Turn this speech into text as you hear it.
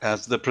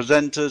As the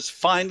presenters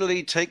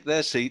finally take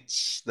their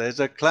seats, there's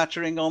a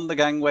clattering on the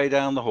gangway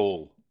down the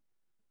hall.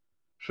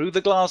 Through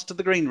the glass to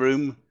the green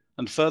room,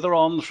 and further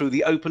on through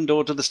the open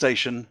door to the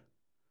station,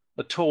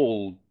 a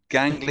tall,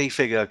 gangly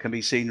figure can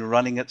be seen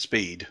running at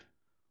speed,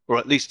 or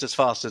at least as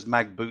fast as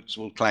mag boots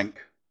will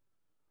clank.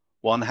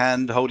 One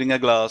hand holding a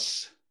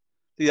glass,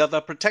 the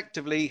other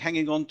protectively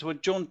hanging on to a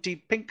jaunty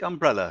pink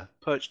umbrella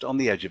perched on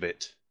the edge of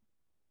it.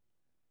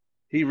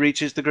 He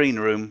reaches the green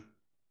room,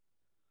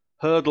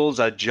 hurdles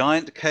a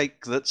giant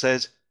cake that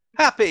says,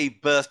 "Happy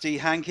birthday,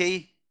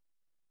 Hanky!"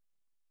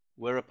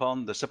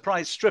 Whereupon the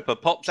surprised stripper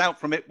pops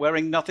out from it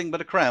wearing nothing but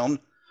a crown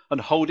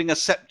and holding a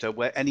sceptre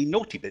where any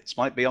naughty bits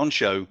might be on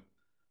show,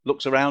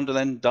 looks around and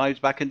then dives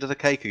back into the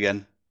cake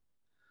again.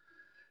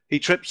 He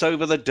trips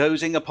over the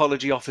dozing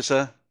apology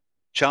officer,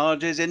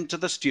 charges into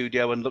the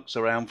studio and looks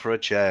around for a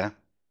chair.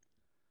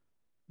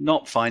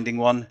 Not finding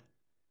one,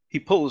 he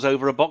pulls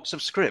over a box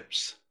of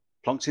scripts,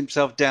 plonks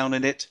himself down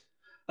in it,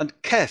 and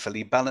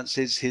carefully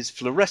balances his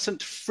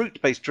fluorescent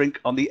fruit-based drink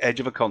on the edge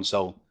of a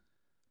console,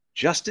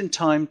 just in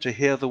time to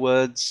hear the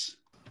words,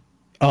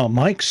 "Our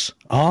mics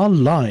are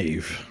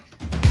live."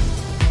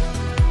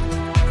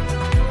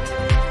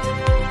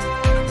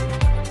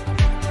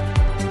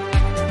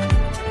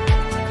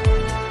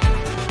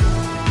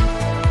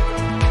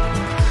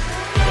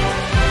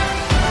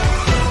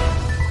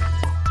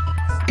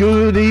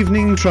 Good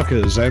evening,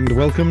 truckers, and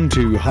welcome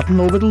to Hutton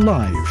Orbital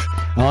Live.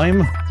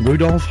 I'm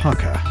Rudolf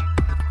Hucker.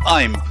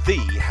 I'm the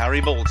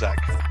Harry Balzac.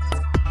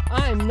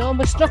 I'm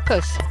Norma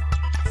Snookers.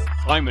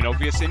 I'm an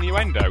obvious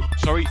innuendo.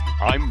 Sorry,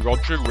 I'm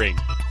Roger Ring.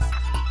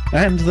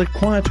 And the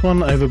quiet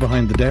one over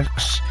behind the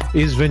desks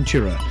is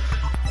Ventura.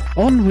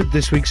 On with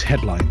this week's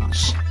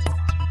headlines.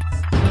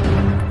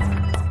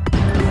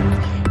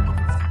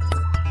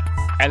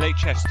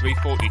 LHS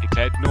 340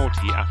 declared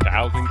naughty after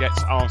Alvin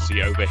gets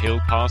arsey over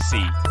Hill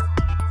Parsi.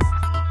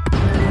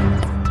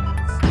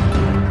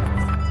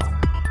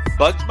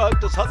 Bugs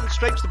mugged as Hutton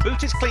scrapes the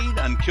booties clean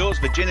and cures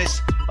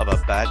Virginis of a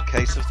bad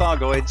case of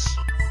Thargoids.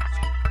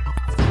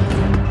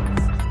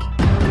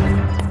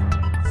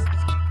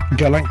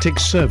 Galactic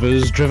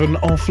servers driven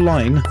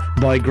offline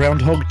by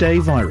Groundhog Day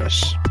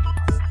virus.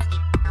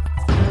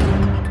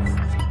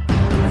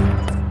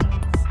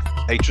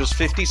 Atrus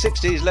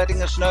 5060 is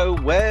letting us know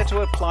where to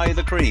apply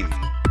the cream.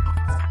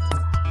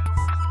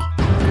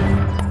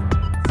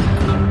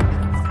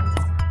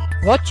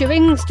 Roger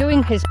Ring's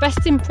doing his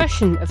best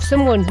impression of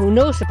someone who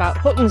knows about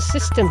Hutton's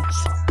systems.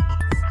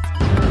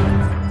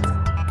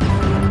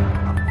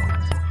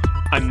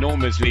 And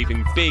Norma's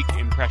leaving big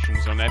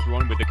impressions on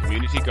everyone with the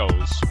community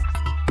goals.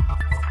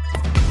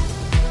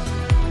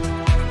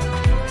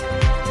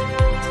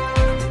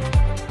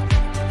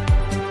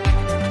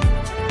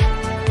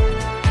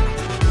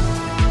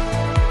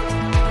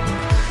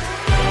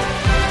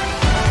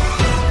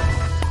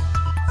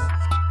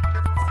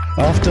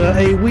 After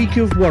a week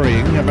of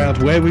worrying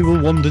about where we will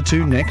wander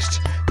to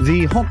next,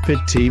 the Hot Pit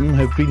team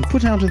have been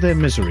put out of their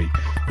misery,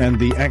 and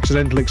the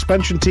Accidental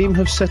Expansion team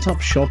have set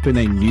up shop in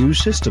a new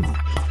system.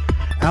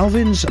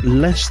 Alvin's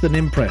less than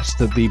impressed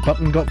that the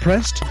button got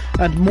pressed,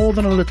 and more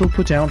than a little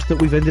put out that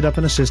we've ended up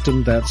in a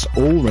system that's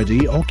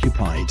already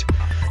occupied.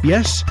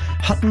 Yes,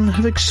 Hutton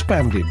have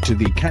expanded to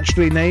the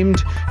catchily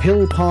named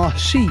Hill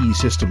Parsi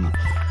system,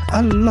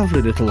 a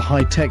lovely little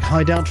high-tech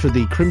hideout for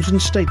the Crimson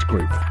State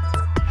Group.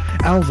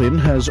 Alvin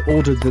has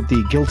ordered that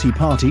the guilty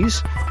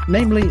parties,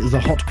 namely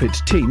the Hot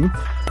Pit team,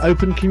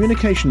 open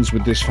communications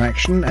with this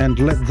faction and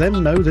let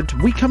them know that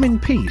we come in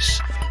peace,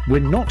 we're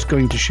not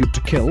going to shoot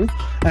to kill,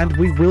 and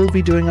we will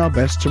be doing our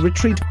best to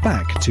retreat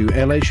back to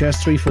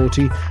LHS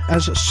 340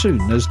 as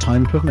soon as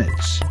time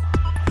permits.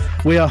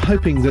 We are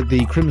hoping that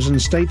the Crimson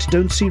State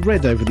don't see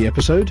red over the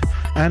episode,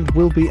 and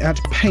will be at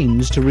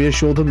pains to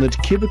reassure them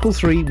that Cubicle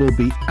 3 will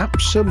be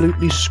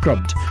absolutely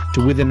scrubbed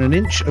to within an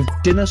inch of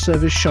dinner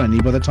service shiny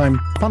by the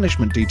time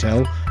Punishment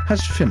Detail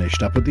has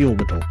finished up at the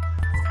orbital.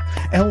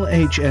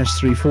 LHS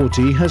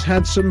 340 has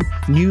had some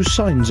new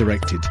signs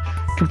erected,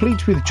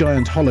 complete with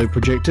giant hollow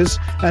projectors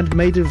and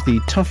made of the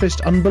toughest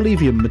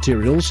Unbelievium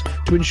materials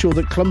to ensure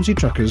that clumsy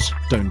truckers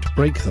don't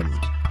break them.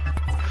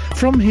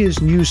 From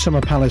his new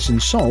summer palace in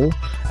Sol,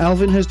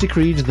 Alvin has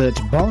decreed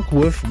that Bark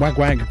Woof Wag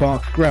Wag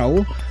Bark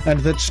Growl and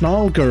that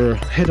Snarl Grr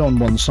head on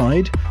one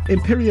side,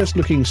 imperious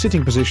looking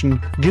sitting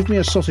position, give me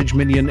a sausage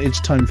minion,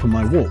 it's time for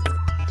my walk.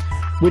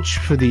 Which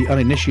for the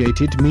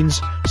uninitiated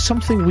means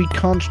something we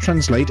can't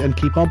translate and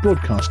keep our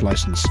broadcast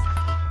license.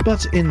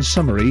 But in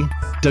summary,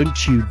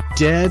 don't you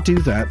dare do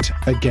that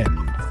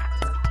again.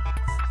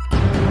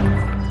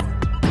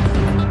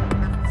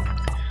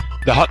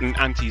 The Hutton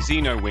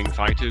Anti-Xeno Wing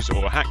Fighters,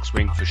 or Hax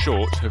Wing for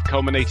short, have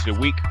culminated a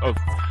week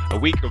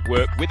of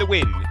work with a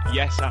win.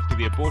 Yes, after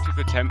the abortive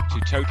attempt to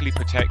totally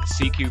protect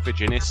CQ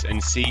Virginis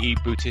and CE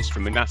Bootis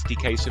from a nasty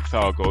case of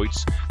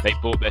Thargoids, they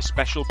bought their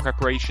special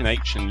Preparation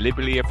H and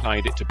liberally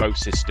applied it to both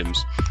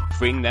systems,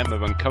 freeing them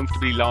of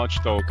uncomfortably large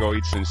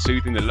Thargoids and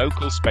soothing the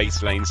local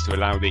space lanes to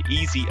allow the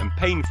easy and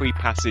pain-free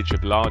passage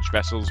of large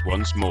vessels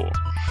once more.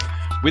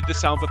 With the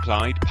salve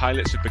applied,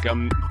 pilots have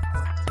begun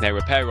their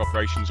repair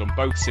operations on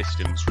both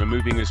systems,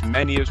 removing as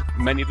many of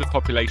the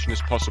population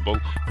as possible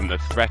from the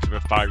threat of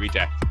a fiery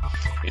death.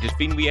 It has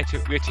been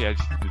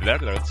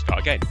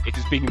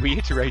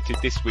reiterated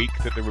this week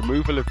that the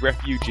removal of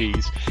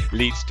refugees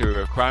leads to a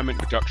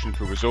requirement reduction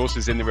for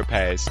resources in the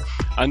repairs,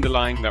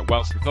 underlying that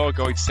whilst the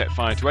Thargoids set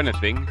fire to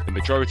anything, the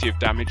majority of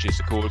damage is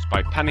caused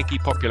by panicky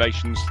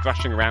populations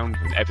thrashing around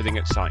and everything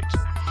at sight.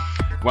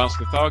 Whilst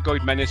the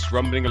Thargoid menace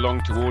rumbling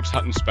along towards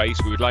Hutton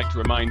Space, we would like to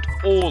remind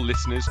all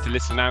listeners to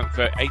listen out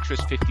for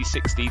Atris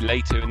 5060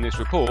 later in this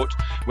report,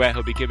 where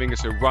he'll be giving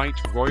us a right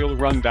royal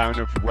rundown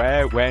of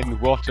where, when,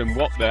 what and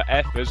what the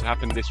F has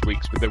happened this week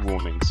with the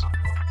warnings.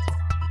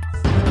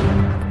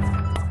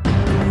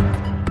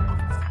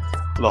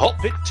 The Hot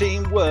Pit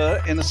team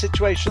were in a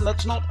situation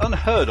that's not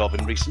unheard of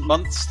in recent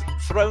months,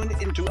 thrown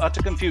into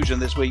utter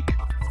confusion this week.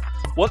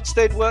 Once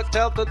they'd worked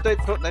out that they'd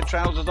put their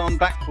trousers on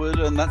backward,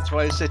 and that's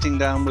why sitting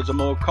down was a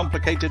more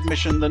complicated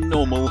mission than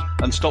normal,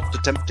 and stopped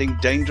attempting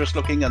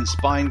dangerous-looking and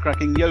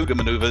spine-cracking yoga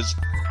manoeuvres,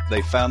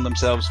 they found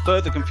themselves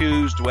further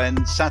confused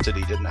when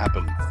Saturday didn't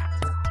happen.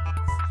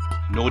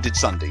 Nor did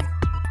Sunday.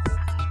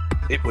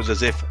 It was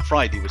as if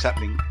Friday was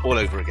happening all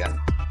over again.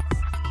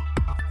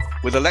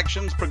 With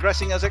elections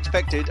progressing as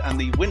expected and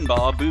the win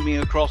bar booming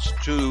across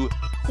to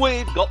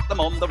 "We've got them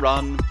on the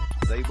run,"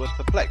 they were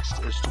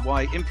perplexed as to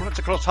why influence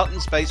across Hutton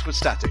Space was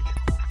static.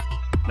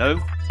 No,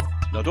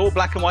 not all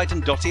black and white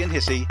and dotty and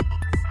hissy,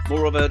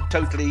 more of a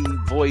totally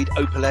void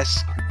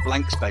Opalesque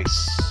blank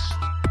space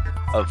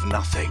of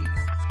nothing.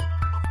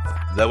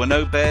 There were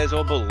no bears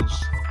or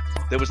bulls.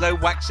 There was no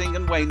waxing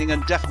and waning,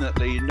 and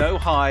definitely no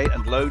high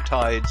and low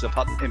tides of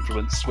Hutton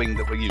influence swing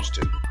that we're used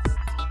to.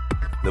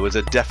 There was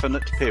a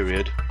definite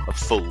period of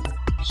full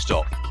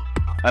stop.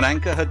 An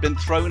anchor had been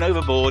thrown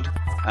overboard,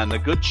 and the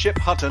good ship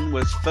Hutton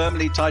was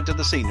firmly tied to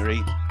the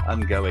scenery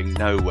and going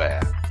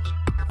nowhere.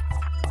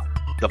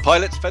 The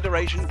Pilots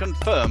Federation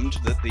confirmed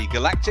that the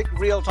Galactic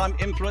Real-Time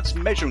Influence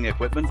Measuring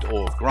Equipment,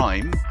 or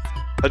GRIME,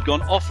 had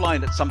gone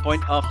offline at some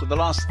point after the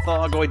last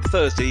Thargoid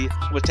Thursday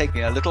and was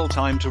taking a little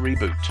time to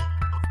reboot.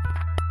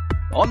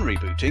 On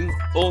rebooting,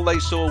 all they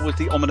saw was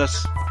the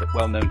ominous, but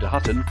well-known to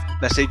Hutton,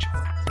 message,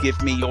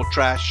 "Give me your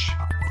trash,"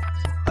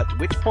 at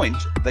which point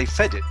they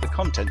fed it the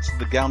contents of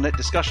the Galnet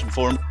discussion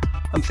forum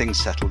and things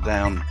settled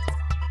down.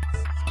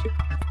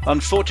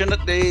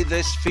 Unfortunately,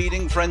 this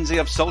feeding frenzy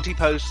of salty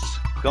posts,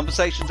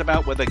 conversations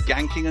about whether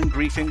ganking and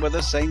griefing were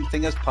the same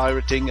thing as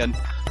pirating, and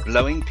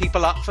blowing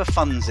people up for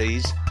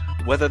funsies,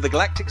 whether the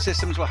galactic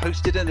systems were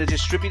hosted in a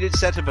distributed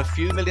set of a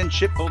few million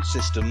shipboard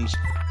systems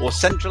or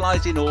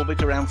centralized in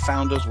orbit around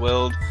Founder's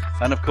World,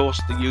 and of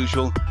course the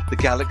usual "the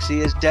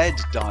galaxy is dead"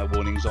 dire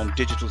warnings on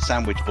digital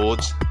sandwich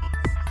boards,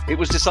 it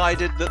was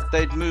decided that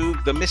they'd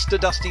moved the Mr.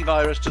 Dusty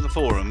virus to the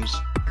forums,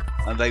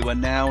 and they were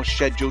now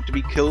scheduled to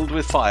be killed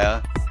with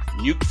fire,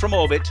 nuked from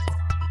orbit,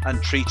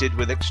 and treated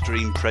with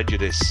extreme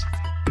prejudice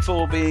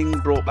before being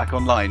brought back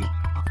online.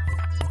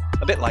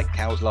 A bit like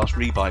Cow's last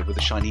rebuy with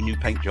a shiny new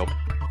paint job.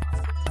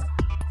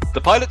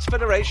 The Pilots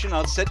Federation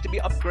are said to be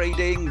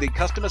upgrading the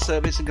customer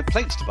service and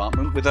complaints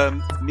department with a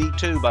 "Me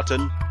Too"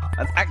 button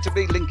and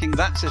actively linking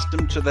that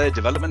system to their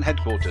development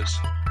headquarters.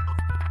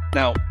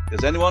 Now,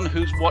 as anyone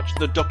who's watched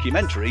the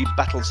documentary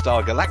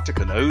Battlestar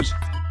Galactica knows,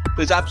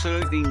 there's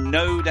absolutely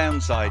no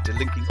downside to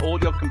linking all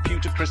your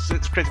computer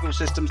critical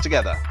systems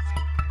together.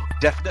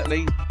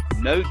 Definitely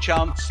no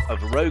chance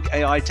of rogue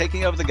AI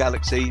taking over the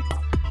galaxy,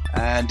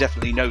 and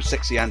definitely no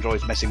sexy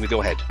androids messing with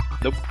your head.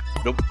 Nope,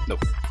 nope,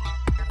 nope.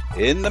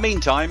 In the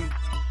meantime,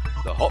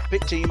 the Hot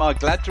Pit team are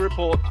glad to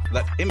report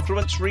that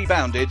influence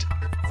rebounded,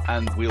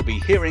 and we'll be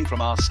hearing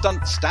from our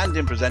stunt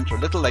stand-in presenter a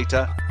little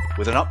later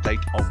with an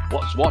update on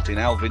what's what in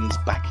Alvin's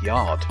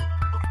backyard.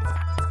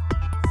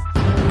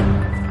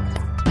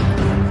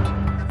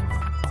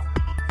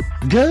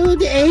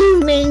 Good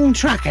evening,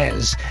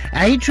 truckers.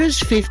 Atris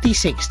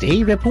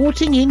 5060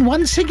 reporting in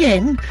once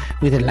again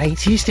with the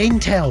latest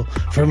intel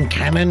from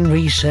Canon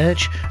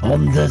Research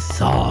on the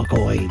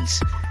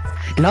Thargoids.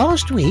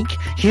 Last week,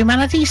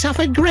 humanity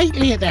suffered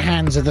greatly at the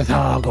hands of the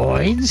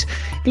Thargoids,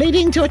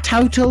 leading to a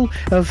total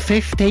of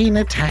 15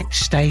 attacked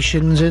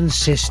stations and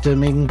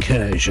system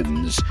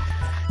incursions.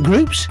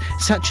 Groups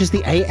such as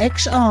the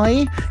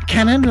AXI,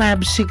 Cannon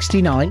Lab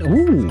 69,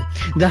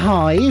 the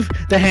Hive,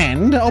 the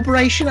Hand,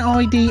 Operation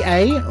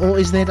IDA, or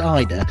is that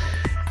IDA,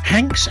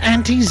 Hank's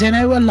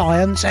Anti-Xeno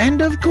Alliance,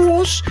 and of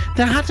course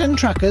the Hutton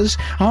Truckers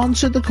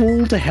answered the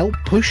call to help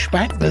push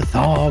back the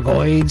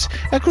Thargoids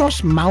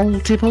across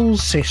multiple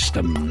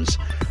systems.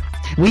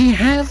 We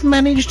have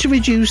managed to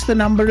reduce the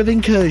number of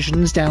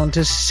incursions down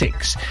to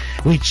 6,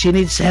 which in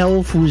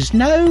itself was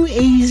no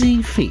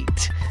easy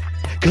feat.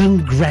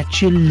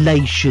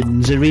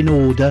 Congratulations are in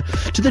order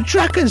to the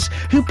truckers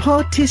who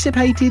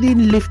participated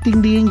in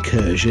lifting the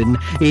incursion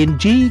in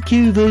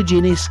GQ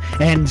Virginis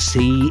and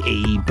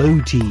CE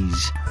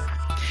Booties.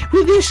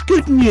 With this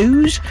good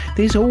news,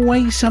 there's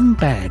always some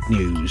bad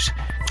news.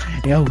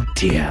 Oh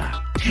dear.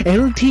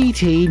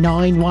 LTT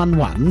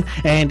 911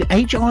 and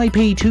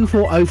HIP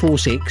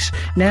 24046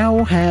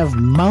 now have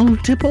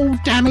multiple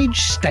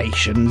damaged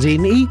stations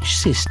in each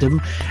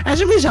system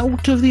as a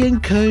result of the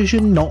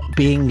incursion not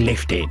being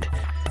lifted.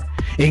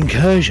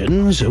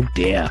 Incursions, oh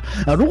dear,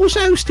 are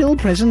also still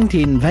present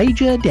in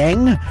Vaja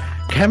Deng,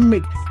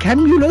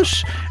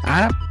 Camulus,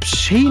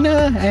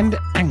 Apsina and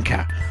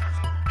Anchor.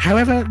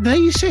 However,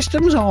 these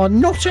systems are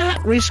not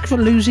at risk for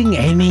losing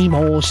any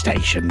more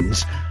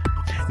stations.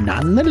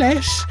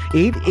 Nonetheless,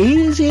 it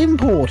is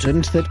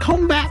important that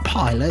combat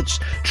pilots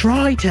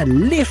try to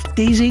lift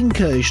these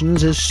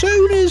incursions as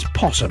soon as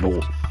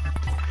possible.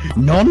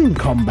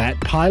 Non-combat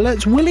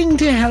pilots willing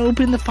to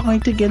help in the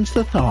fight against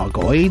the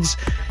Thargoids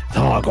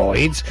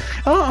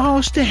are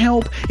asked to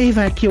help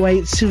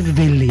evacuate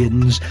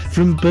civilians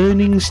from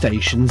burning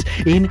stations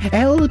in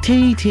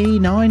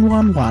LTT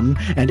 911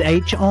 and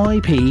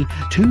HIP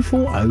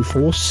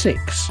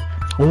 24046,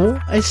 or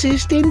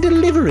assist in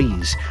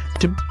deliveries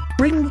to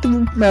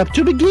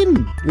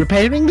begin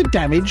repairing the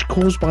damage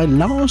caused by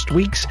last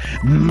week's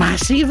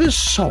massive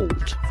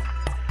assault.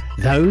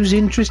 Those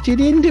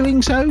interested in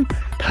doing so,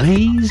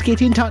 please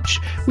get in touch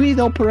with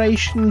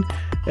Operation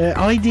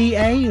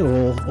IDA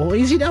or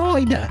is it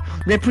IDA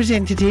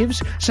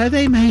representatives so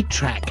they may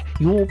track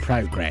your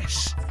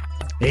progress.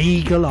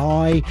 Eagle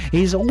Eye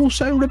is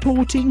also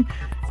reporting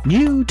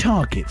new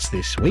targets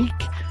this week.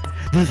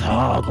 The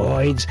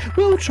Thargoids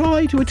will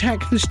try to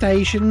attack the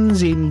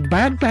stations in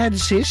Bad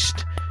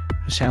Sist,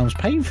 sounds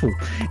painful,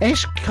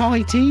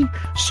 Eskiti,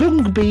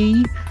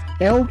 Sungbi,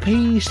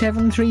 LP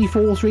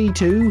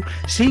 73432,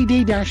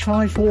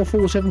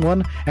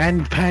 CD-54471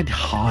 and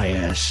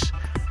Padhias.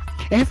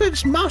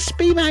 Efforts must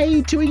be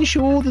made to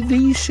ensure that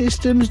these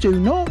systems do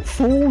not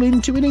fall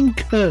into an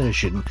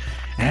incursion,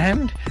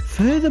 and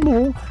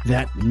furthermore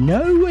that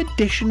no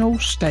additional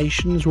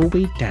stations will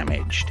be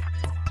damaged.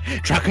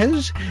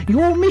 Truckers,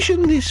 your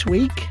mission this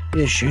week,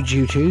 should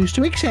you choose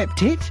to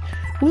accept it,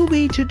 will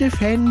be to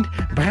defend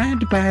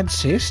Bad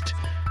Sist,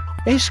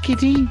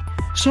 Eskiti,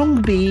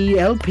 Song B,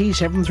 LP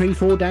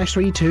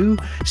 734-32,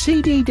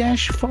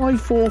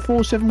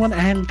 CD-54471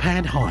 and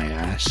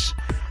Padhias.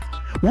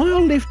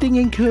 While lifting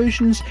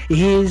incursions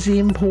is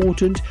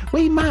important,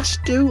 we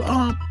must do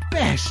our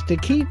best to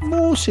keep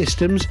more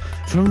systems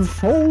from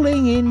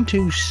falling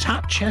into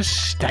such a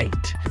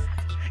state.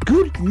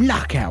 Good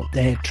luck out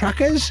there,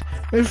 truckers.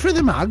 For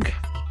the mug.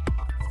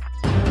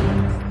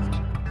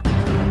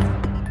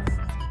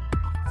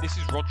 This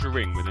is Roger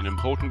Ring with an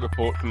important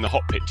report from the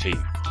Hot Pit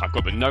team. I've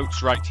got the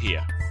notes right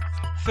here.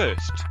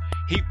 First,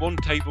 heat 1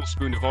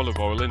 tablespoon of olive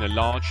oil in a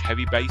large,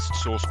 heavy-based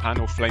saucepan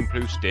or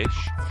flame-proof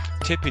dish.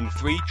 Tip in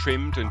 3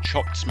 trimmed and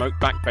chopped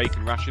smoked-back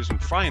bacon rashers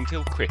and fry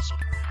until crisp.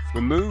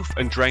 Remove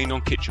and drain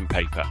on kitchen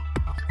paper.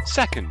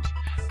 Second,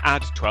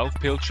 add 12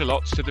 peeled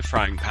shallots to the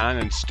frying pan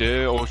and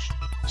stir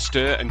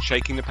and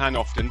shaking the pan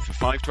often for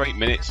 5 to 8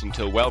 minutes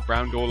until well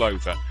browned all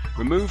over.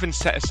 Remove and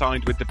set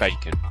aside with the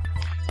bacon.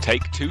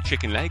 Take 2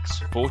 chicken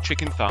legs, 4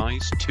 chicken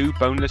thighs, 2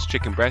 boneless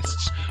chicken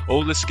breasts,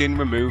 all the skin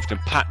removed and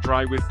pat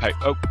dry with paper.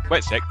 Oh,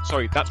 wait a sec,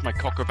 sorry, that's my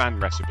coq au vin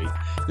recipe.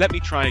 Let me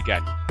try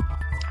again.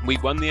 We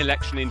won the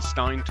election in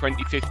Stein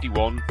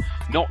 2051,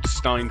 not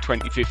Stein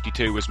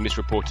 2052 as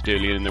misreported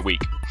earlier in the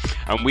week.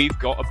 And we've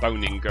got a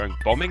boning going.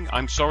 Bombing?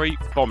 I'm sorry,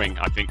 bombing,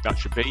 I think that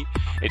should be.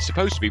 It's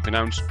supposed to be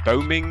pronounced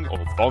bombing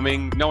or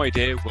bombing, no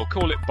idea. We'll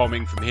call it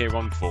bombing from here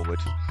on forward.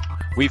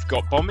 We've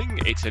got bombing.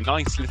 It's a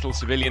nice little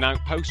civilian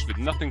outpost with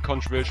nothing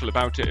controversial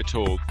about it at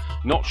all.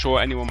 Not sure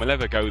anyone will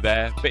ever go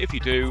there, but if you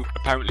do,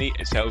 apparently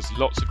it sells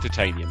lots of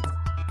titanium.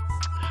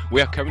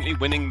 We are currently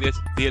winning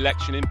the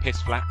election in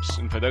piss flaps,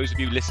 and for those of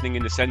you listening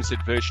in the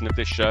censored version of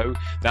this show,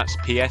 that's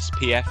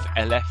PSPF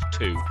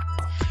LF2.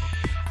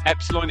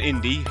 Epsilon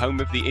Indy, home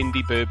of the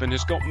Indy bourbon,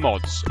 has got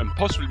mods, and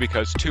possibly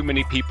because too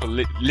many people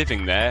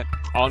living there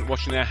aren't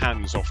washing their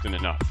hands often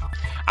enough.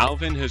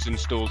 Alvin has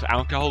installed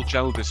alcohol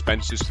gel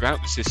dispensers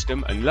throughout the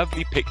system and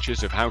lovely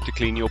pictures of how to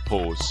clean your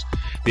paws.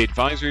 The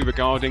advisory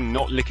regarding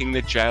not licking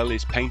the gel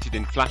is painted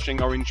in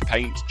flashing orange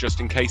paint just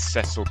in case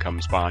Cecil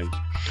comes by.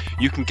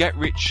 You can get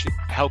rich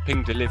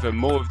helping deliver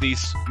more of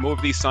these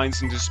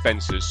signs and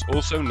dispensers,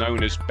 also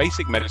known as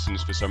basic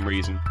medicines for some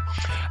reason,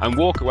 and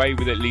walk away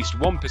with at least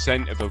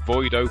 1% of a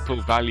void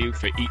opal value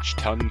for each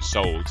ton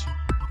sold.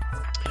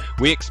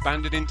 We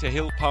expanded into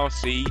Hill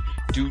Parsi.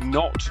 Do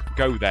not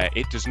go there.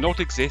 It does not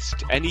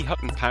exist. Any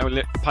Hutton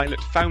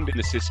pilot found in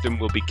the system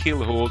will be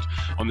keel-hauled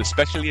on the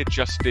specially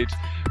adjusted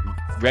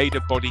Raider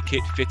body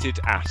kit fitted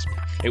ASP.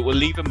 It will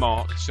leave a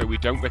mark, so we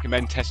don't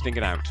recommend testing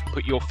it out.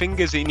 Put your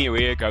fingers in your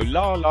ear, go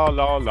la la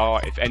la la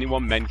if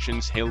anyone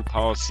mentions Hill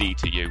Parsi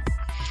to you.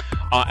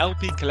 Our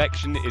LP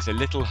collection is a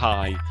little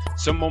high.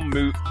 Someone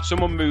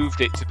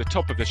moved it to the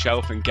top of the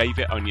shelf and gave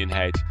it onion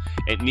head.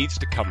 It needs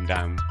to come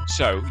down.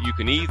 So you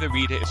can either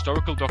read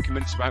historical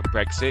documents about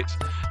Brexit,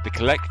 the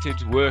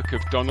collected work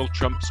of Donald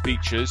Trump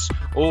speeches,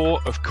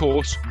 or, of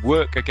course,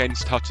 work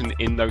against Hutton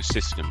in those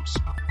systems.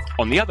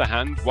 On the other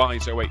hand,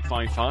 Wise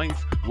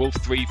 0855, Wolf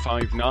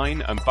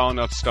 359 and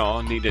Barnard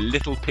Star need a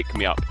little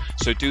pick-me-up,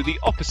 so do the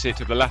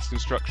opposite of the last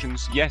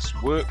instructions. Yes,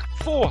 work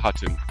for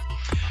Hutton.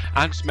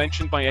 As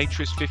mentioned by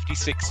Atris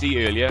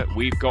 5060 earlier,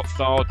 we've got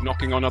Thard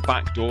knocking on our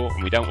back door,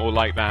 and we don't all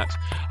like that,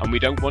 and we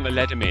don't want to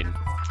let him in.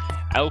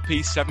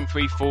 LP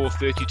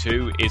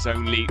 73432 is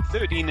only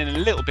 13 and a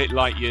little bit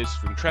light years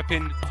from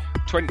Trepin,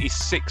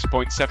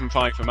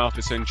 26.75 from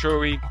Alpha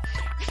Centauri,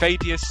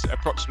 Thaddeus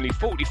approximately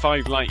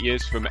 45 light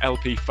years from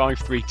LP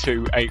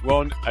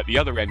 53281 at the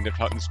other end of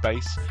Hutton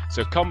space,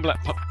 so combat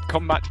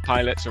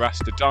pilots are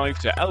asked to dive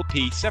to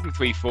LP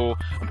 734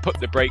 and put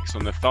the brakes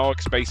on the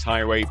Tharg Space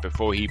Highway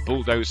before he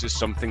bulldozes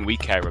something we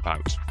care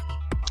about.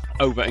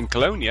 Over in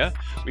Colonia,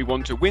 we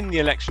want to win the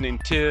election in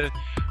Tyr.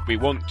 We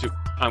want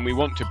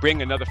to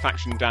bring another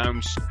faction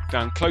down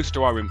close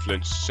to our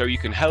influence, so you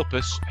can help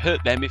us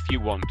hurt them if you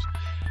want.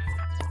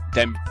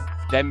 Them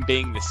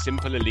being the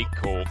simple elite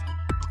corps.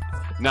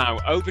 Now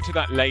over to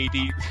the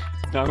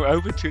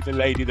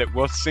lady that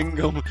was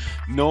single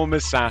Norma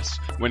Sass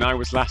when I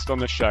was last on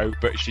the show,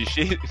 but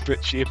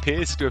she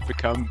appears to have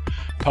become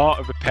part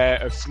of a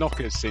pair of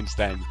snockers since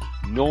then.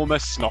 Norma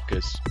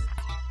Snockers.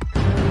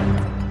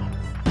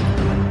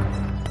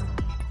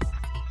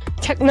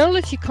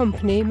 Technology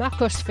company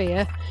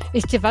Macrosphere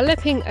is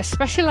developing a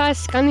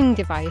specialised scanning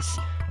device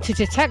to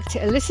detect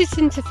illicit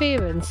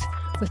interference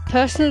with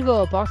personal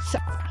robots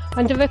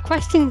and are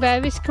requesting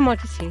various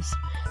commodities,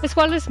 as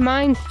well as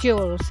mined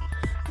jewels,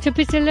 to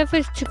be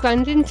delivered to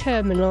Grandin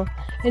Terminal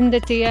in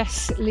the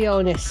DS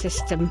Leonis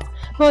system.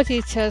 More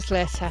details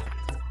later.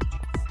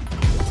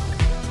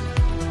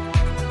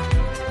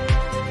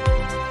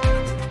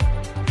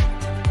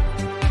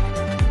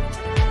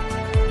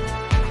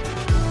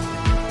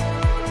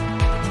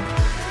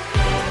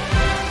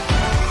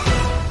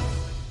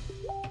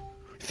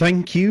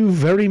 Thank you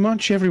very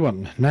much,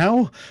 everyone.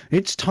 Now,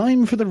 it's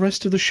time for the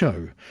rest of the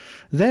show.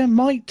 There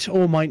might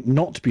or might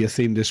not be a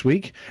theme this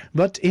week,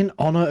 but in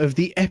honour of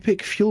the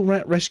epic fuel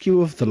rat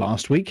rescue of the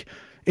last week,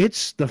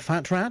 it's the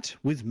Fat Rat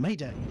with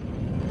Mayday.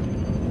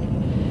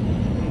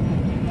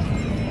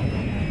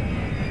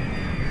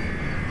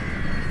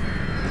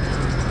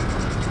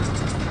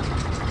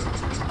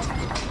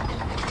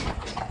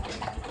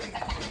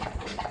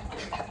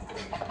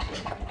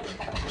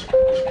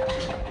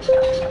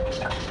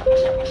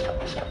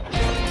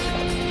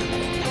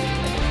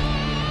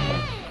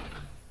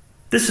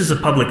 This is a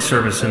public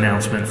service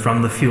announcement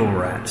from the Fuel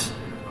Rats.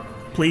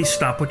 Please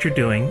stop what you're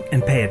doing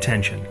and pay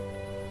attention.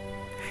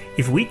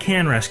 If we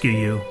can rescue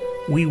you,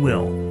 we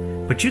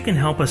will, but you can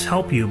help us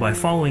help you by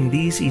following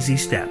these easy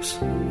steps.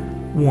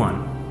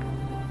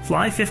 1.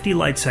 Fly 50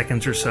 light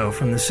seconds or so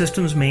from the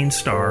system's main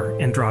star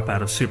and drop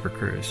out of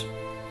Supercruise.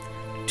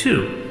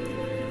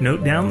 2.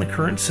 Note down the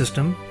current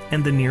system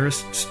and the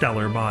nearest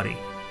stellar body.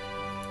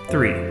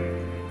 3.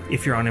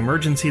 If you're on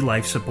emergency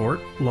life support,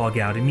 log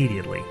out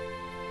immediately.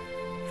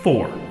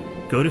 4.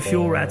 Go to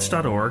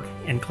fuelrats.org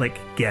and click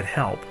Get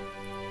Help.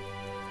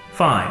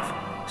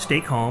 5. Stay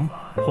calm,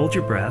 hold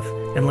your breath,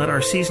 and let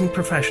our seasoned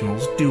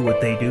professionals do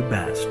what they do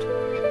best.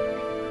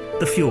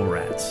 The Fuel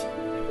Rats.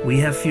 We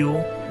have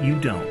fuel, you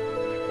don't.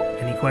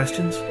 Any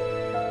questions?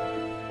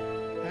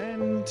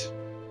 And,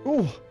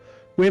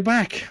 we're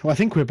back. Well, I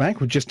think we're back.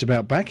 We're just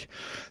about back.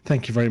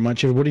 Thank you very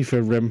much, everybody, for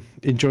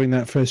enjoying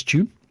that first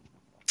tune.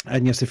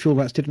 And yes, the Fuel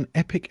Rats did an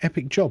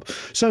epic job.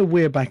 So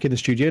we're back in the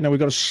studio. Now, we've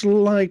got a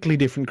slightly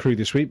different crew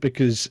this week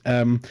because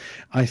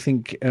I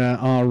think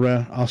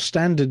our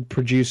standard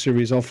producer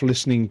is off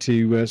listening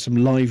to some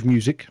live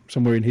music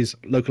somewhere in his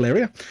local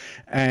area.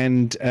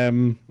 And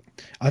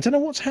I don't know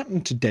what's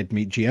happened to Dead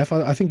Meat GF.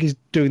 I think he's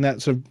doing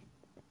that sort of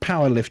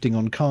powerlifting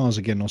on cars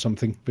again or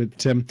something.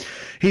 But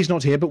he's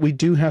not here, but we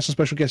do have some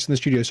special guests in the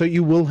studio. So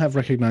you will have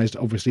recognised,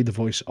 obviously, the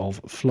voice of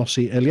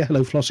Flossie earlier.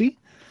 Hello, Flossie.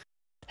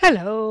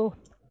 Hello.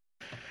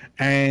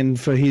 And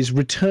for his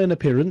return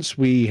appearance,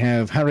 we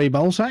have Harry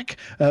Balzac,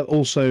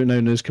 also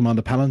known as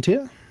Commander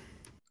Palantir.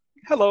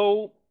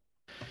 Hello.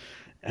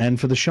 And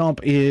for the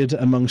sharp-eared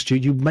amongst you,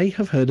 you may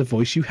have heard a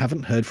voice you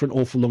haven't heard for an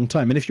awful long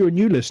time. And if you're a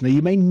new listener,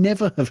 you may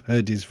never have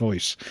heard his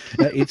voice.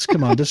 It's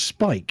Commander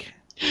Spike.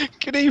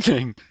 Good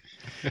evening.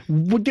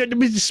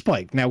 Mr.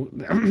 Spike, now,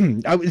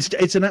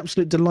 it's an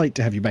absolute delight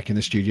to have you back in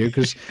the studio,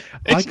 because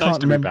I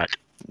can't remember. Be back.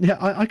 Yeah,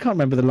 I can't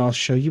remember the last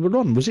show you were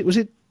on. Was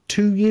it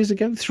 2 years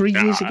ago? 3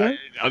 years ago?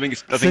 I think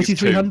it's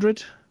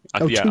 3,300.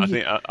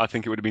 I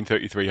think it would have been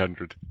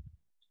 3,300.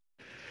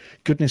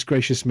 Goodness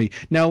gracious me.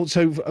 Now,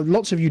 so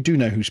lots of you do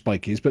know who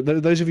Spike is, but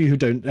those of you who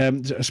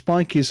don't,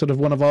 Spike is sort of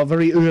one of our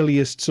very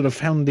earliest sort of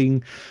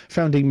founding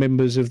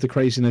members of the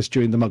craziness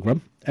during the Mug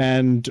Run,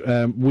 and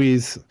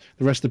with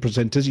the rest of the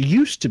presenters,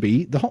 used to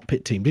be the Hot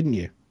Pit team, didn't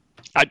you?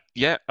 I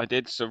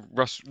did. So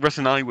Russ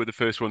and I were the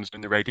first ones in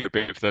the radio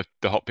bit of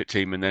the Hot Pit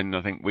team, and then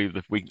I think we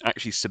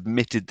actually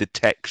submitted the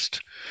text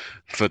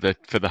for the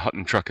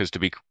Hutton Truckers to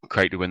be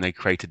created when they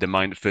created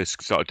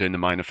first started doing the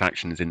minor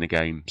factions in the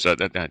game. So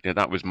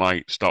that was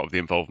my start of the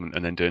involvement,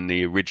 and then doing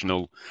the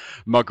original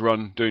Mug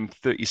Run, doing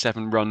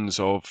 37 runs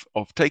of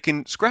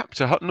taking scrap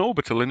to Hutton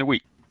Orbital in a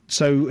week.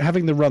 So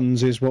having the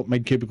runs is what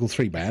made Cubicle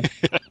 3 bad.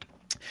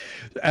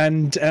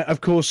 And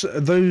of course,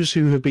 those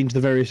who have been to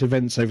the various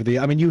events over the,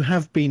 I mean,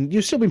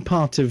 you've still been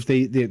part of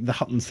the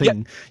Hutton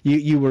thing. Yep.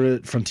 You were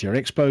at Frontier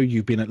Expo.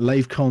 You've been at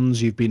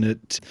LaveCons. You've been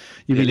at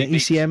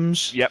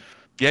ECMs. Yep.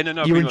 Yeah,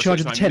 no. You were in charge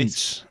of the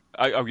tents.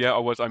 I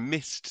was. I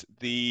missed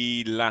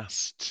the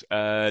last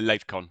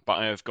LaveCon, but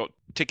I have got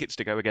tickets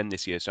to go again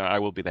this year, so I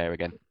will be there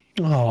again.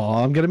 Oh,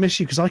 I'm going to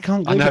miss you because I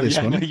can't go to this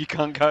one. No, you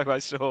can't go. I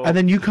saw. And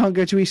then you can't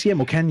go to ECM,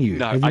 or can you?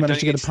 No, have you managed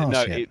to get a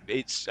pass yet?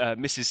 It's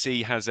Mrs.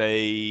 C has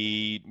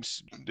a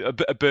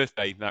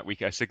birthday that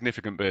week, a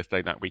significant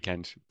birthday that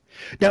weekend.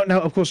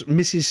 Now, of course,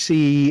 Mrs.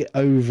 C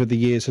over the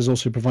years has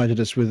also provided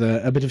us with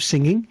a bit of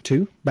singing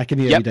too. Back in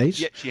the early days,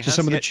 she so has,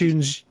 some of the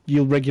tunes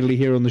you'll regularly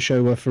hear on the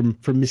show are from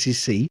Mrs.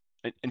 C.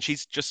 And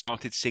she's just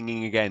started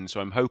singing again,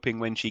 so I'm hoping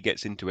when she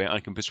gets into it,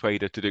 I can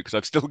persuade her to do. Because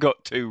I've still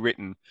got 2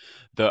 written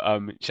that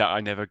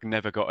I never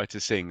got her to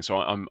sing. So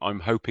I'm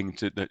hoping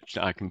that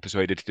I can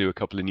persuade her to do a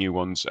couple of new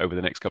ones over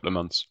the next couple of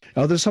months.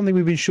 Oh, there's something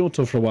we've been short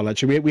of for a while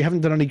actually. We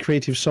haven't done any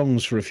creative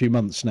songs for a few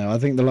months now. I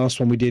think the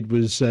last one we did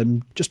was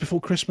just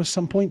before Christmas,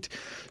 some point.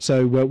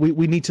 So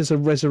we need to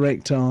sort of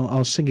resurrect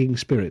our singing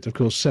spirit. Of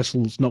course,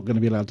 Cecil's not going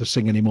to be allowed to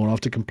sing anymore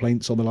after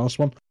complaints on the last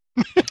one.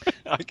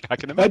 I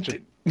can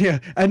imagine. Yeah,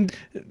 and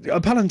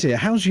Palantir,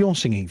 how's your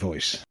singing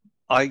voice?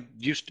 I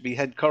used to be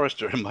head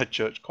chorister in my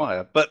church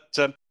choir, but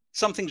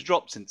something's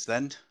dropped since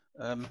then.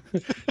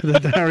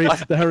 the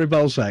Harry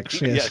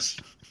Balzacs, yes.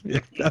 Yeah,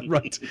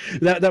 right.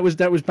 That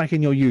was back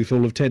in your youth,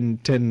 all of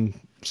 10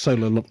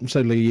 solo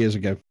years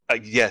ago.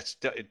 Yes,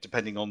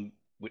 depending on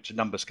which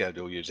number scale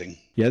you're using.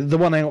 Yeah, the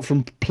one out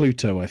from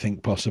Pluto, I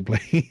think,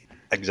 possibly.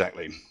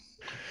 Exactly.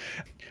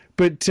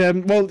 But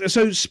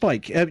so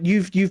Spike,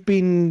 you've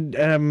been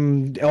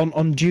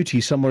on duty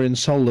somewhere in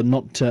Seoul and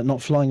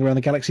not flying around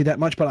the galaxy that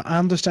much. But I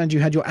understand you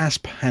had your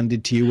ASP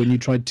handed to you when you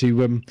tried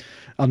to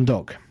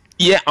undock.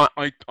 Yeah,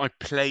 I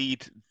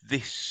played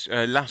this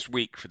last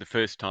week for the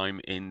first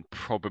time in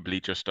probably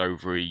just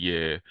over a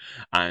year,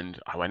 and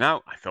I went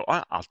out. I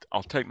thought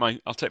I'll take my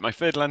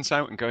third lance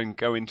out and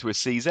go into a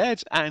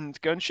CZ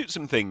and go and shoot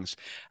some things.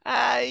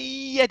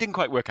 It didn't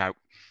quite work out.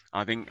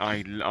 I think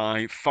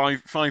I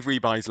five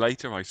rebuys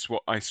later,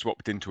 I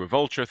swapped into a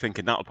Vulture,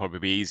 thinking that'll probably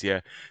be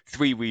easier.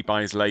 3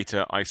 rebuys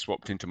later, I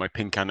swapped into my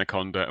Pink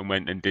Anaconda and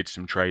went and did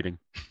some trading.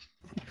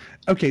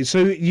 Okay, so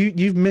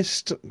you've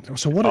missed.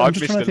 So what? I've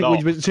missed a lot.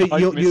 I've missed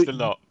a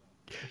lot.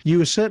 You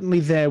were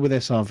certainly there with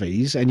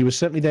SRVs, and you were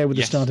certainly there with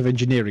the start of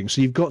engineering.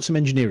 So you've got some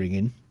engineering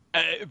in.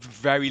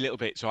 Very little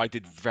bit. So I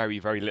did very,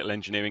 very little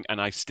engineering, and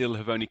I still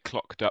have only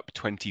clocked up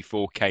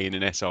 24k in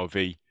an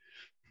SRV.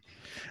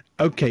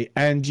 Okay,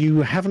 and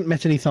you haven't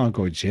met any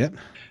Thargoids yet?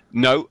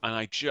 No, and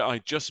I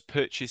just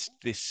purchased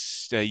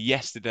this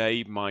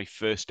yesterday, my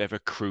first ever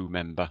crew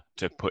member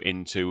to put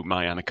into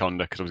my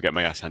Anaconda because I was getting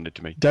my ass handed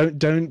to me.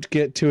 Don't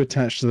get too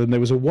attached to them. There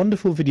was a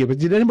wonderful video, but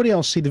did anybody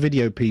else see the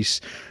video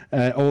piece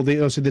or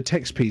the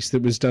text piece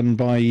that was done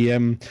by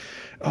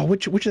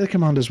which of the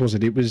commanders was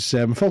it? It was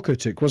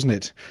Falkotuk, wasn't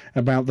it?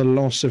 About the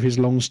loss of his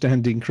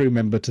long-standing crew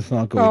member to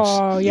Thargoids.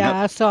 Oh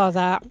yeah, I saw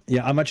that.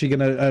 Yeah, I'm actually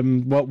going to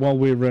while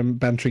we're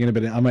bantering in a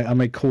minute, I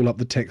may call up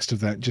the text of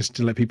that just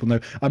to let people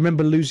know. I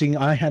remember losing.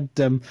 I had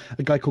a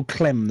guy called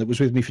Clem that was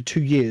with me for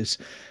 2 years,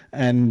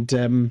 and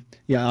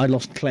I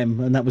lost Clem,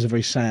 and that was a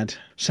very sad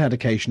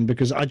occasion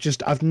because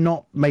I've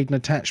not made an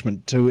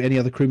attachment to any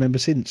other crew member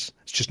since.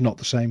 It's just not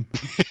the same.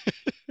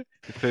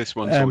 The first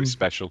one's always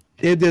special.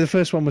 Yeah, the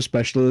first one was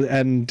special,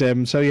 and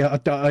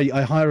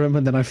I hire him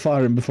and then I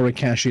fire him before I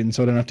cash in,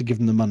 so I don't have to give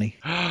them the money.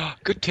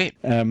 Good tip.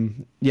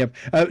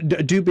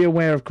 Do be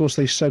aware, of course,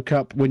 they soak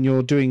up when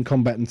you're doing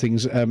combat and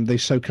things. They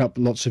soak up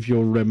lots of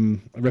your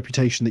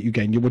reputation that you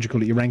gain. Your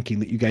ranking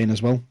that you gain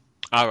as well.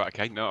 Oh, right,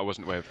 okay. No, I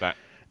wasn't aware of that.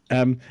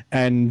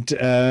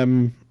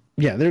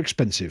 They're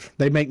expensive.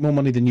 They make more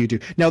money than you do.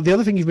 Now, the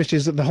other thing you've missed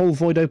is that the whole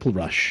Void Opal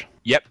rush.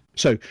 Yep.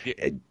 So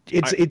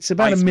it's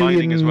about ice 1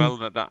 million as well.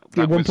 That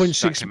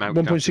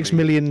 1.6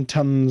 million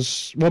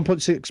tons,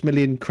 1.6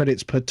 million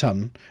credits per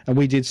ton, and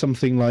we did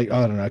something like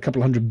a couple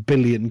 100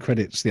 billion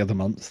credits the other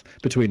month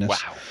between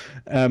us.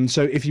 Wow.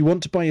 So if you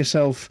want to buy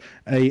yourself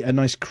a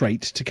nice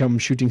crate to come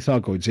shooting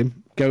Thargoids in,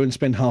 go and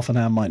spend half an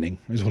hour mining.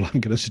 Is all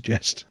I'm going to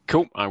suggest.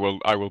 Cool. I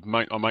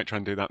might try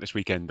and do that this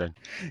weekend then.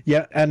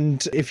 Yeah,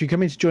 and if you're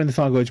coming to join the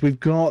Thargoids,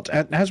 we've got,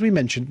 as we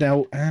mentioned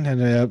now,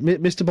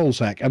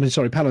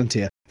 Mr.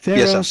 Palantir.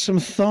 There are some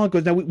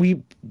Thargoids. Now,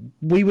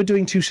 we were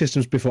doing 2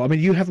 systems before. I mean,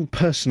 you haven't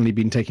personally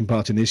been taking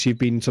part in this. You've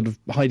been sort of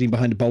hiding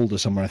behind a boulder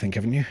somewhere, I think,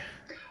 haven't you?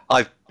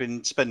 I've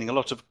been spending a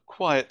lot of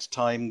quiet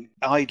time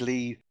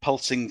idly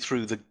pulsing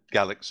through the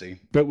galaxy.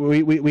 But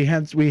we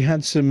had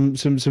some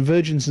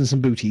virgins and some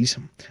booties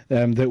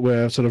that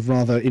were sort of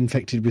rather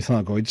infected with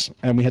Thargoids,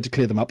 and we had to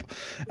clear them up.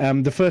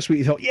 The first week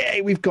you thought, yay,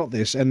 we've got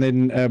this, and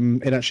then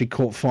it actually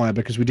caught fire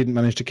because we didn't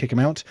manage to kick them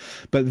out.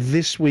 But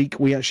this week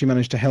we actually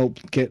managed to help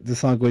get the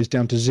Thargoids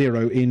down to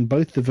 0 in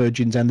both the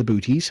virgins and the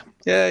booties.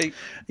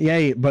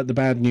 Yay! But the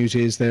bad news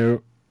is they're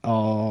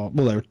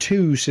there are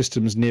 2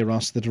 systems near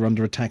us that are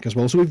under attack as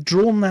well. So we've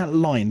drawn that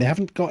line. They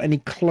haven't got any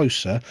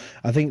closer.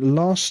 I think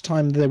last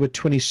time they were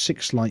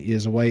 26 light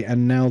years away,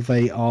 and now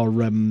they are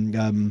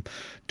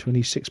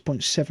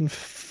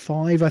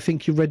 26.75. I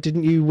think you read,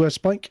 didn't you,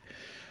 Spike?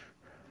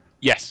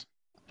 Yes.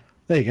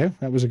 There you go.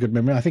 That was a good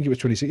memory. I think it was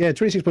 26. Yeah,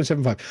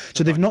 26.75.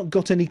 So they've not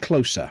got any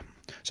closer.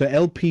 So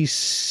LP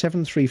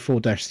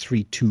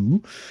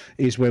 734-32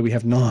 is where we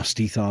have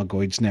nasty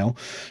Thargoids now.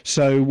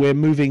 So we're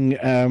moving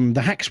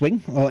the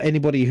Hackswing, or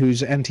anybody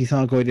who's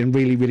anti-Thargoid and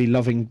really, really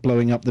loving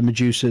blowing up the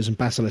Medusas and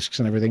Basilisks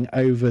and everything,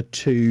 over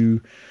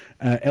to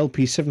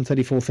LP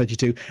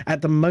 734-32.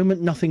 At the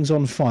moment, nothing's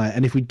on fire.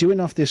 And if we do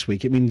enough this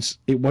week, it means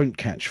it won't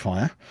catch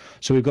fire.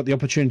 So we've got the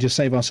opportunity to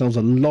save ourselves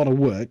a lot of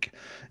work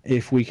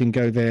if we can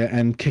go there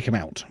and kick them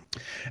out.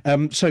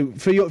 So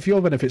for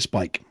your benefit,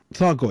 Spike,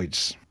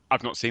 Thargoids.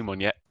 I've not seen one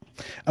yet.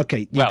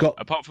 Okay,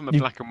 apart from a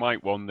black and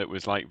white one that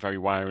was like very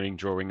wiring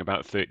drawing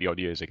about 30 odd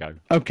years ago.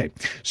 Okay,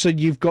 so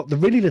you've got the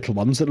really little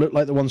ones that look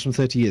like the ones from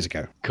 30 years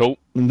ago. Cool.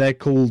 And they're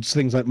called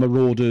things like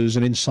Marauders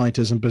and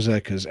Inciters and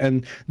Berserkers,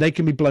 and they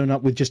can be blown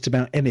up with just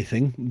about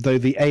anything, though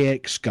the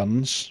AX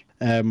guns,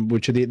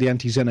 which are the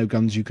anti-Xeno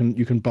guns you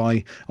can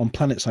buy on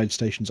planetside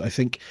stations, I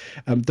think.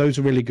 Those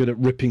are really good at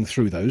ripping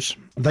through those.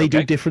 They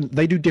do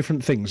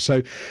different things.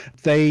 So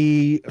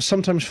they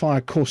sometimes fire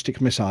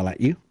caustic missile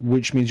at you,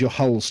 which means your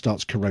hull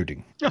starts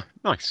corroding. Oh,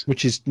 nice.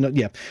 Which is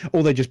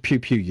or they just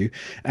pew you.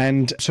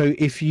 And so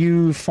if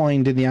you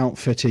find in the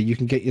outfitter, you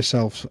can get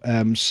yourself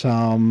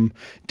some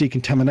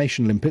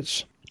decontamination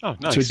limpets. Oh,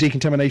 nice. So a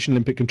decontamination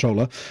limpet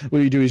controller,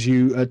 what you do is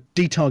you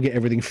detarget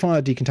everything, fire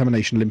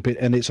decontamination limpet,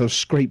 and it sort of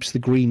scrapes the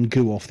green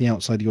goo off the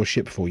outside of your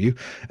ship for you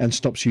and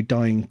stops you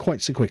dying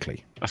quite so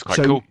quickly. That's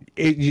quite cool.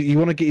 You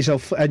want to get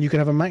yourself, and you can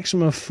have a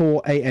maximum of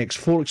 4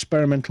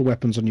 experimental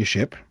weapons on your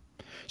ship.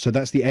 So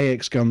that's the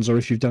AX guns, or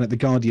if you've done it, the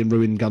Guardian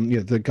Ruin gun,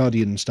 the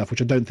Guardian stuff,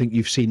 which I don't think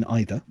you've seen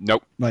either.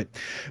 Nope. Right.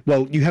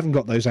 Well, you haven't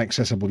got those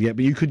accessible yet,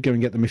 but you could go and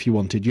get them if you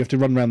wanted. You have to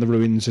run around the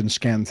ruins and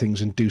scan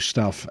things and do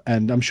stuff,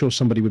 and I'm sure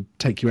somebody would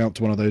take you out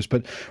to one of those.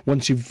 But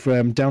once you've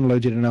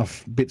downloaded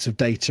enough bits of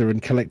data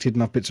and collected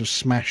enough bits of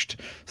smashed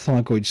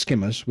Thargoid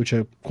skimmers, which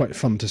are quite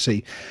fun to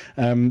see,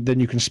 then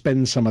you can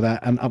spend some of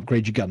that and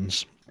upgrade your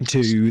guns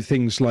to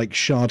things like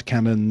shard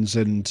cannons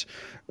and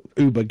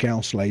Uber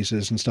Gauss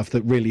lasers and stuff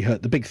that really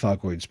hurt the big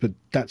Thargoids, but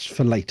that's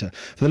for later.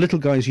 For the little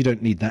guys, you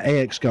don't need that.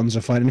 AX guns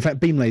are fine. In fact,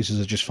 beam lasers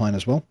are just fine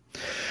as well.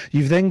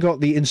 You've then got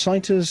the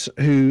Inciters,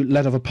 who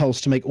let off a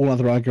pulse to make all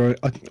other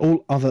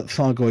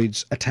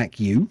Thargoids attack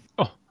you.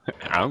 Oh,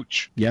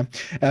 ouch. Yeah.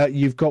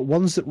 You've got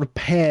ones that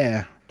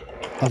repair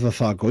other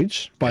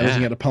Thargoids by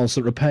letting out a pulse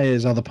that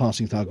repairs other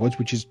passing Thargoids,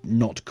 which is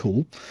not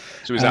cool.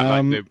 So is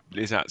that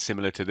is that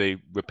similar to the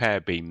repair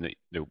beam that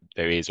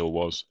there is or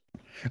was?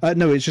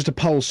 No, it's just a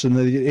pulse, and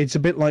it's a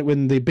bit like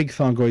when the big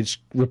Thargoids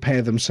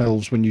repair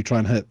themselves when you try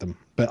and hurt them.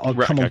 But I'll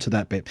come on to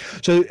that bit.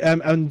 So,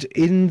 and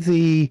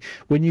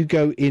when you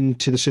go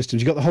into the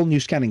systems, you've got the whole new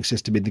scanning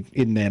system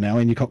in there now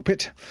in your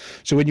cockpit.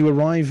 So when you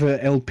arrive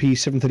at LP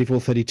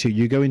 734-32,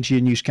 you go into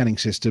your new scanning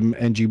system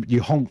and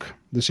you honk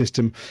the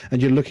system,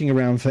 and you're looking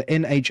around for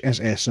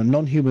NHSS and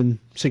non-human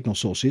signal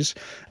sources.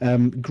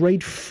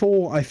 Grade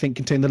 4, I think,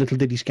 contain the little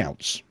Diddy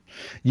Scouts.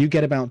 You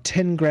get about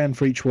 10 grand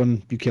for each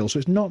one you kill, so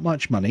it's not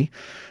much money,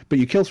 but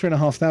you kill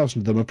 3,500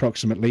 of them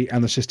approximately,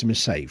 and the system is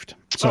saved.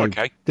 So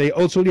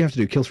that's all you have to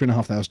do, kill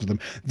 3,500 of them.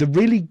 The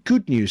really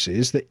good news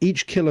is that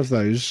each kill of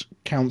those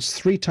counts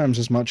 3 times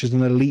as much as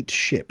an elite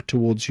ship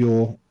towards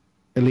your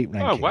elite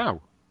ranking. Oh,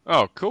 wow.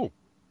 Oh, cool.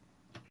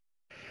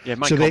 Yeah,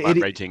 my combat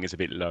rating is a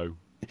bit low.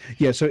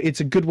 Yeah, so it's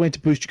a good way to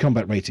boost your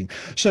combat rating.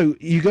 So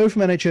you go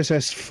from an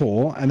NHSS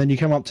 4, and then you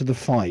come up to the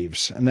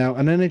 5s. And now,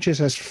 an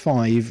NHSS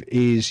 5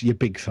 is your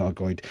big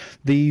Thargoid.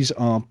 These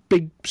are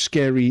big,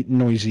 scary,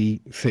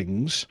 noisy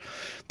things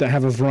that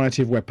have a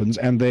variety of weapons,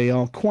 and they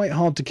are quite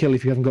hard to kill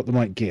if you haven't got the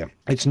right gear.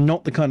 It's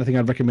not the kind of thing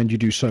I'd recommend you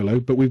do solo,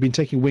 but we've been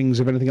taking wings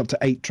of anything up to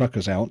 8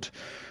 truckers out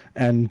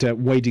and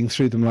wading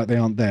through them like they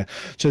aren't there.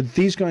 So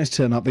these guys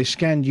turn up, they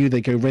scan you, they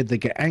go red, they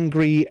get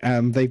angry,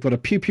 they've got a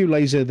pew-pew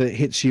laser that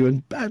hits you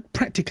and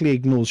practically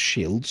ignores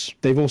shields.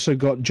 They've also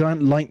got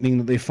giant lightning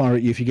that they fire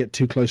at you if you get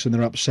too close and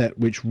they're upset,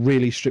 which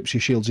really strips your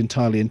shields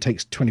entirely and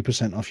takes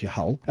 20% off your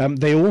hull.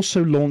 They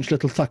also launch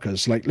little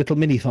thuckers, like little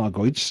mini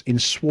Thargoids, in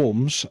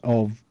swarms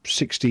of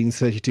 16,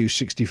 32,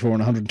 64, and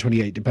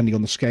 128, depending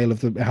on the scale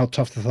of how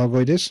tough the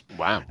Thargoid is.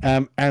 Wow.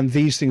 And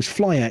these things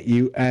fly at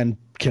you and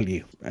kill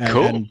you.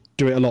 Cool.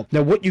 Do it a lot.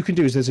 Now, what you can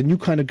do is there's a new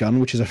kind of gun,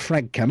 which is a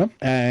frag cannon,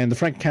 and the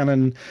frag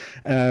cannon,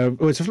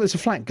 it's a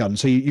flat gun,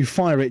 so you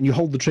fire it and you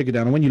hold the trigger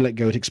down, and when you let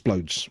go, it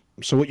explodes.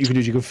 So what you can do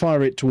is you can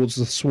fire it towards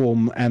the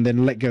swarm and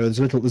then let go. There's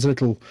a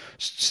little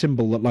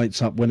symbol that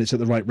lights up when it's at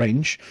the right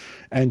range,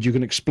 and you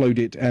can explode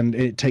it, and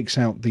it takes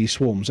out the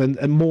swarms, and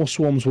more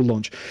swarms will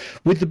launch.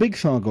 With the big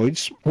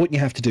Thargoids, what you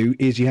have to do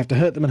is you have to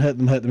hurt them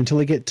until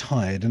they get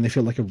tired and they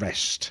feel like a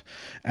rest,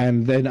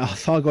 and then a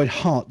Thargoid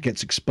heart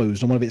gets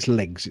exposed on one of its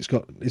legs. legs. It's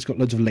got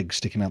loads of legs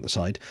sticking out the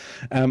side,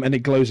 and it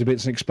glows a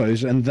bit and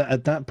explodes. And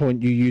at that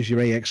point, you use your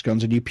AX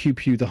guns and you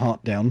pew the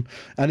heart down.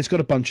 And it's got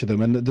a bunch of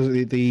them. And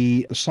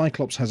the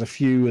Cyclops has a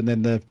few, and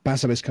then the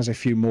Basilisk has a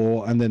few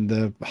more, and then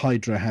the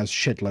Hydra has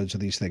shed loads of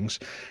these things.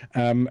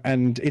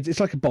 And it's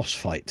like a boss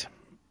fight.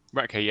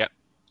 Right. Okay. Yeah.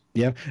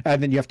 Yeah,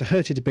 and then you have to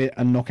hurt it a bit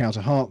and knock out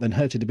a heart, then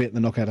hurt it a bit and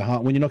then knock out a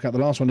heart. When you knock out the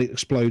last one, it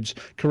explodes,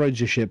 corrodes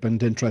your ship, and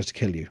then tries to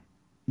kill you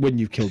when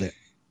you've killed it.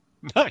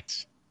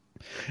 Nice.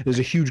 There's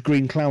a huge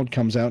green cloud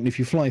comes out, and if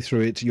you fly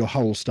through it, your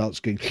hull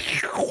starts going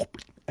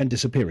and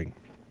disappearing.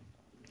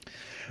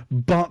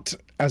 But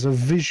as a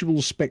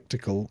visual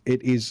spectacle,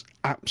 it is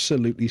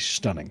absolutely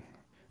stunning.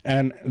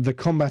 And the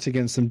combat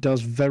against them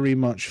does very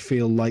much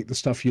feel like the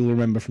stuff you'll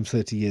remember from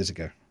 30 years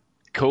ago.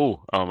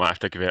 Cool. Oh, I might have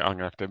to give it. I'm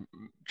gonna have to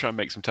try and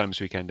make some time this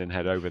weekend and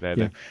head over there.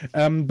 Yeah.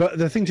 Then. But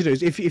the thing to do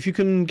is, if you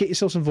can get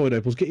yourself some void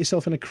opals, get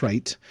yourself in a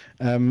crate,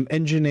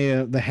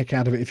 engineer the heck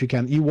out of it if you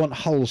can. You want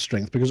hull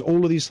strength, because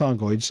all of these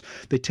Thargoids,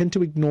 they tend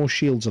to ignore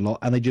shields a lot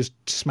and they just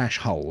smash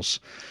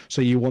hulls.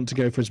 So you want to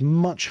go for as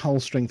much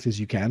hull strength as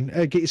you can.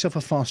 Get yourself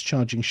a fast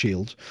charging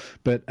shield,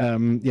 but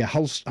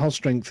hull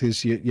strength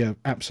is your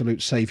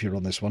absolute saviour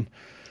on this one.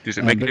 Does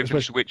it make a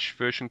difference which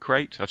version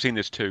crate? I've seen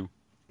this too.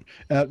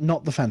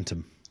 Not the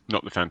Phantom.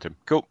 Not the Phantom.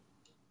 Cool.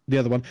 The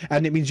other one.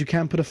 And it means you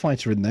can put a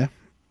fighter in there.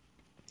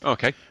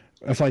 Okay.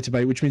 A fighter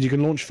bay, which means you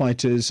can launch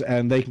fighters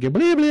and they can go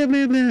blah, blah,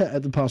 blah, blah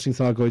at the passing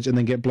Thargoids and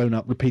then get blown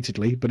up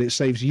repeatedly, but it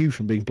saves you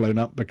from being blown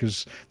up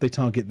because they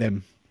target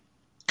them.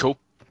 Cool.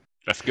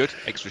 That's good.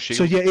 Extra shield.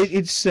 So yeah,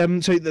 it's so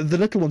the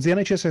little ones, the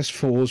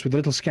NHSS4s with the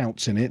little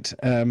scouts in it,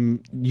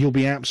 you'll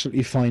be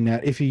absolutely fine now.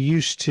 If you're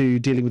used to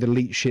dealing with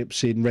elite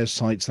ships in res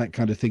sites, that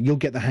kind of thing, you'll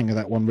get the hang of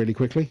that one really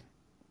quickly.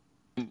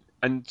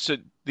 And so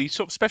these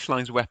sort of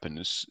specialized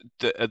weapons,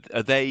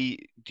 are they?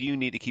 Do you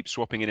need to keep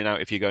swapping in and out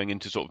if you're going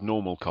into sort of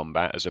normal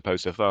combat as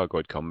opposed to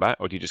Thargoid combat,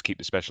 or do you just keep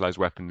the specialized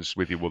weapons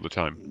with you all the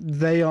time?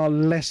 They are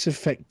less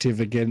effective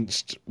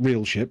against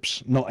real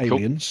ships, not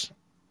aliens. Cool.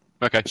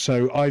 Okay.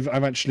 So I've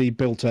actually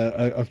built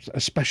a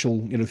special,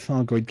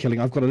 Thargoid killing.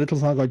 I've got a little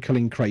Thargoid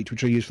killing crate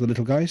which I use for the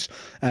little guys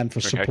and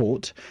for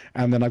support,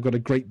 and then I've got a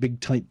great big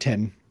Type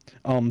 10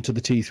 armed to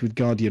the teeth with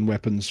Guardian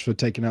weapons for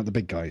taking out the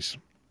big guys.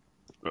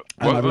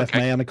 And I've left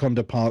my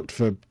Anaconda parked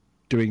for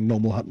doing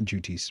normal Hutton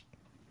duties.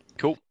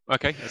 Cool.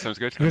 Okay, that sounds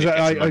good.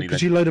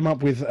 Because you load them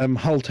up with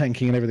hull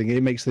tanking and everything,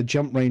 it makes the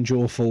jump range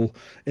awful.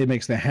 It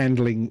makes their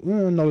handling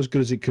not as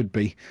good as it could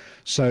be.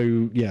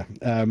 So yeah,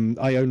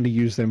 I only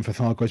use them for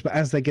Thargoids. But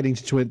as they're getting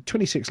to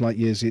 26 light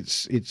years,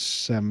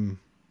 it's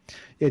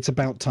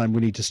about time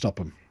we need to stop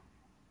them.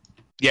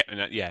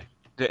 Yeah, yeah.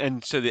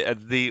 And so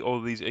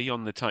all these, are you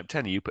on the Type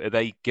 10? Are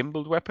they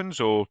gimbaled weapons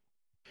or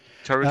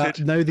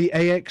turreted? No, the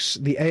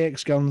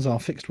AX guns are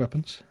fixed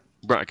weapons.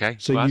 Right, okay.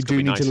 So you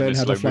do need to learn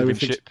how to fly with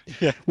fixed.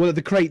 Yeah. Well,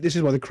 the crate. This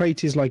is why the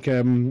crate is like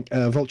a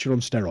Vulture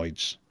on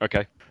steroids.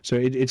 Okay. So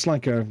it's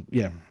like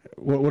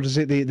what is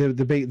it?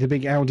 The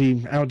big Audi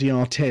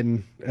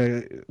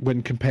R10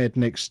 when compared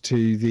next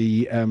to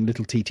the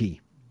little TT.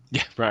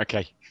 Yeah. Right.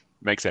 Okay.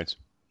 Makes sense.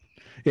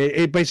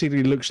 It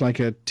basically looks like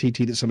a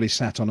TT that somebody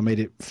sat on and made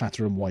it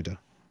fatter and wider.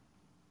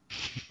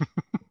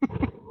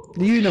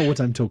 You know what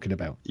I'm talking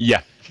about.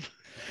 Yeah.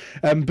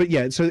 But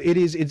yeah, so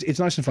it's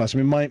nice and fast.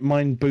 I mean,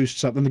 mine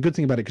boosts up, and the good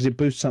thing about it, because it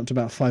boosts up to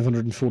about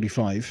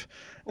 545,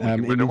 it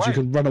means you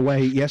can run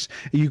away. Yes,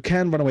 you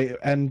can run away,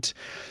 and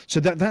so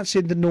that's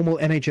in the normal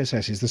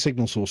NHSSs, the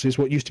signal sources,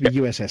 what used to be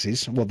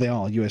USSs. Well, they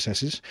are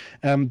USSs.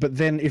 But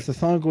then if the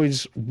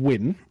Thargoids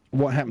win,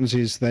 what happens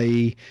is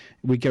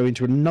we go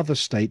into another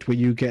state where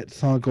you get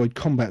Thargoid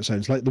combat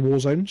zones, like the war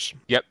zones.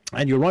 Yep.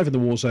 And you arrive in the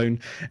war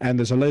zone, and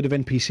there's a load of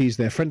NPCs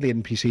there, friendly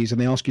NPCs,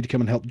 and they ask you to come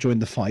and help join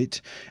the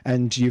fight.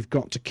 And you've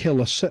got to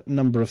kill a certain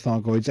number of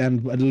Thargoids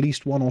and at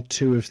least one or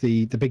two of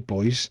the big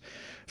boys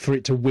for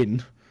it to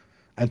win,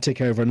 and tick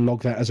over and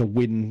log that as a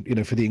win, you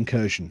know, for the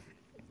incursion.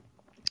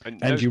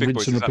 And you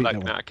rinse and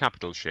repeat that. A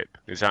capital ship?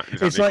 It's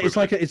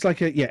like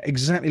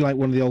exactly like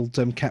one of the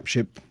old cap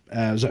ship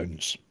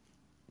zones.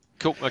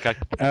 Cool. Okay.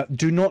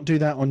 Do not do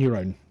that on your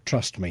own.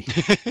 Trust me.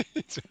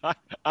 I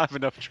have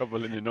enough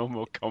trouble in a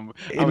normal combat.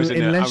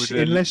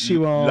 Unless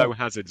you are low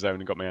hazard zone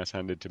and got my ass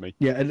handed to me.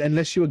 Yeah,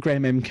 unless you are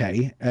Graham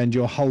MK and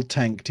you're hull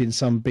tanked in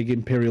some big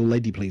Imperial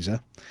lady pleaser,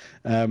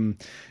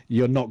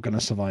 you're not going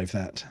to survive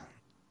that.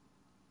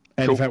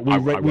 And cool.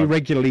 In fact, we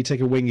regularly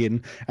take a wing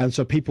in, and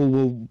so people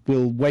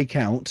will wake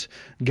out,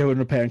 go and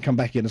repair, and come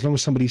back in. As long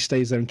as somebody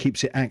stays there and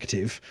keeps it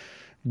active,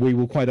 we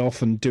will quite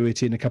often do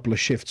it in a couple of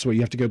shifts where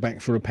you have to go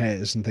back for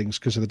repairs and things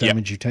because of the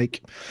damage you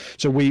take.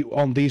 So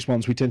on these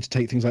ones, we tend to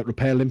take things like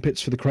repair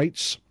limpets for the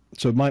crates.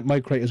 So my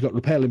crate has got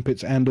repair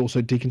limpets and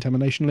also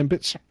decontamination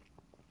limpets.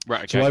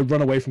 Right, okay. So I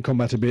run away from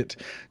combat a bit,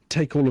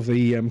 take all of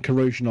the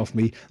corrosion off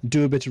me,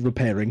 do a bit of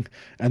repairing,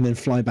 and then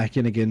fly back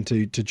in again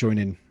to join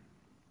in.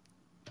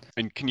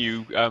 And can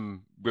you,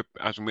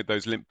 as with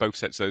those both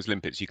sets of those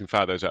limpets, you can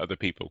fire those at other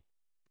people?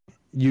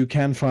 You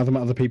can fire them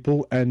at other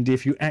people, and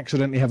if you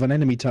accidentally have an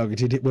enemy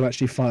targeted, it will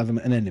actually fire them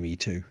at an enemy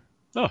too.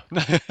 Oh,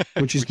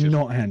 which is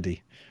not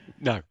handy.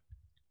 No.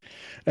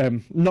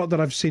 Not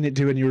that I've seen it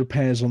do any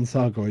repairs on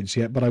Thargoids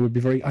yet, but I would be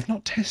very... I've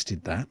not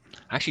tested that.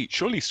 Actually,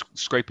 surely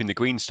scraping the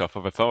green stuff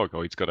off a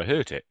Thargoid's got to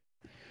hurt it.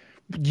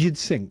 You'd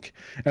think.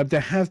 There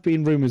have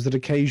been rumours that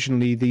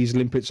occasionally these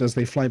limpets, as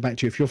they fly back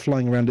to you, if you're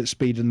flying around at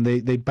speed and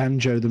they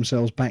banjo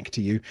themselves back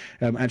to you,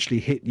 actually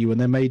hit you, and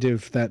they're made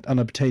of that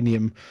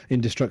unobtainium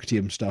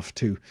indestructium stuff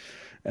too.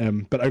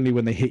 But only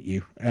when they hit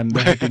you. And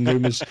there have been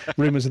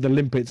rumours of the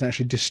limpets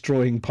actually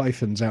destroying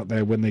pythons out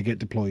there when they get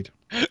deployed.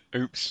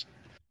 Oops.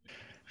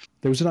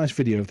 There was a nice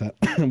video of that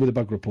with a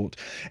bug report.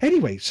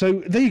 Anyway,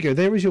 so there you go.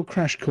 There is your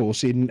crash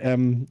course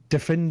in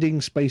defending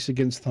space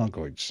against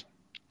Thargoids.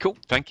 Cool,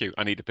 thank you.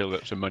 I need to build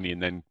up some money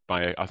and then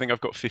buy. I think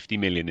I've got 50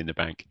 million in the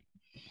bank.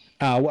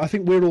 Well, I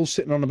think we're all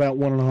sitting on about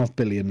 1.5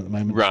 billion at the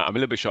moment. Right, I'm a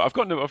little bit short. I've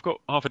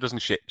got half a dozen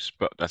ships,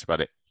 but that's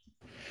about it.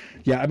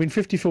 Yeah, I mean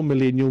 54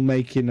 million you'll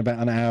make in about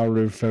an hour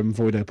of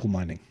void opal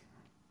mining.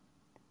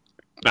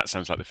 That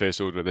sounds like the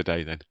first order of the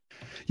day then.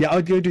 Yeah,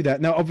 I'd go do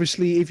that. Now,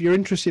 obviously, if you're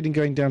interested in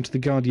going down to the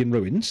Guardian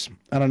Ruins,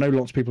 and I know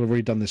lots of people have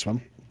already done this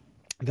one,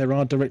 there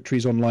are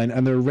directories online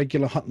and there are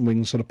regular Hutton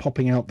wings sort of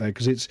popping out there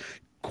because it's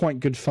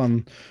quite good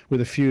fun with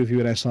a few of you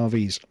at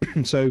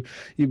SRVs. So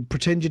you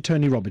pretend you're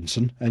Tony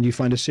Robinson and you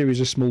find a series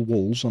of small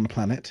walls on a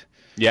planet.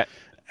 Yeah.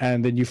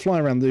 And then you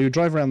drive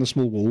around the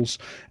small walls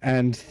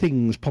and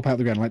things pop out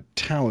the ground, like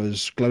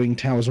towers, glowing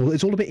towers.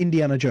 It's all a bit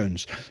Indiana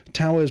Jones.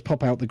 Towers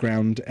pop out the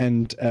ground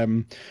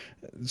and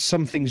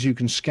some things you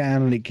can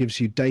scan and it gives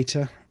you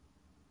data.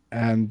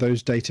 And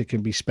those data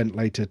can be spent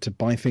later to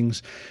buy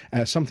things.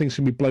 Some things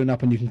can be blown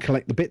up and you can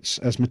collect the bits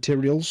as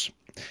materials.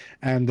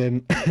 And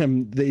then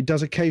it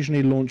does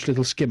occasionally launch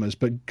little skimmers,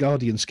 but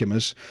Guardian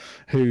skimmers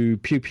who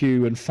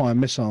pew and fire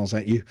missiles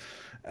at you.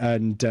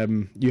 And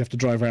you have to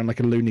drive around like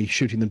a loony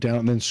shooting them down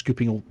and then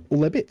scooping all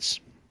their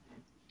bits.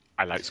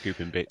 I like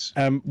scooping bits.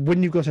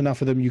 When you've got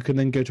enough of them, you can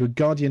then go to a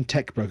Guardian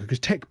tech broker, because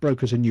tech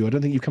brokers are new. I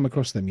don't think you've come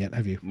across them yet,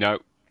 have you? No.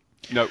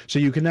 So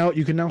you can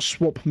now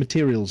swap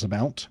materials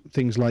about,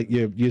 things like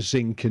your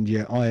zinc and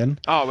your iron.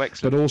 Oh,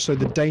 excellent. But also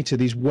the data,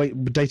 these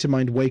data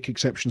mined wake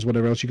exceptions,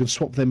 whatever else, you can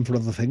swap them for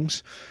other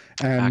things.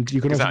 And you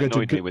can also that go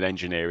annoyed me with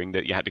engineering,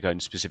 that you had to go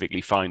and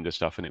specifically find the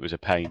stuff and it was a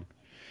pain.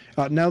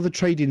 Now the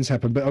trade-ins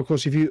happen, but of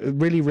course, if you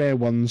really rare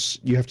ones,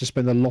 you have to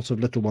spend a lot of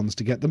little ones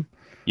to get them.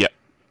 Yeah,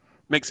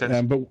 makes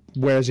sense. But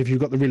whereas if you've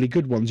got the really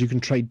good ones, you can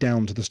trade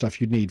down to the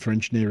stuff you need for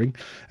engineering.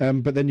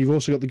 But then you've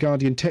also got the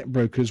Guardian tech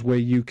brokers, where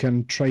you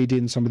can trade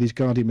in some of these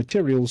Guardian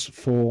materials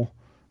for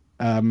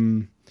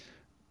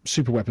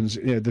super weapons,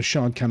 the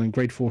shard cannon,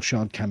 grade 4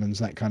 shard cannons,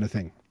 that kind of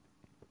thing.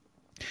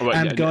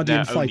 And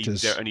Guardian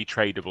fighters. They're only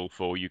tradable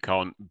for. You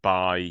can't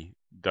buy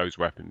those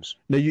weapons.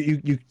 No,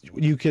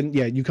 you can.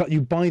 Yeah,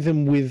 you buy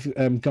them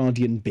with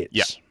Guardian bits.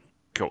 Yeah.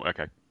 Cool.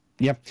 Okay.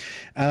 Yeah,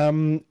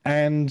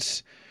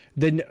 and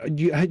then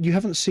you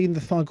haven't seen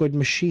the Thargoid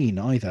machine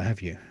either,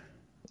 have you?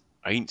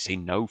 I ain't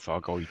seen no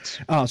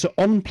Thargoids. So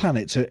on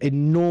planets are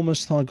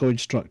enormous Thargoid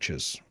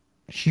structures.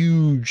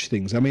 Huge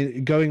things. I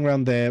mean, going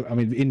around there, I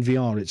mean, in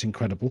VR it's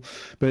incredible,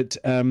 but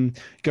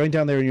going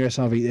down there in your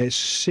SRV, it's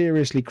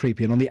seriously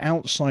creepy. And on the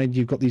outside,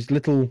 you've got these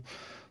little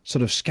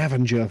sort of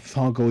scavenger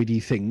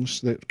Thargoidy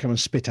things that come and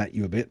spit at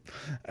you a bit.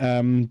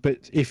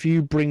 But if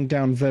you bring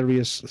down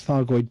various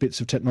Thargoid bits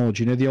of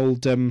technology, the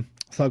old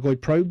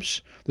Thargoid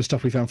probes, the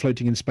stuff we found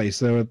floating in space,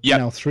 there are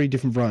now 3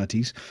 different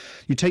varieties.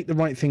 You take the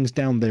right things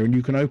down there and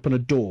you can open a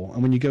door.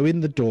 And when you go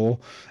in the door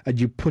and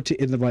you put it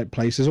in the right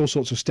place, there's all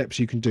sorts of steps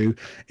you can do.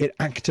 It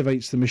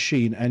activates the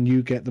machine and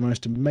you get the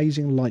most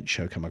amazing light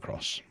show come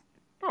across.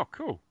 Oh,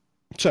 cool.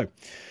 So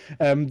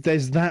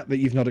there's that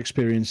you've not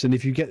experienced, and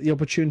if you get the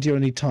opportunity or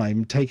any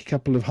time, take a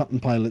couple of Hutton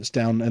pilots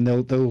down and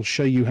they'll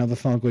show you how the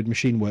Thargoid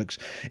machine works.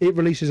 It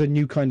releases a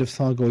new kind of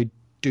Thargoid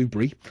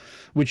debris,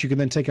 which you can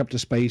then take up to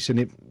space,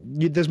 and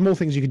there's more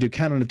things you can do.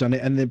 Cannon have done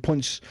it, and it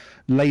points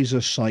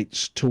laser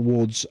sights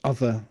towards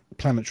other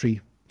planetary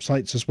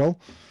sites as well.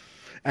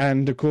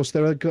 And of course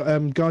there are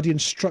Guardian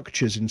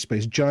structures in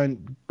space,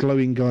 giant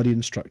glowing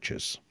Guardian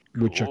structures,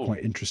 which are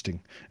quite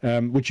interesting,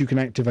 which you can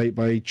activate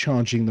by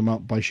charging them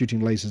up by shooting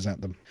lasers at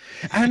them.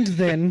 And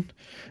then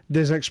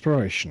there's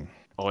exploration.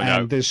 Oh, I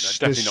know. There's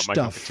definitely not my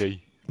cup of stuff.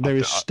 tea. There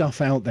is stuff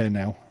out there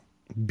now.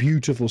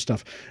 Beautiful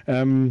stuff.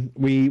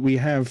 We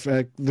have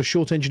the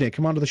short engineer,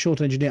 Commander of the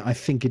short engineer, I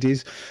think it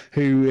is,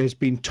 who has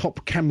been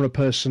top camera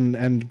person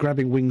and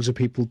grabbing wings of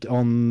people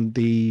on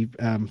the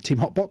Team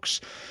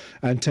Hotbox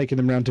and taking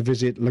them around to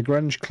visit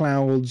Lagrange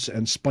clouds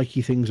and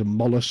spiky things and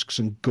mollusks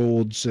and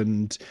gourds,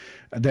 and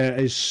there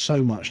is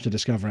so much to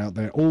discover out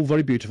there. All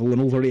very beautiful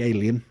and all very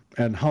alien,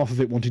 and half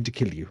of it wanting to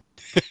kill you.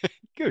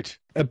 Good.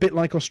 A bit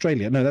like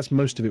Australia. No, that's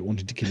most of it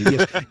wanting to kill you.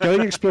 Yes, going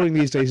exploring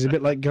these days is a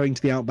bit like going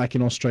to the outback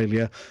in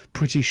Australia.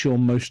 Pretty sure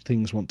most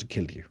things want to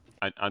kill you.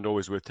 And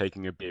always worth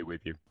taking a beer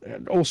with you.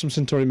 Awesome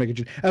Centauri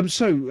Megagen.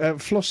 So,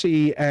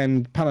 Flossie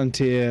and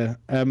Palantir,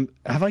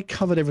 have I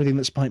covered everything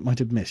that Spike might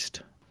have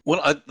missed? Well,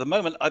 at the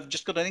moment, I've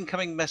just got an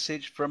incoming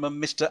message from a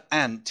Mr.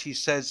 Ant. He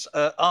says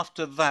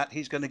after that,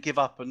 he's going to give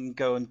up and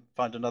go and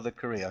find another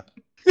career.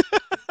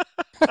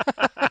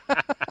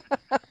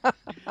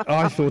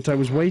 I thought I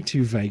was way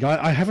too vague.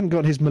 I haven't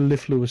got his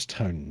mellifluous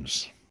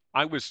tones.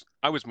 I was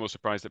more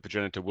surprised that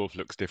Progenitor Wolf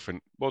looks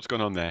different. What's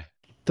going on there?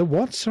 The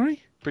what?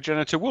 Sorry.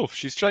 Progenitor Wolf.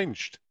 She's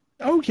changed.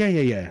 Oh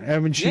yeah. I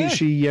mean,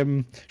 she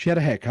had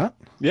a haircut.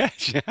 Yeah,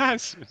 she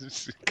has.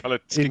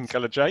 Skin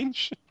color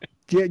change.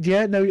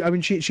 Yeah. No, I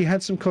mean, she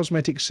had some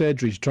cosmetic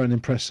surgery to try and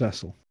impress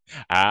Cecil.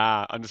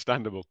 Ah,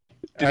 understandable.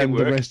 Did And it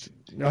work? the rest.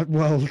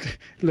 Well,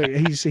 look,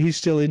 he's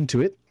still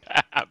into it.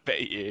 I bet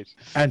he is.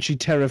 And she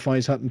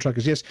terrifies Hutton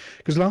truckers. Yes,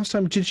 because last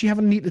time, did she have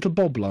a neat little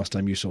bob last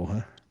time you saw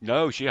her?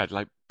 No, she had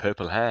like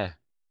purple hair.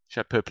 She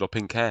had purple or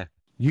pink hair.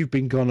 You've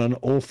been gone an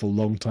awful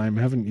long time,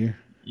 haven't you?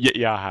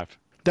 Yeah, I have.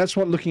 That's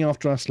what looking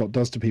after us lot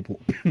does to people.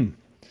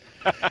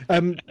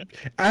 And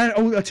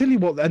I'll tell you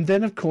what, and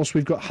then of course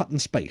we've got Hutton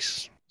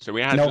Space. So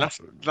we had No.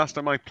 last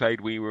time I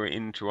played, we were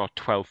into our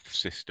 12th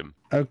system.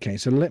 Okay,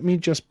 so let me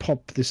just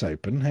pop this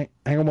open.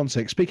 Hang on one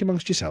sec. Speak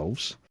amongst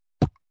yourselves.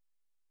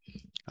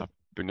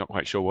 But not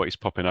quite sure what he's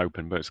popping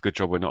open, but it's a good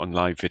job we're not on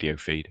live video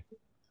feed.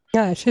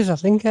 Yeah, it is, I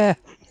think. I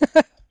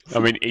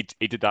mean,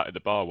 he did that at the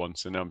bar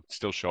once, and I'm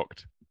still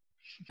shocked.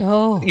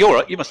 Oh. You're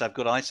right. You must have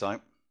good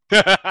eyesight.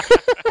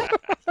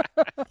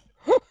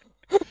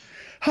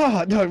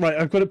 No, right,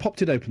 I've got it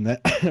popped it open there.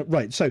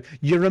 Right, so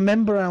you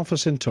remember Alpha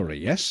Centauri,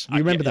 yes? You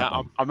remember that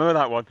one? I remember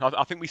that one.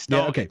 I think we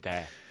started okay.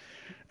 there.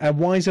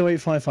 Wise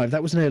 0855,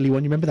 that was an early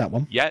one. You remember that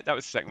one? Yeah, that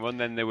was the second one.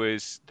 Then there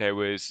was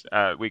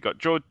we got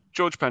George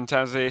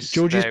Pantazis.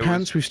 George's There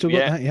Pants, was- we've still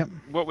got that, yep.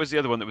 What was the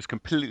other one that was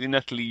completely and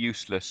utterly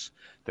useless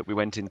that we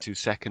went into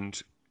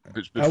second? It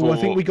was Oh, well, I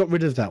think we got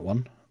rid of that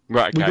one.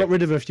 Right, okay. We got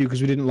rid of a few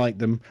because we didn't like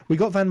them. We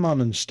got Van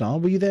Marnen Star.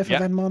 Were you there for Yeah.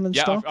 Van Marnen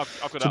Yeah, Star?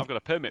 I've got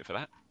a permit for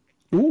that.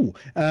 Ooh.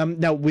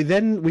 Now,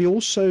 we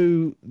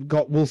also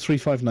got Wolf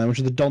 359, which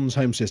is the Don's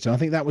home system. I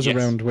think that was Yes.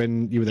 around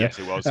when you were there. Yes,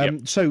 it was,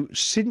 yep. So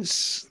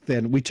since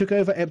then, we took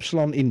over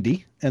Epsilon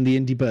Indy and the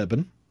Indy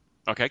Bourbon.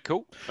 Okay,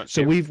 cool. Let's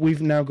So see.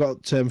 we've now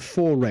got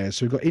 4 rares.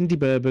 So we've got Indy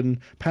Bourbon,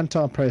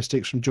 Pantar Prayer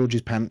Sticks from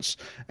George's Pants,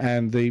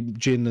 and the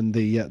gin and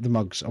the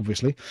mugs,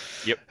 obviously.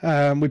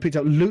 Yep. We picked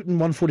up Luton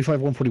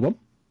 145, 141.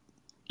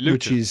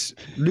 Which Luton. is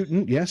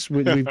Luton, yes.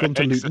 We've gone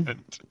to Luton.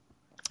 Excellent.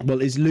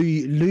 Well, it's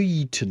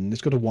Luton.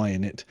 It's got a Y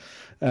in it.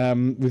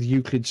 With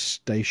Euclid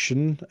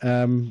Station.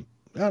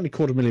 Only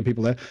 250,000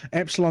 people there.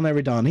 Epsilon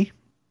Eridani,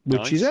 which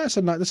Nice. is that's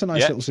a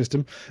nice Yeah. little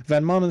system.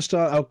 Van Marnen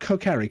Star. Oh,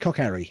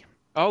 Cockharry.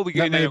 Oh,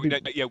 That may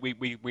have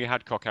we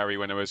had Cockharry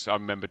when I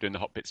remember doing the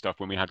hot pit stuff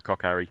when we had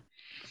Cockharry.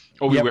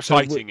 Or we Yep, were so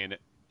fighting in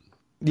it.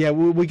 Yeah,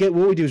 what we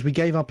do is we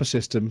gave up a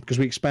system because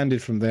we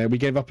expanded from there. We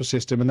gave up a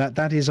system, and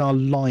that is our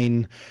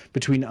line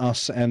between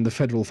us and the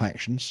federal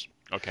factions.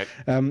 Okay.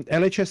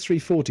 LHS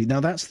 340. Now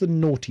that's the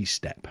naughty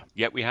step.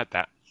 Yeah, we had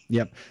that.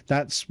 Yep,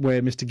 that's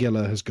where Mr.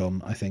 Giller has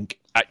gone, I think.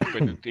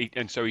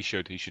 And so he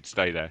should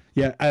stay there.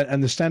 Yeah,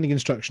 and the standing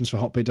instructions for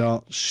Hotbit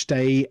are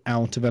stay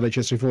out of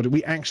LHS 340.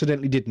 We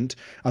accidentally didn't.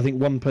 I think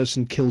one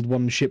person killed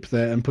one ship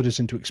there and put us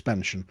into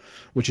expansion,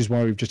 which is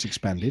why we've just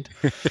expanded.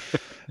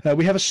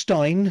 We have a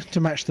Stein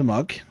to match the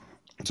mug.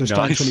 So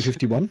Stein Nice.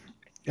 2051.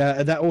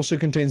 That also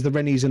contains the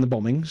Rennies and the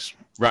bombings.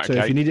 Right, So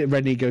okay. if you need it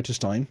Rennie, go to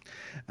Stein.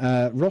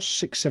 Ross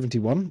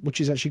 671, which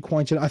is actually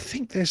quite I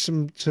think there's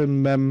some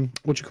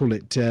what do you call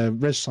it?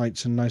 Res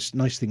sites and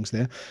nice things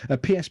there.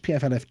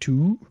 PSPF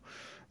LF2,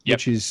 Yep.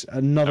 which is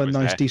another That was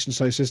nice there. decent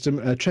sized system.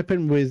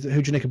 Trepin with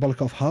Hujanika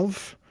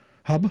Bolikov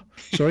hub.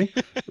 Sorry.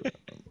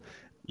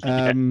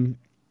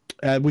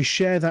 We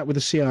share that with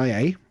the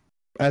CIA.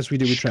 As we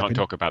do with Can't Trepin.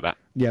 talk about that.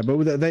 Yeah,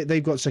 but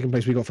they've got second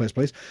place, we got first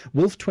place.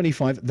 Wolf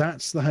 25,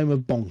 that's the home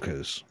of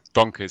Bonkers.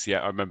 Bonkers, yeah,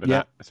 I remember Yeah.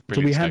 that. That's a So we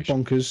brilliant had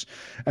station. Bonkers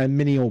and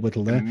Mini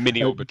Orbital there.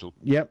 Mini Orbital.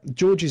 Yeah,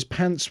 George's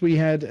Pants we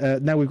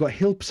had. Now we've got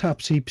Hill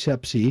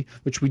Psapsi,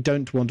 which we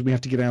don't want and we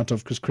have to get out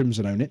of because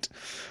Crimson own it.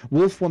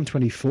 Wolf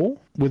 124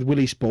 with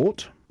Willy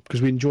Sport,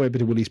 because we enjoy a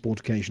bit of Willy Sport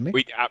occasionally.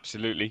 We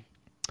absolutely.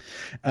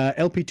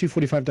 LP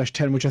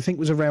 245-10, which I think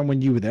was around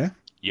when you were there.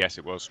 Yes,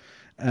 it was.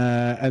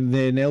 And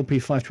then LP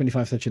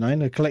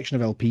 525-39, a collection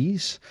of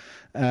LPs,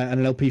 and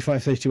an LP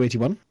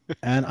 532-81.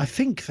 And I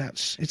think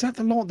is that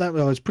the lot?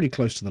 It's pretty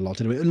close to the lot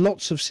anyway.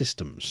 Lots of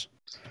systems.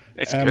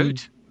 It's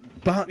good.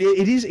 But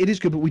it is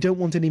good, but we don't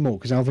want any more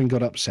because Alvin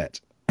got upset.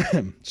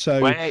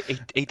 So Well,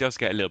 he does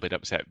get a little bit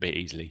upset a bit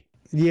easily.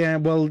 yeah,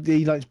 well,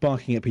 he likes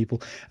barking at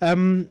people.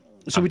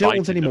 So we don't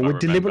want biting any more. them, I We're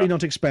deliberately remember.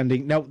 not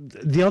expanding. Now,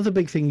 the other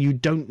big thing you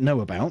don't know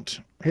about,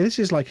 this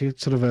is like a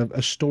sort of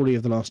a story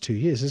of the last 2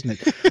 years, isn't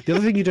it? The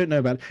other thing you don't know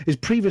about is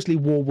previously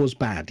war was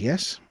bad,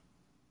 yes?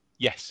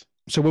 Yes.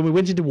 So when we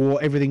went into war,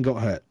 everything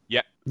got hurt.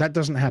 Yeah. That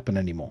doesn't happen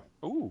anymore.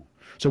 Ooh.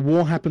 So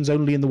war happens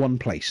only in the one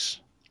place.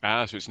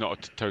 So it's not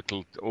a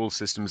total all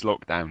systems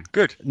lockdown.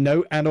 Good.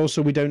 No, and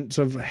also we don't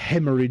sort of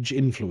hemorrhage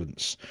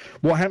influence.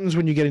 What happens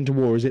when you get into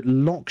war is it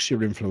locks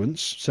your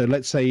influence. So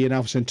let's say in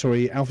Alpha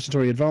Centauri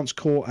Advanced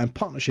Core and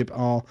Partnership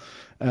are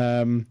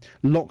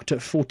locked at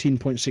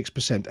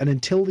 14.6%. And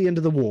until the end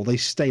of the war, they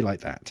stay like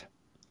that.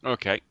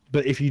 Okay.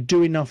 But if you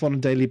do enough on a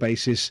daily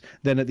basis,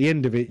 then at the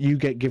end of it, you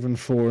get given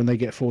 4 and they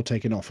get 4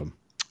 taken off them.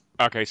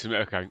 Okay. So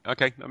okay.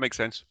 That makes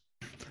sense.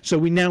 So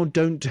we now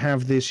don't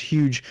have this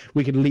huge,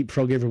 we can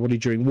leapfrog everybody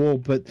during war,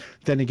 but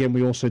then again,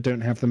 we also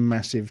don't have the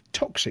massive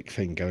toxic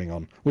thing going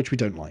on, which we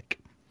don't like.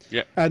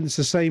 Yeah. And it's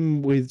the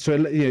same with, so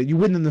you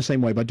win in the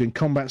same way by doing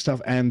combat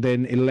stuff, and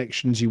then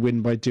elections you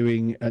win by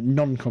doing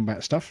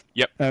non-combat stuff.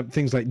 Yep.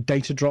 Things like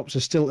data drops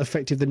are still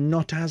effective. They're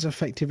not as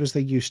effective as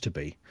they used to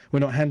be. We're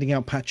not handing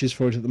out patches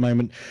for it at the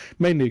moment,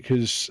 mainly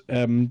because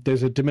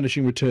there's a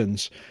diminishing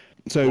returns.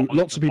 So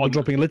lots of people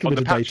dropping a little bit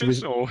of data.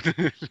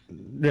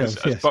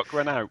 Has Buck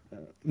run out?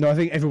 No, I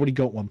think everybody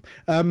got one.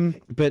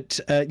 But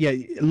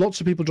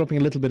lots of people dropping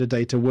a little bit of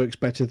data works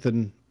better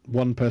than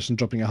one person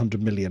dropping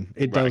 100 million.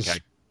 It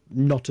does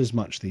not as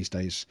much these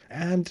days.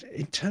 And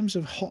in terms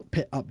of Hot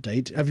Pit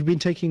update, have you been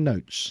taking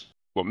notes?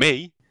 What,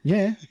 me?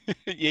 Yeah.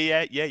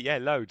 yeah,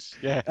 loads.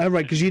 Yeah. Oh,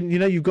 right, because you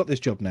know you've got this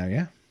job now,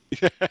 yeah?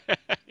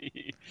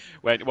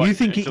 Wait, you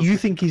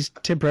think he's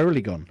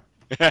temporarily gone?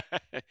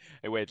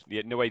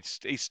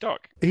 He's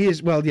stuck. He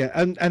is, well, yeah.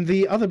 And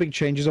the other big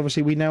change is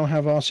obviously we now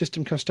have our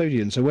system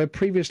custodian. So where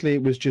previously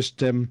it was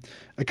just a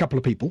couple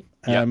of people,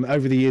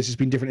 over the years it's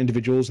been different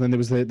individuals, and then there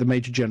was the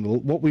Major General.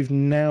 What we've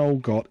now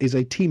got is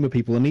a team of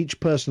people, and each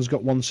person's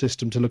got one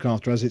system to look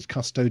after as its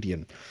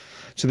custodian.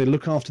 So they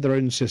look after their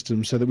own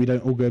system so that we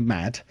don't all go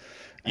mad.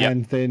 Yep.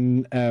 And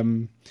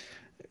then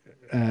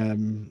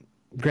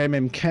Graham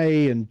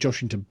MK and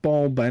Joshington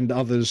Bob and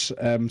others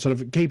sort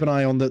of keep an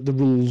eye on the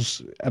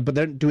rules, but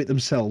they don't do it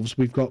themselves.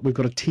 We've got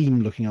a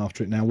team looking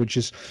after it now, which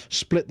has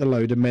split the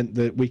load and meant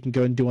that we can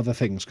go and do other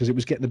things, because it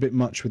was getting a bit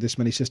much with this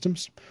many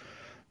systems.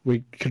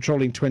 We're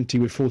controlling 20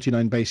 with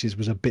 49 bases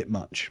was a bit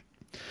much.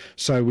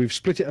 So we've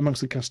split it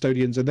amongst the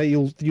custodians, and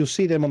you'll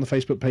see them on the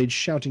Facebook page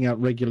shouting out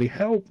regularly,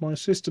 "Help, my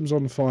system's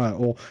on fire,"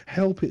 or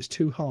 "Help, it's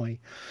too high."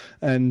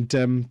 And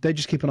they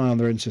just keep an eye on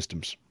their own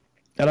systems.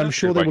 And I'm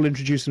sure they will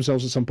introduce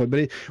themselves at some point,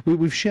 but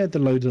we've shared the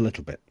load a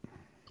little bit.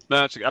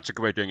 No, that's a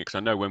good way of doing it, because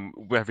I know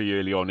very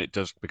early on it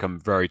does become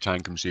very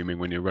time consuming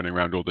when you're running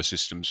around all the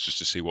systems just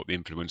to see what the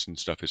influence and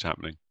stuff is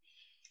happening.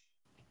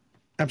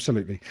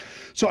 Absolutely.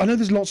 So I know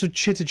there's lots of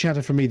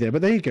chitter-chatter from me there,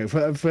 but there you go.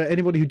 For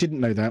anybody who didn't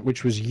know that,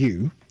 which was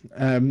you,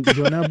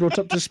 you're now brought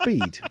up to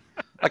speed.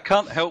 I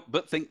can't help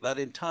but think that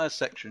entire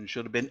section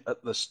should have been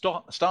at the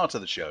start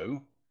of the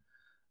show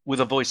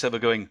with a voiceover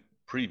going,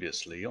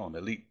 "Previously on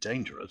Elite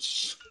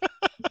Dangerous."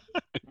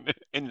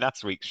 In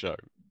last week's show.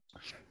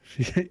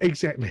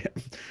 Exactly.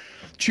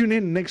 Tune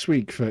in next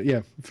week for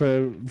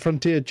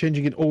Frontier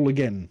changing it all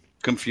again.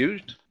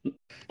 Confused?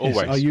 Always.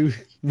 Yes, are you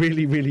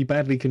really, really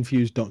badly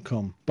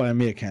confused.com by a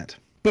meerkat.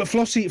 But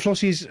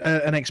Flossie's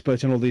an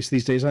expert in all these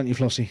days, aren't you,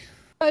 Flossie?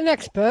 An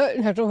expert?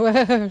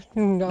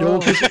 No.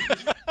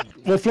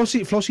 Well,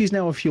 Flossie's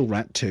now a fuel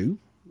rat too.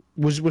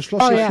 Was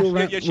Flossie a fuel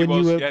rat she when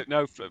was. you were... Yeah,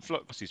 no,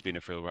 Flossie's been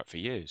a fuel rat for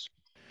years.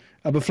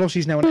 But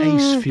Flossie's now an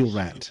ace fuel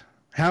rat.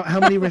 How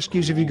many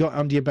rescues have you got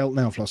under your belt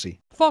now, Flossie?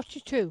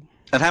 42.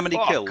 And how many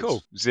kills?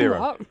 Cool. 0.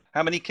 What?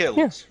 How many kills?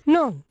 Yes.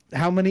 None.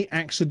 How many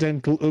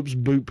accidental oops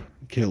boop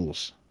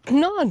kills?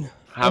 None.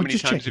 How many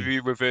just times checking. have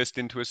you reversed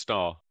into a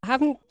star? I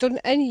haven't done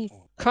any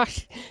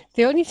crash.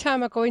 The only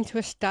time I go into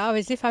a star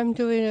is if I'm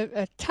doing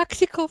a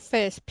tactical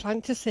face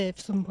plant to save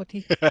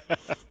somebody.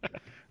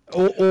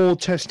 Or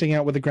testing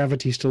out whether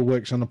gravity still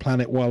works on a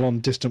planet while on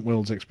distant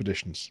worlds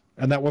expeditions.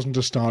 And that wasn't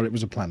a star, it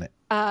was a planet.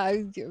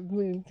 That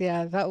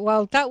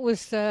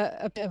was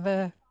a bit of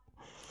a...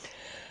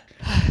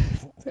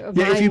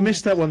 Yeah, if you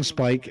missed that one,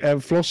 Spike,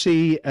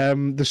 Flossie,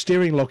 the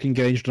steering lock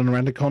engaged on her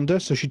Anaconda,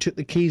 so she took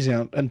the keys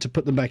out and to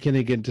put them back in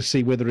again to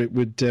see whether it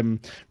would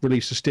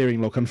release the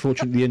steering lock.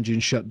 Unfortunately, the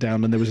engine shut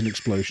down and there was an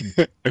explosion.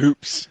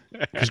 Oops.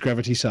 Because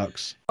gravity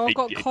sucks. I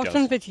got caught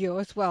on video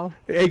as well.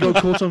 It got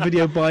caught on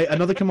video by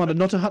another commander,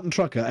 not a Hutton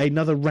trucker,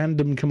 another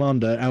random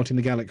commander out in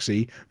the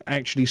galaxy,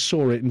 actually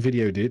saw it and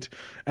videoed it,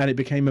 and it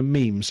became a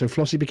meme. So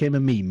Flossie became a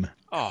meme.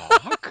 Oh,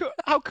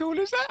 how cool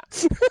is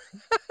that?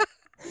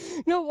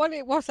 No, what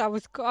it was, I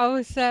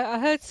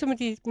heard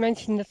somebody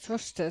mention the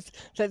thrusters,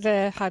 that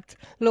they had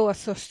lower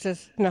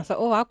thrusters, and I thought,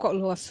 oh, I've got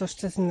lower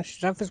thrusters and I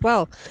should have as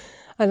well.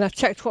 And I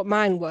checked what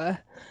mine were,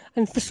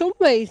 and for some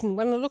reason,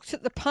 when I looked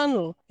at the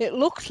panel, it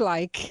looked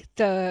like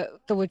they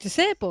were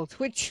disabled,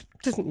 which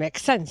doesn't make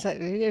sense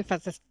if I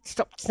just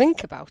stopped to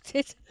think about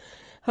it.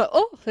 I thought,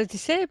 oh, they're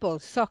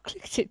disabled, so I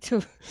clicked it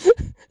to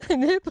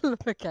enable them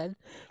again,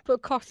 but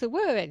of course they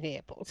were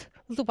enabled.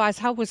 Otherwise,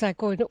 how was I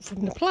going up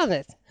from the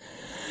planet?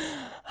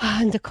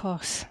 And of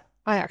course,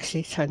 I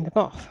actually turned them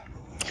off.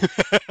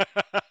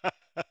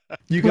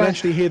 You can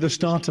actually hear the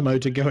starter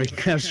motor going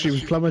as she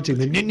was plummeting,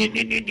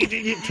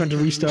 trying to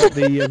restart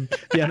the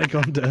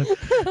Anaconda.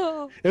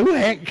 Oh,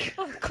 heck!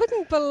 I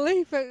couldn't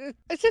believe it.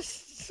 It's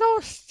just so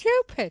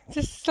stupid.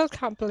 Just still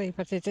can't believe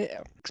I did it.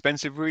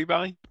 Expensive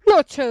rebuy?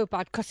 Not too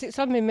bad, because it's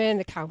on my main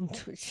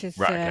account, which is...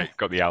 Right, okay.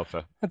 Got the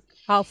alpha.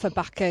 Alpha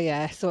backer,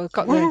 yeah. So I've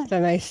got the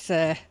nice...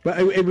 But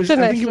it was. I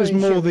think it was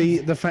more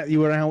the fact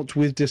you were out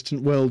with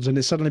Distant Worlds and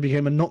it suddenly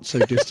became a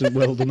not-so-distant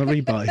world on the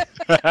rebuy.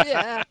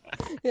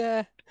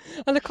 Yeah.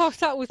 And of course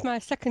that was my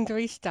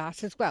secondary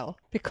start as well,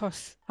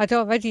 because I'd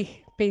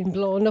already been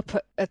blown up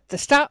at the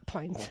start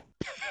point.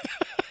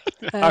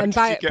 How did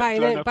by you get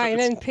thrown up at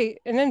an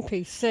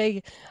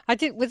NPC. I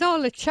did, with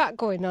all the chat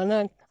going on,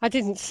 and I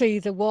didn't see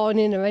the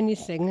warning or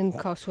anything, and of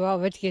course we're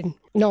already in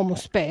normal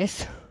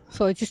space,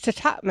 so it just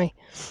attacked me.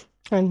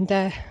 And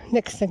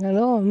next thing I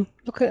know, I'm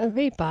looking at a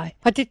rebuy.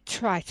 I did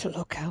try to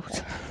look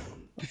out.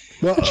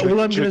 Well,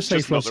 all I'm going to say,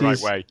 Just not Flossie, the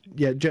is, right way.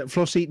 yeah,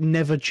 Flossie,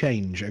 never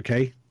change,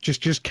 okay?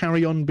 Just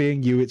carry on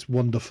being you. It's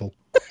wonderful.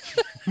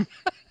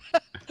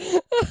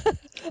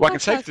 Well, I can Okay,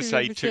 safely so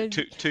say you've been-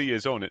 2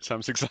 years on, it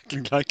sounds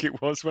exactly like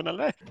it was when I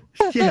left.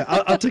 Yeah,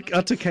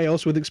 utter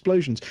chaos with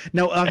explosions.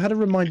 Now, I've had a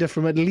reminder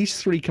from at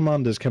least 3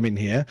 commanders come in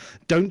here.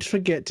 Don't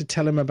forget to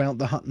tell him about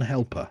the Hutton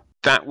Helper.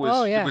 That was,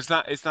 Oh, yeah. is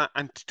that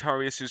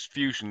Antitarius's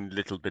fusion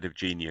little bit of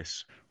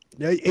genius?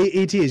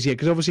 It is, yeah,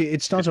 because obviously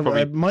it starts It's off.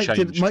 probably Mike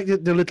changed.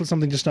 did a little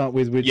something to start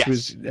with, which Yes.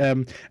 was,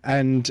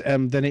 and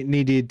then it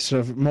needed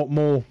sort of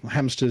more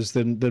hamsters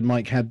than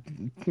Mike had,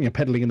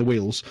 pedaling in the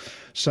wheels.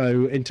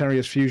 So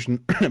Intarius Fusion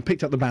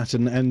picked up the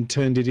baton and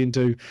turned it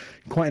into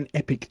quite an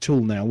epic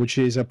tool now, which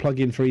is a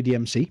plug-in for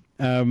EDMC,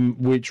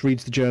 which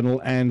reads the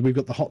journal, and we've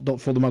got the Hot Dot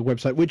for the Mug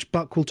website, which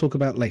Buck will talk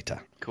about later.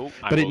 Cool.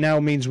 But it now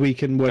means we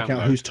can work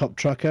out download. who's top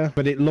trucker,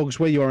 but it logs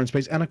where you are in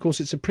space, and of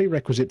course it's a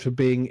prerequisite for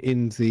being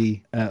in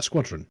the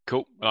squadron.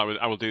 Cool.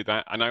 I will do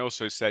that. And I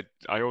also said,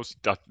 I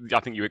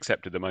think you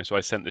accepted them. So I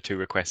sent the 2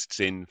 requests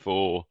in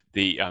for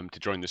the to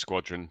join the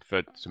squadron.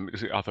 I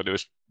thought it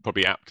was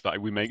probably apt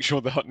that we make sure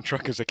the Hutton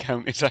Truckers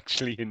account is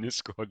actually in the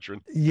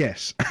squadron.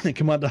 Yes,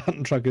 Commander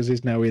Hutton Truckers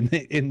is now in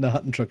the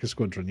Hutton Trucker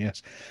Squadron,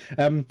 yes.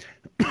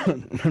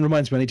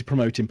 Reminds me, I need to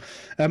promote him.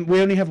 We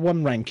only have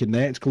 1 rank in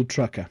there. It's called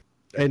Trucker.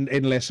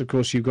 Unless, of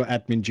course, you've got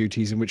admin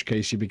duties, in which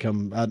case you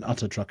become an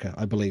utter trucker,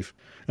 I believe.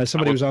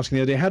 Somebody was asking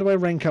the other day, how do I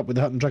rank up with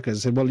the Hutton Truckers? I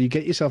said, well, you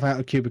get yourself out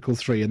of Cubicle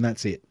 3 and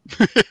that's it.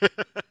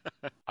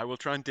 I will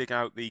try and dig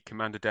out the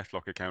Commander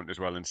Deathlock account as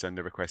well and send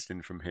a request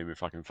in from him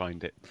if I can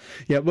find it.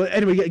 Yeah, well,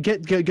 anyway,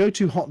 go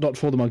to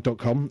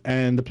hot.forthemug.com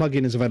and the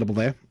plugin is available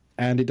there.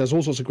 And it does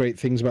all sorts of great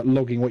things about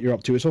logging what you're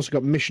up to. It's also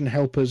got mission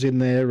helpers in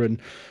there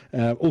and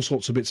all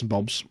sorts of bits and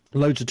bobs.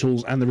 Loads of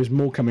tools, and there is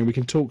more coming. We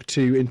can talk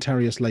to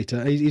Intarius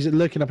later. He's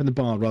lurking up in the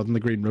bar rather than the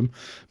green room.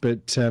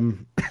 But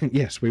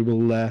yes, we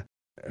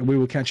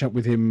will catch up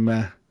with him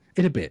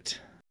in a bit.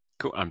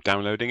 Cool. I'm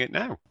downloading it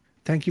now.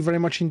 Thank you very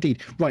much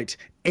indeed. Right,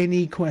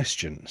 any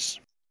questions?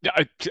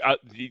 Yeah,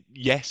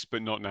 yes,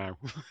 but not now.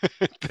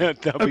 There'll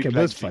be Okay,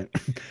 that's plenty.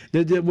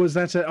 fine. Was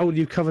that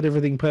you covered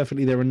everything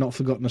perfectly there and not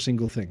forgotten a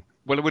single thing?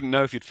 Well, I wouldn't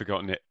know if you'd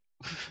forgotten it.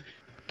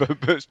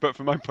 But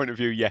from my point of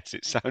view, yes,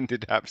 it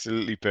sounded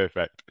absolutely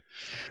perfect.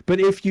 But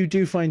if you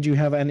do find you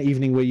have an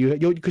evening where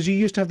because you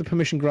used to have the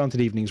permission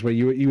granted evenings where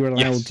you were allowed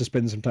Yes. to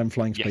spend some time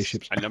flying Yes,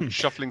 spaceships. and I'm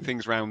shuffling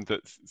things around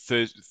that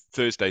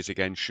Thursdays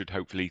again should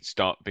hopefully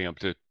start being able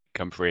to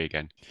come free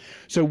again.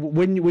 So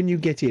when you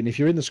get in, if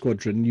you're in the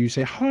squadron, you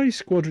say hi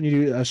squadron. You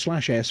do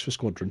 /S for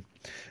squadron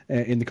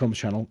in the comms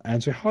channel,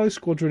 and say hi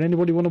squadron.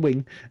 Anybody want a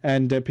wing?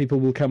 And people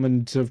will come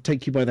and sort of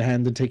take you by the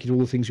hand and take you to all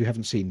the things you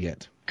haven't seen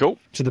yet, Cool.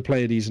 to the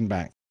Pleiades and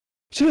back.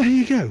 So there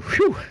you go.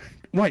 Whew.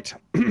 Right.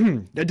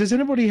 Does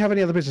anybody have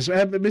any other business?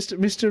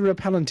 Mr.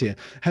 Palantir,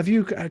 have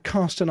you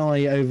cast an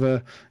eye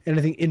over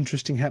anything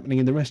interesting happening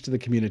in the rest of the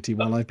community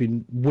while I've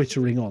been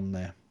wittering on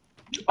there?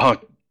 Oh,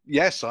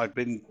 yes, I've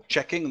been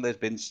checking, and there's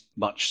been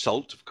much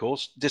salt, of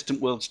course.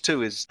 Distant Worlds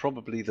 2 is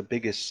probably the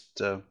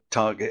biggest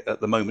target at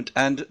the moment.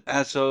 And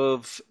as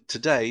of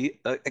today,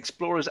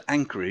 Explorers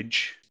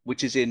Anchorage,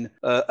 which is in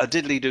a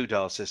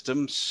diddly-doodah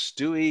system,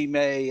 Stewie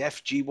May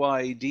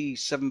FGY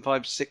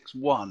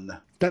D7561.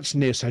 That's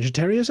near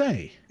Sagittarius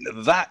A.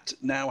 That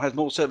now has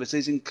more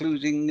services,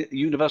 including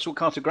universal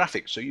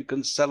cartographics, so you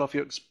can sell off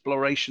your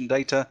exploration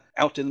data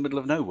out in the middle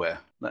of nowhere.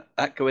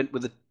 That went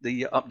with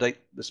the update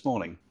this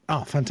morning.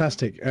 Oh,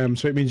 fantastic.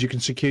 So it means you can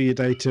secure your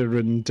data,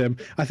 and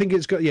I think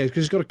it's got, because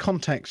it's got a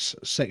contacts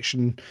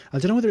section. I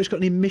don't know whether it's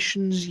got any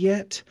missions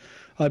yet.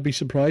 I'd be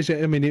surprised.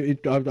 I mean,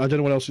 I don't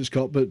know what else it's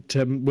got, but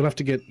we'll have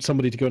to get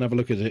somebody to go and have a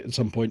look at it at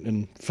some point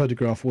and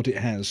photograph what it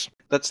has.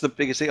 That's the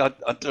biggest thing. I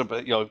don't know,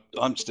 but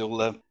I'm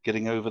still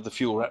getting over the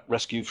fuel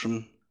rescue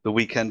from the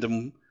weekend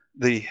and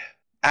the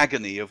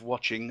agony of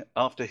watching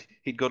after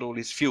he'd got all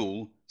his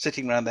fuel,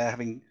 sitting around there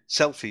having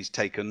selfies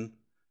taken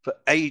for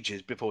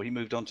ages before he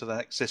moved on to the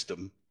next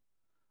system.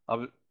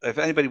 If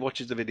anybody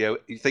watches the video,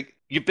 you think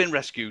you've been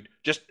rescued,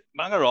 just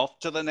bugger off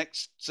to the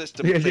next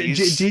system, Yeah, please.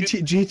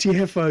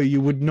 GTFO,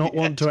 you would not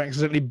want to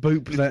accidentally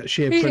boop that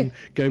ship and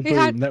go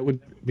boom. That would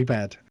be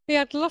bad. He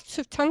had lots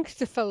of tanks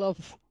to fill up.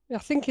 I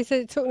think he said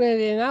it took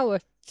nearly an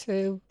hour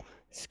to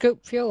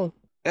scoop fuel.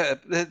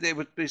 They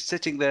would be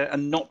sitting there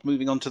and not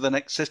moving on to the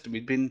next system.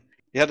 He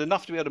had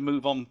enough to be able to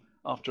move on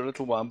after a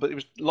little while, but it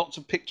was lots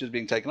of pictures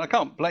being taken. I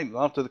can't blame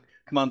them. After the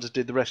commanders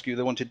did the rescue,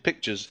 they wanted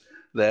pictures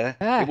there.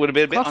 Yeah, it would have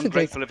been a bit of course it did.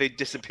 ungrateful if he'd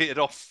disappeared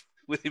off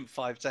within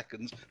 5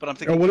 seconds. But I'm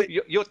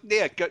thinking, you're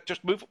there.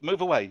 Just move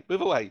away. Move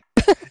away.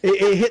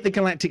 It hit the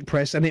Galactic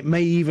Press, and it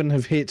may even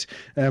have hit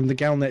the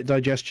Galnet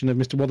digestion of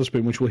Mr.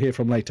 Wotherspoon, which we'll hear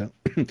from later.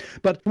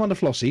 But Commander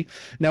Flossie,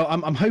 now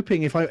I'm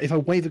hoping if I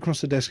wave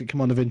across the desk at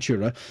Commander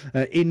Ventura,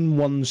 in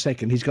 1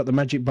 second he's got the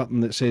magic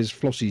button that says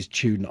Flossie's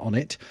tune on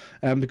it,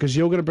 because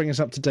you're going to bring us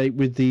up to date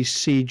with the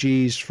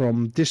CGs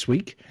from this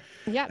week.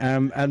 Yeah.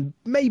 And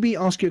maybe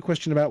ask you a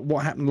question about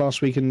what happened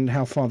last week and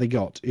how far they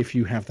got, if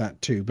you have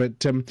that too.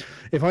 But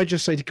if I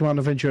just say to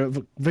Commander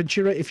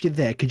Ventura, if you're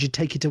there, could you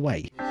take it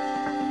away?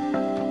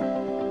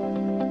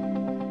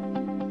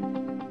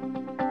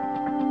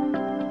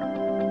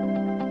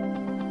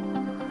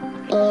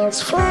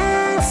 It's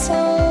Flossie.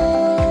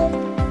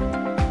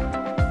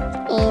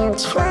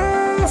 It's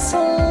Flossie.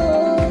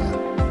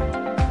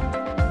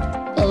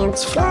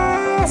 It's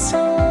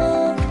Flossie.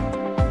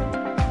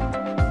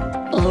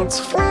 It's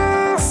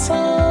Flossie.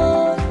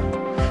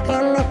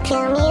 And the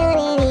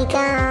community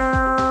goes.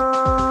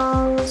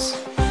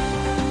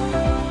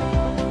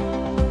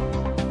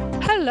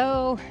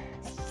 Hello,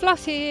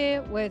 Flossie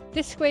here with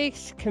this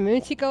week's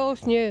Community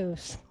Goals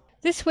news.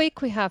 This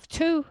week we have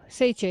 2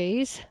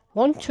 CGs,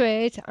 1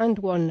 trade and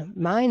 1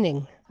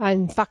 mining.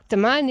 And in fact, the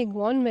mining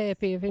one may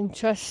be of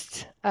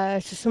interest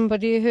to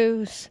somebody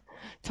who's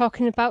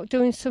talking about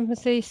doing some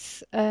of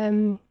this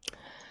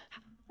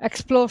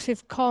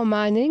explosive core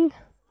mining,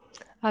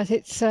 as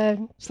it's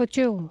for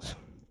jewels.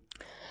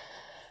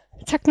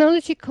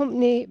 Technology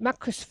company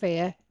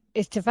Macrosphere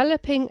is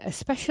developing a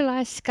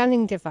specialised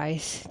scanning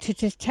device to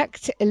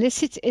detect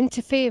illicit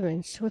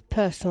interference with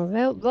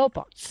personal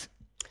robots.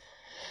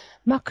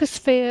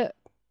 Macrosphere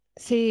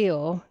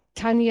CEO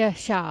Tanya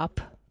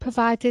Sharp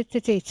provided the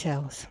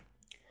details.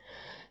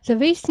 The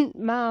recent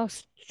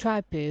Mars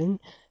Tribune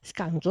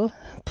scandal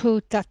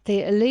proved that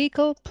the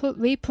illegal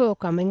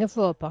reprogramming of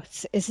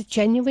robots is a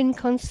genuine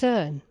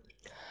concern.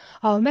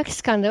 Our mech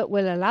scanner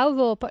will allow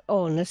robot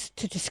owners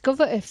to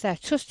discover if their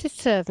trusted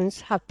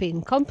servants have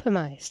been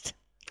compromised.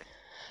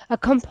 A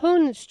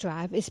components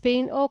drive is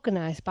being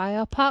organised by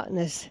our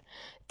partners,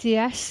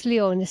 DS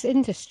Leonis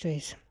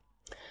Industries.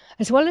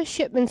 As well as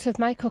shipments of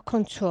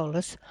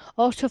microcontrollers,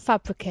 auto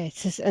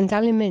fabricators and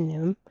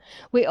aluminium,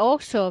 we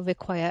also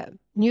require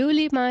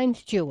newly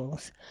mined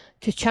jewels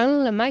to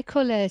channel the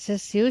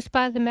microlasers used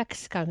by the mech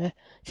scanner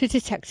to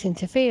detect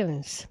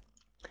interference.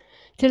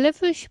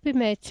 Delivery should be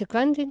made to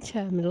Grandin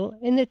Terminal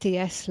in the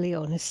DS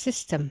Leonis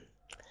system.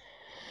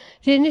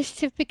 The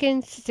initiative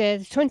begins today,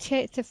 the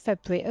 28th of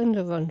February, and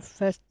will run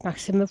for a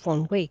maximum of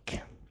 1 week.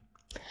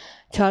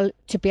 To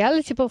be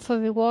eligible for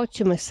rewards,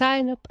 you must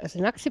sign up as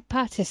an active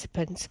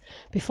participant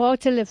before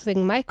delivering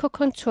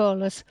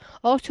microcontrollers,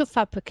 auto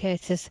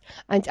fabricators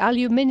and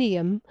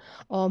aluminium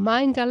or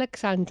mined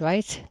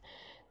alexandrite,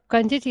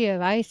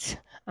 grandidiorite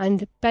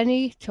and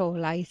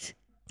benitolite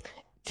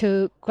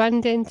to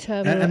Grandin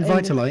Terminal. And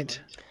Vitalite.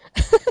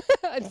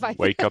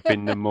 Wake up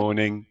in the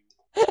morning.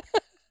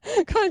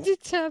 Grandin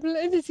Terminal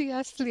in the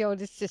DS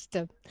Leonis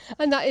system.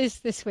 And that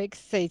is this week's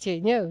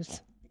CG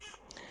News.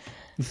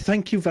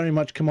 Thank you very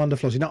much, Commander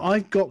Flossie. Now,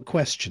 I've got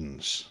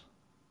questions.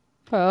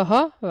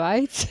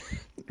 Right.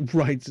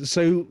 Right,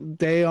 so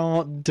they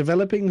are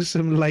developing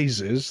some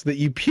lasers that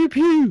you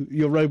pew-pew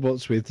your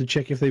robots with to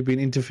check if they've been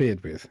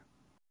interfered with.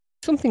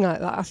 Something like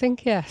that, I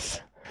think,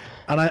 yes.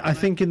 And I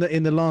think in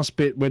the last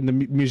bit when the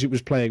music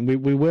was playing, we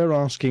were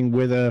asking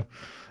whether,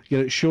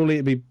 surely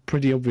it'd be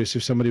pretty obvious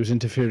if somebody was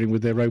interfering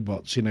with their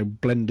robots.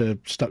 Blender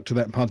stuck to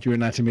that part of your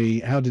anatomy.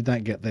 How did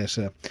that get there,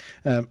 sir?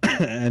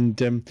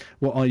 And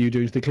what are you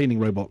doing to the cleaning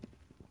robot?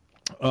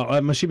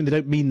 I'm assuming they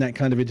don't mean that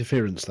kind of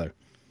interference, though.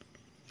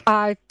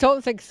 I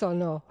don't think so,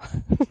 no.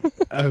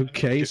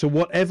 Okay, so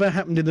whatever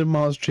happened in the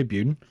Mars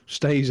Tribune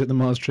stays at the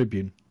Mars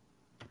Tribune.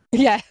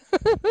 Yeah.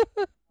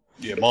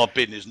 Yeah, my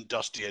bin isn't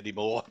dusty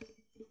anymore.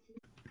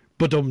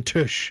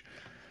 Tush.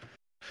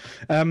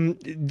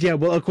 Yeah,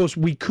 well, of course,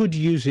 we could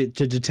use it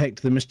to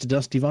detect the Mr.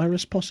 Dusty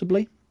virus,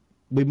 possibly.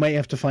 We may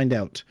have to find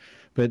out.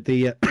 But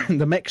the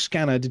the mech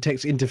scanner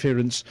detects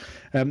interference.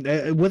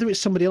 Whether it's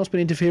somebody else been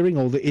interfering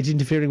or it's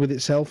interfering with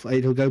itself,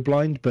 it'll go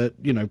blind. But,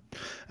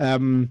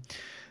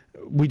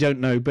 we don't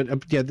know. But,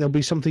 yeah, there'll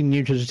be something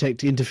new to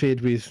detect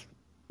interfered with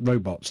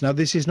robots. Now,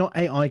 this is not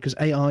AI, because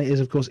AI is,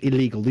 of course,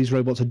 illegal. These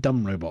robots are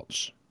dumb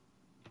robots.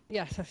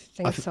 Yes, I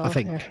think so. I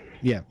think,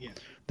 yeah.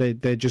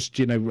 They're just,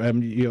 your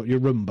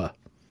Roomba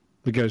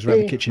that goes around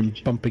the kitchen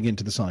bumping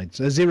into the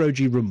sides. A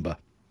zero-G Roomba.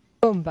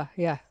 Roomba,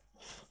 yeah.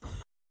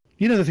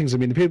 You know the things I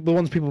mean, the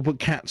ones people put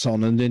cats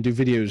on and then do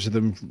videos of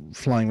them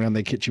flying around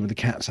their kitchen with the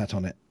cat sat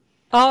on it.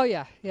 Oh,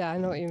 yeah, I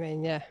know what you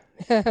mean, yeah.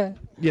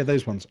 Yeah,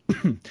 those ones.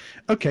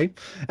 Okay,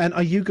 and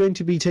are you going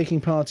to be taking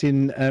part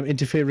in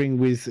interfering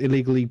with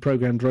illegally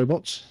programmed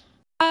robots?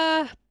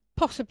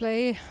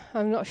 Possibly.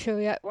 I'm not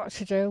sure yet what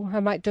to do. I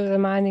might do the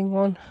mining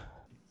one.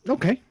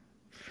 Okay.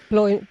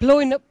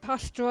 Blowing up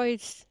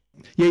asteroids.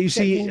 Yeah, you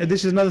see,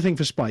 this is another thing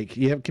for Spike.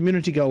 Yeah,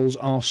 community goals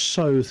are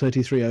so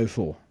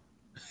 3304.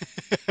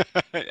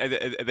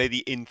 Are they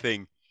the in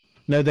thing?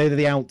 No, they're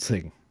the out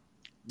thing.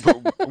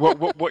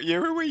 What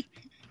year are we?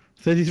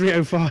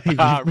 3305.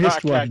 You've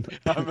missed one.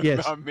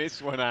 Yes. I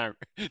missed one out.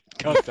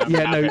 God damn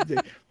yeah,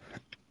 no.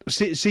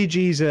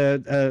 CG's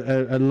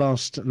are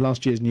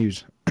last year's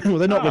news. Well,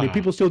 they're not really.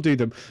 People still do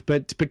them,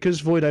 but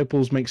because Void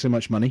Opals make so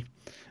much money,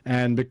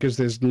 and because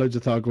there's loads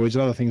of Thargoids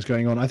and other things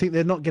going on, I think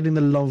they're not getting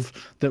the love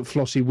that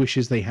Flossie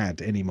wishes they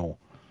had anymore.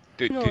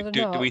 Do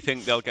No, we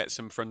think they'll get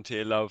some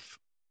Frontier love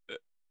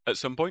at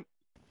some point?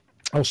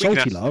 Oh,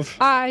 Salty Love.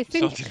 I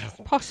think Salty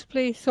love.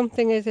 possibly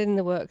something is in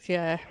the works,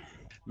 yeah.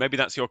 Maybe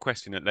that's your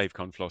question at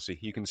LaveCon, Flossie.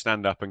 You can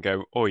stand up and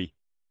go, "Oi,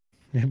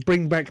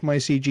 Bring back my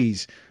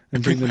CGs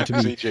and bring them to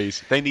me.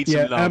 CGs. They need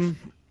some love."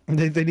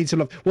 They need some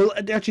love. Well,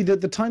 actually,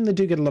 the time they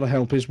do get a lot of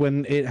help is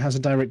when it has a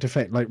direct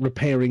effect, like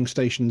repairing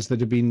stations that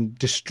have been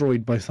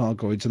destroyed by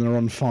Thargoids and they're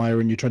on fire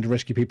and you're trying to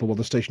rescue people while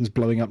the station's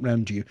blowing up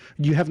around you.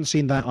 You haven't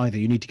seen that either.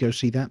 You need to go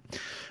see that.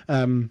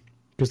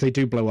 Because they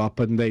do blow up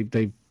and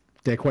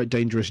they're quite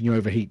dangerous and you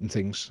overheat and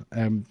things.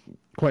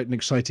 Quite an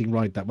exciting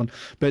ride, that one.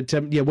 But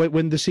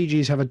when the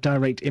CGs have a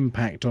direct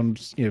impact on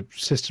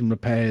system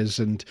repairs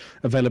and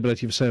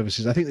availability of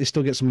services, I think they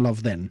still get some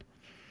love then.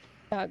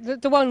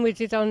 The one we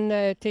did on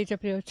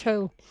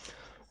DW2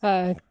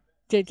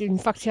 did, in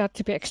fact, it had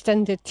to be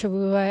extended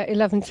to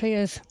 11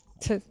 tiers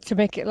to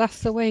make it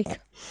last the week.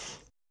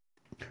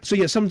 So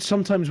yeah,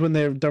 sometimes when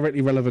they're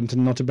directly relevant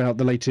and not about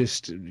the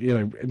latest,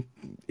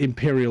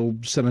 imperial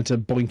senator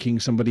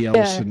boinking somebody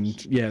else,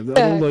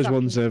 all those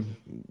ones are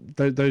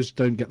those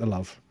don't get the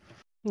love.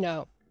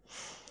 No.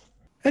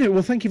 Anyway,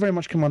 well, thank you very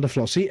much, Commander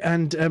Flossie.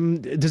 And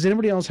does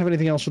anybody else have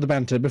anything else for the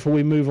banter before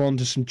we move on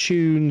to some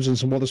tunes and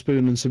some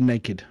Wotherspoon and some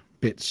naked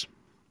bits?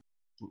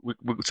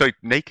 So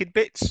naked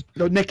bits?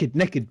 No, naked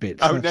bits.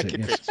 Oh, that's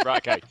naked it, yes. bits.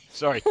 Right, okay.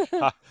 Sorry.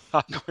 I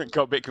got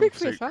a bit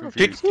confused.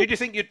 Did you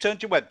think you'd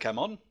turned your webcam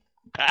on?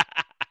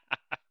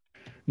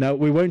 No,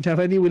 we won't have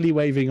any willy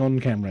waving on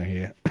camera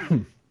here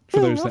for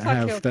those that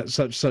thank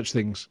have such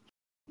things.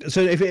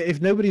 So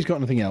if nobody's got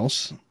anything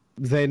else,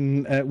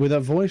 then with a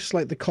voice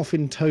like the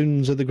coffin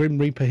tones of the Grim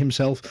Reaper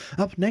himself,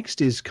 up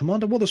next is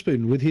Commander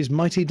Wotherspoon with his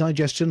mighty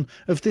digestion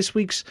of this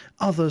week's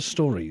other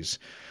stories.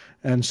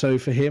 And so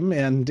for him,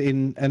 and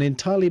in an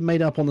entirely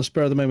made up on the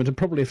spur of the moment and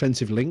probably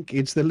offensive link,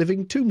 it's the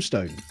living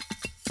tombstone.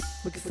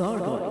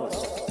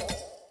 McThargoids.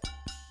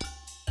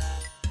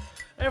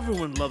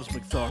 Everyone loves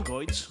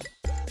McThargoids.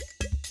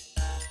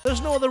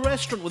 There's no other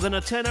restaurant within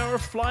a 10-hour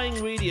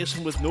flying radius,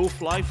 and with no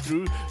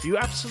fly-through, you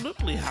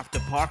absolutely have to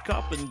park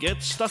up and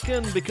get stuck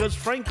in because,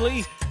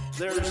 frankly,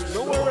 there's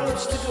nowhere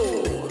else to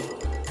go.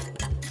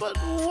 But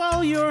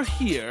while you're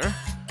here,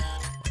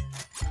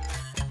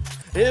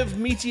 if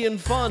meaty and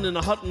fun in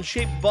a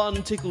Hutton-shaped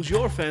bun tickles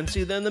your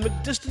fancy, then the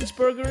McDistance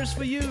Burger is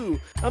for you.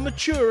 A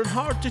mature and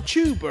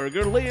hard-to-chew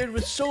burger layered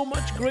with so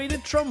much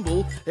grated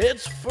trumbull,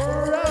 it's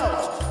fur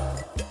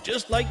out.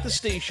 Just like the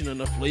station,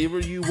 and a flavour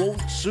you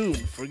won't soon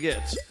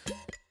forget.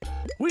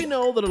 We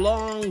know that a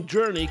long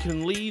journey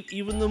can leave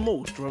even the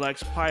most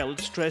relaxed pilot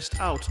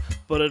stressed out,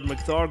 but at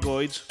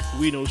McThargoids,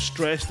 we know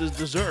stressed is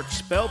dessert,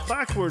 spelled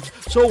backwards,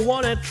 so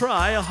why not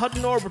try a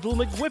Hutton Orbital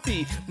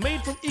McWhippy,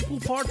 made from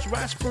equal parts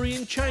raspberry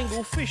and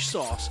Chango fish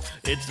sauce.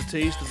 It's the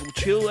taste that'll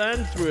chill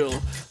and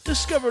thrill.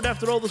 Discovered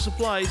after all the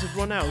supplies had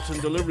run out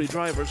and delivery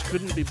drivers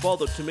couldn't be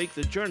bothered to make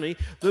the journey,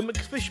 the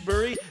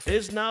McFishberry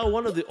is now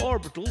one of the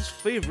Orbital's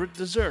favourite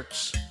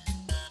desserts.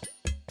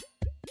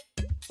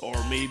 Or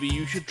maybe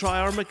you should try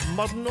our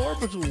McMutton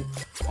Orbital.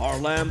 Our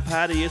lamb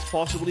patty is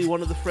possibly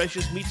one of the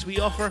freshest meats we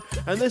offer,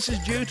 and this is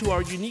due to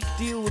our unique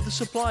deal with the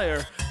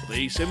supplier.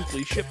 They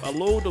simply ship a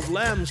load of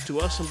lambs to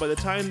us, and by the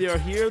time they are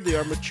here, they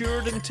are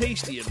matured and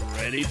tasty and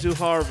ready to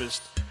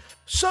harvest.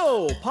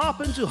 So,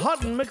 pop into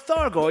Hutton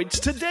McThargoids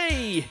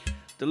today!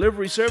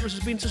 Delivery service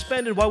has been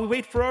suspended while we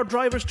wait for our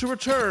drivers to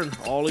return.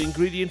 All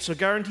ingredients are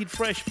guaranteed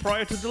fresh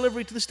prior to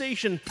delivery to the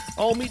station.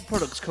 All meat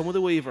products come with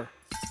a waiver.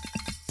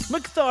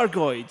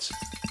 McThargoids.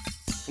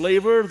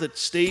 Flavor that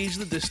stays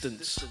the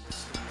distance.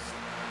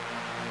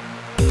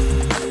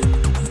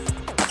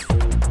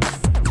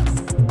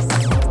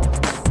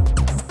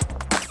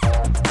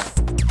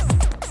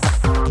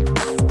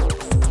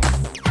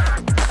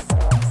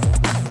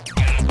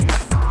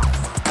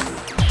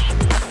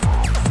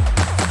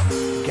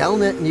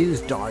 Galnet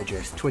News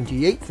Digest,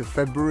 28th of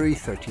February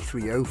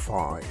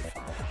 3305.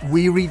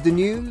 We read the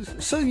news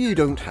so you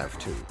don't have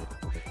to.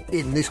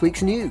 In this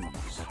week's news,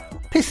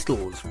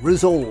 Pistols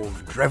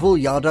resolve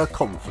Drevil Yada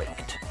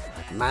conflict.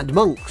 Mad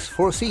Monks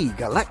foresee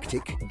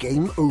galactic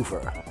game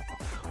over.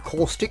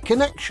 Caustic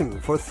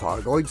connection for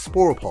Thargoid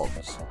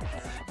sporepods.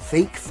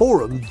 Fake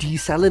forum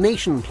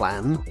desalination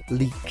plan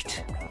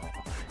leaked.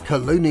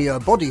 Colonia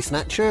body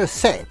snatcher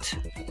set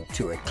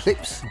to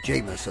eclipse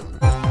Jameson.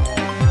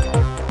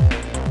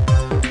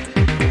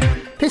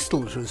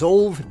 Pistols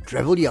resolve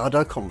Drevil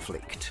Yada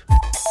conflict.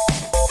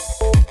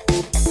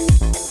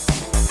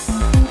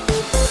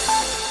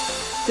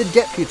 The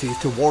deputies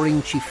to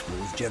warring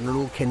chieftains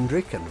General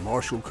Kendrick and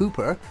Marshal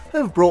Cooper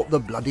have brought the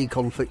bloody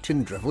conflict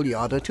in Drevil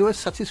Yada to a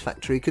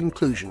satisfactory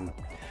conclusion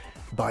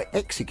by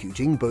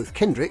executing both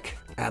Kendrick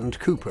and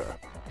Cooper.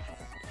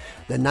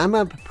 The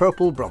Namab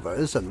Purple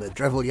Brothers and the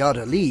Drevil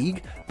Yada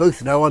League,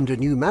 both now under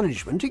new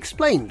management,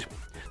 explained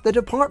that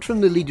apart from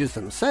the leaders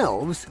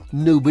themselves,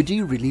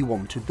 nobody really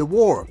wanted the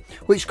war,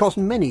 which cost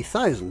many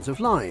thousands of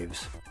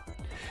lives.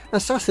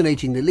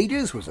 Assassinating the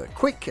leaders was a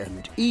quick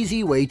and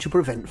easy way to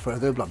prevent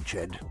further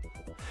bloodshed.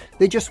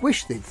 They just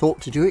wished they'd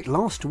thought to do it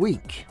last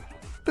week,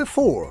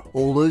 before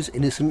all those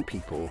innocent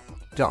people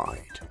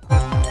died.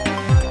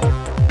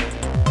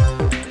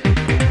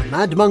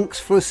 Mad Monks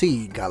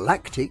foresee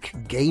galactic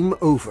game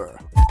over.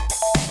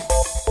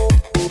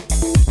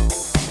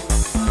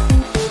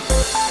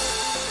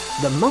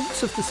 The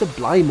monks of the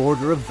Sublime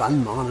Order of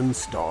Van Maanen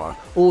Star,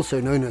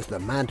 also known as the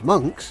Mad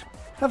Monks,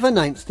 have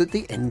announced that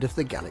the end of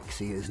the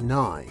galaxy is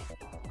nigh.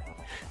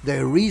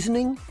 Their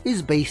reasoning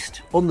is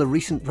based on the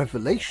recent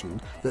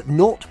revelation that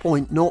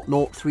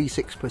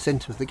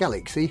 0.0036% of the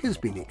galaxy has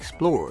been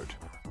explored.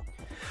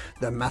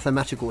 The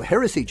Mathematical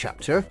Heresy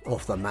chapter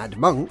of the Mad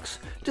Monks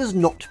does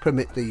not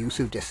permit the use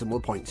of decimal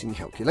points in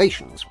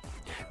calculations,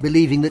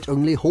 believing that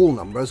only whole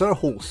numbers are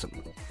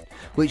wholesome,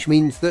 which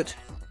means that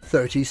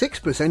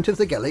 36% of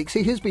the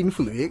galaxy has been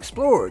fully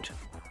explored.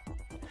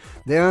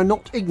 They are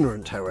not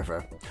ignorant,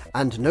 however,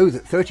 and know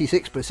that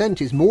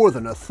 36% is more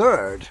than a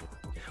third,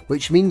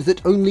 which means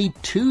that only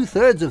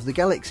 2/3 of the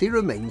galaxy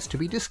remains to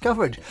be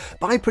discovered.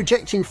 By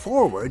projecting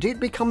forward, it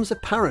becomes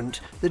apparent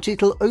that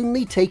it'll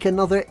only take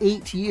another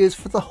 8 years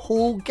for the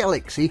whole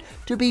galaxy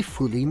to be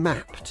fully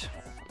mapped.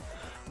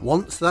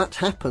 Once that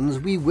happens,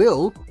 we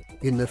will,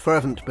 in the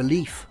fervent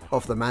belief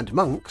of the Mad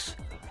Monks,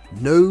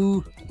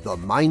 know the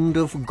mind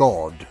of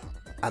God,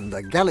 and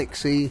the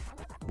galaxy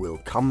will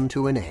come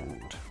to an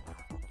end.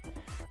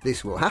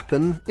 This will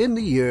happen in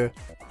the year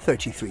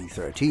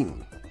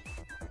 3313.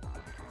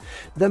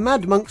 The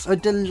Mad Monks are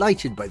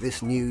delighted by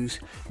this news,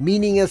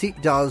 meaning as it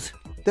does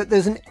that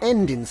there's an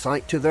end in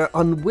sight to their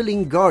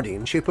unwilling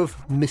guardianship of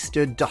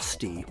Mr.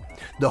 Dusty,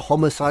 the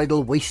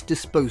homicidal waste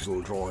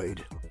disposal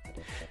droid.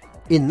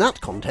 In that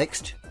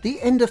context,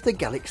 the end of the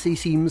galaxy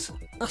seems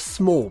a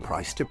small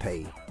price to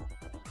pay.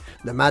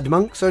 The Mad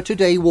Monks are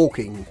today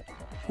walking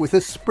with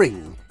a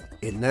spring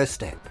in their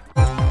step.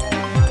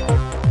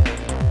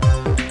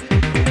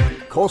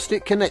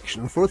 Caustic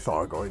connection for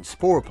Thargoid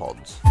spore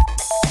pods.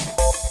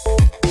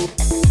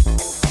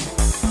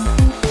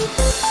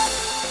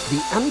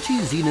 The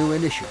Anti-Xeno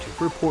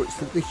Initiative reports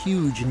that the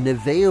huge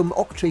Neveum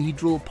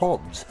octahedral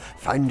pods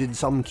found in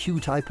some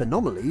Q-type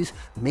anomalies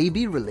may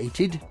be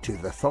related to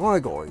the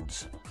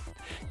Thargoids.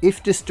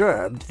 If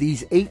disturbed,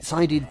 these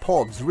 8-sided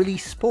pods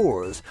release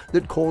spores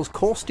that cause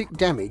caustic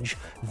damage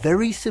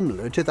very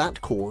similar to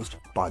that caused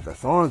by the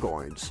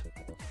Thargoids.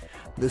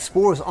 The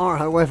spores are,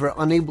 however,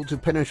 unable to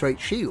penetrate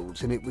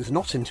shields, and it was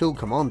not until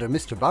Commander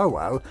Mr. Bow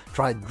Wow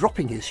tried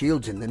dropping his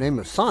shields in the name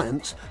of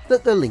science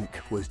that the link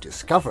was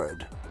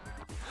discovered.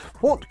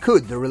 What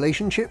could the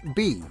relationship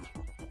be?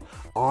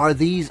 Are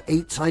these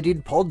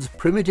 8-sided pods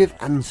primitive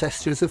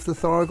ancestors of the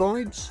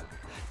Thargoids?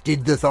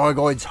 Did the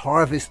Thargoids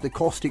harvest the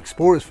caustic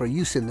spores for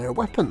use in their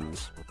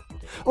weapons?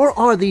 Or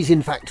are these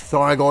in fact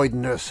Thargoid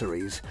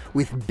nurseries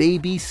with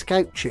baby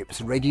scout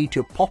chips ready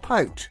to pop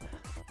out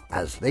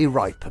as they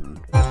ripen?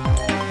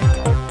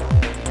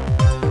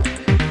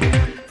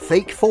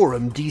 Fake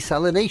forum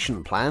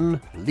desalination plan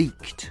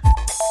leaked.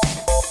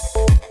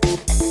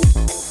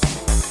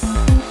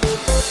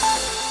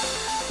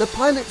 The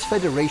Pilots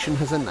Federation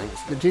has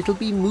announced that it'll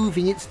be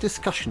moving its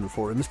discussion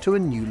forums to a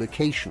new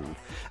location,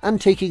 and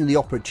taking the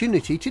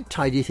opportunity to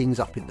tidy things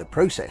up in the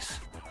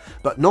process.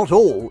 But not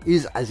all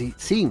is as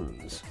it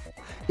seems.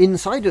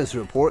 Insiders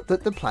report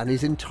that the plan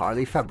is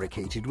entirely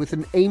fabricated with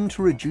an aim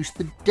to reduce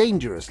the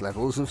dangerous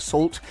levels of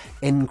salt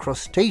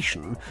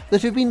encrustation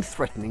that have been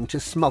threatening to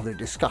smother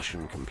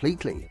discussion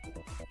completely.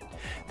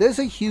 There's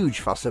a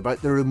huge fuss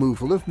about the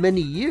removal of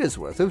many years'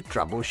 worth of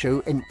Drabble Show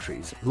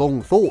entries,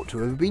 long thought to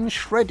have been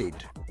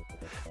shredded.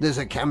 There's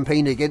a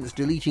campaign against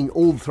deleting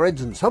old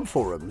threads and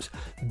subforums,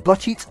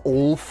 but it's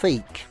all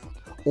fake.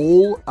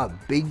 All a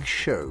big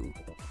show.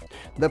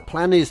 The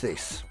plan is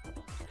this.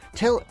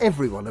 Tell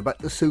everyone about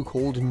the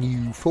so-called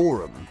new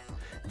forum.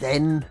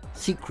 Then,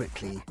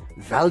 secretly,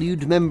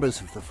 valued members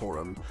of the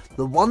forum,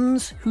 the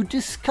ones who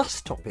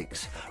discuss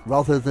topics,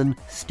 rather than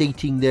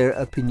stating their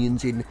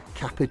opinions in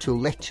capital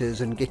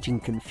letters and getting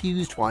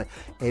confused why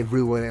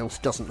everyone else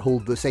doesn't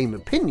hold the same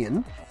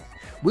opinion,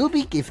 will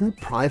be given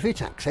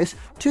private access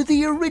to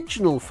the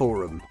original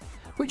forum,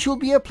 which will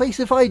be a place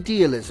of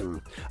idealism,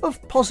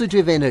 of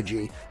positive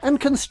energy and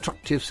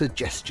constructive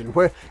suggestion,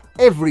 where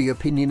every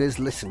opinion is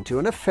listened to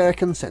and a fair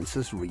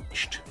consensus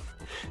reached.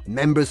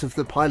 Members of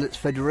the Pilots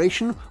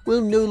Federation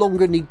will no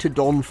longer need to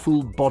don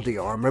full body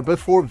armour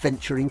before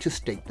venturing to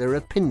state their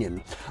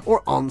opinion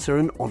or answer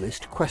an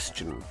honest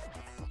question.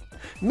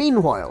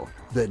 Meanwhile,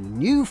 The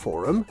new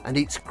forum and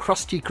its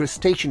crusty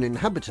crustacean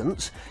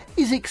inhabitants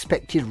is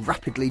expected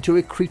rapidly to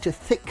accrete a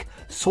thick,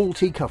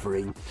 salty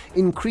covering,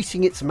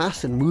 increasing its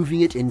mass and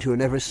moving it into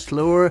an ever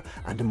slower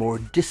and more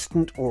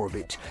distant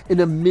orbit. In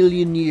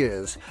 1,000,000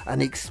 years,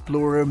 an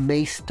explorer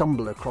may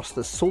stumble across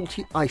the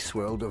salty ice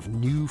world of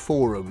New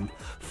Forum,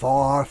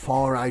 far,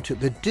 far out at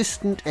the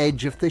distant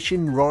edge of the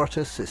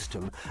Shinrarta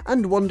system,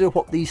 and wonder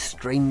what these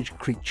strange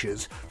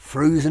creatures,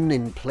 frozen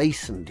in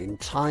place and in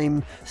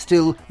time,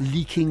 still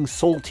leaking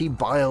salty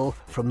bile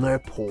from their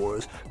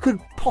pores, could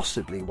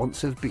possibly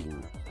once have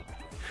been.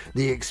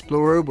 The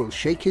explorer will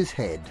shake his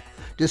head,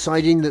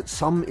 deciding that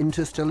some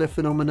interstellar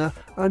phenomena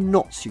are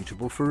not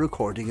suitable for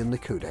recording in the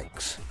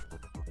Codex,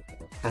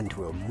 and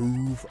will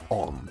move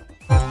on.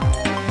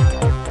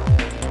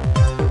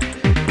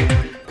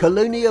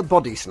 Colonia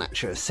Body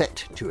Snatcher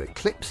set to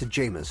eclipse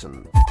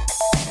Jameson.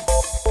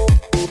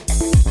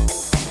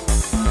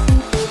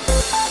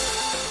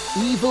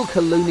 Evil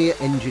Colonia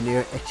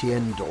engineer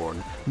Etienne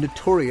Dorn,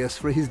 notorious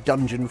for his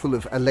dungeon full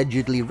of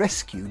allegedly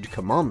rescued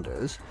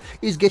commanders,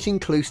 is getting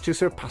close to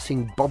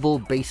surpassing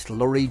bubble-based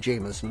Laurie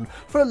Jameson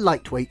for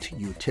lightweight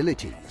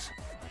utilities.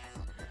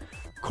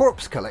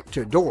 Corpse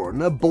Collector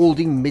Dorn, a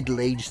balding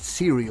middle-aged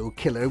serial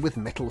killer with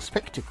metal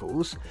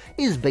spectacles,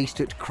 is based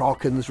at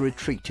Kraken's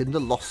retreat in the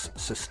Loss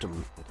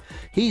system.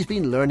 He's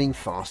been learning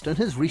fast and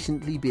has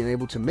recently been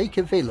able to make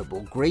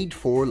available Grade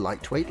 4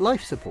 lightweight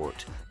life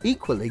support,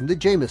 equalling the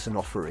Jameson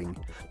offering,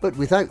 but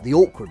without the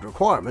awkward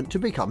requirement to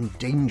become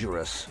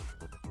dangerous.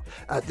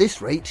 At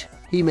this rate,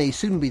 he may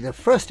soon be the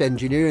first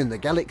engineer in the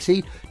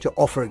galaxy to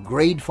offer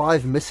Grade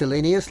 5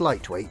 miscellaneous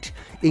lightweight,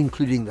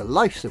 including the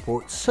life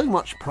support so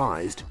much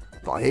prized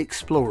by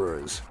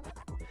explorers.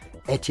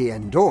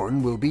 Etienne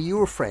Dorn will be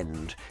your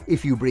friend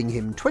if you bring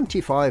him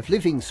 25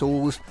 living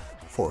souls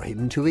for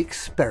him to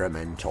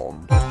experiment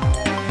on.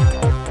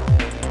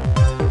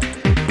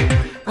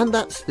 And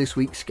that's this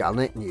week's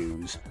Galnet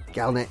News.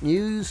 Galnet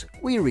News,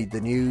 we read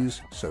the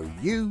news so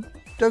you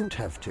don't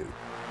have to.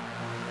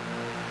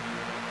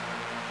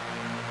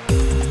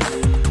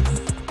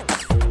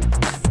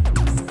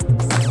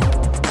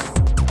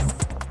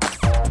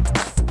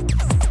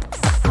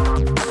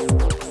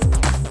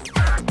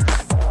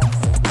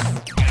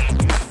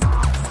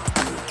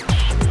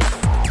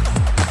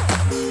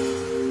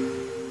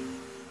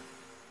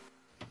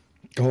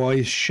 Oh,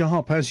 he's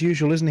sharp as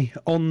usual, isn't he?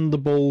 On the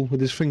ball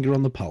with his finger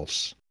on the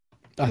pulse.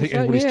 I think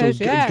everybody's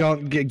still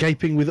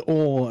gaping with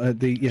awe at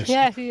the... Yes,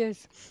 Yes, he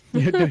is.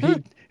 Yeah, no,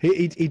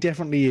 he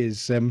definitely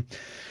is. A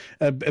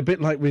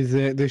bit like with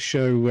this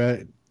show,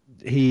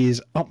 he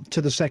is up to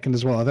the second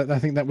as well. I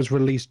think that was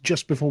released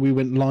just before we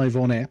went live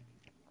on air.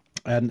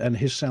 And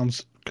his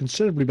sounds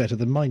considerably better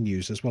than my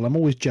news as well. I'm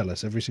always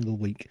jealous every single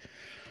week.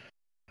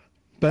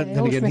 But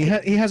then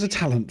again, he has a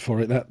talent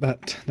for it,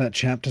 that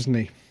chap, doesn't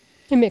he?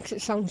 He makes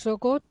it sound so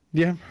good.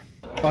 Yeah,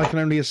 I can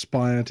only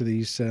aspire to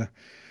these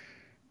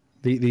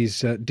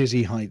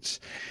dizzy heights.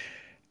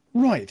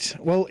 Right.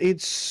 Well,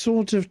 it's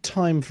sort of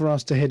time for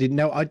us to head in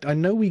now. I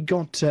know we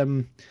got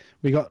a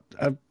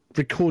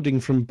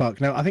recording from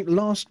Buck. Now, I think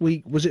last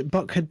week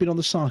Buck had been on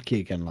the Saki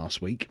again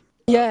last week.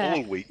 Yeah.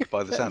 All week,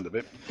 by the sound of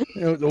it.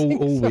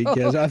 All week,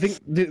 yes. I think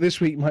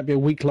this week might be a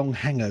week-long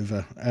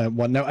hangover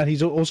one. Now, and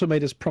he's also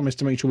made us promise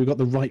to make sure we got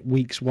the right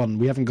week's one.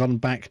 We haven't gone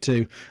back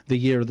to the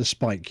year of the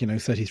spike,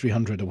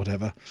 3300 or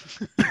whatever,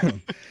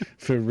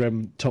 for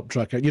Top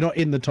Trucker. You're not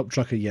in the Top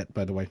Trucker yet,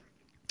 by the way.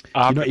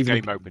 You're not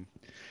even game open.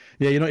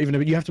 Yeah, you're not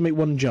even. You have to make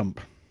one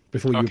jump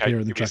before you appear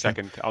in the give me Trucker. a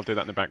second. I'll do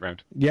that in the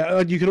background.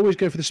 Yeah, you can always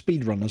go for the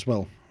speed run as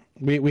well.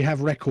 We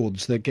have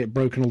records that get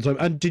broken all the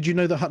time. And did you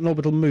know that Hutton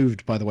Orbital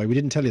moved, by the way? We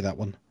didn't tell you that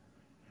one.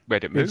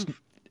 Where'd it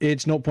move?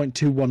 It's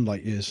 0.21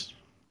 light years.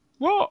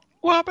 What?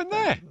 What happened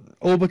there?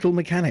 Orbital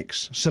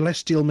mechanics.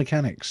 Celestial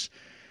mechanics.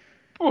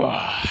 Oh,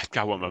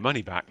 I want my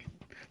money back.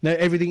 No,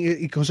 everything,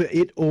 because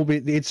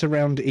it's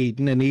around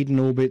Eden, and Eden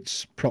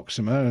orbits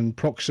Proxima, and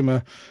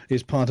Proxima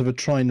is part of a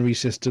trinary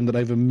system that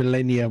over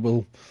millennia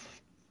will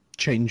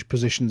change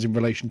positions in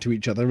relation to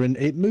each other, and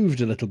it moved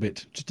a little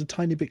bit, just a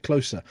tiny bit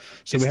closer.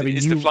 So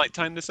is the flight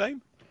time the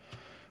same?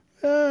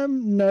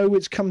 No,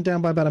 it's come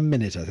down by about a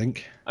minute, I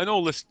think. And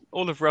all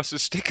of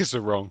Russ's stickers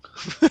are wrong.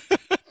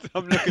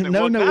 I'm looking at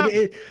no, now.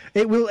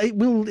 it will.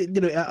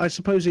 I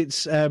suppose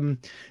it's the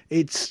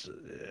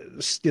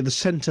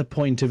centre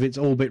point of its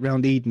orbit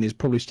round Eden is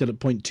probably still at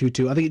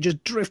 0.22. I think it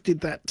just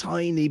drifted that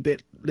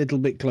little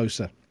bit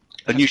closer.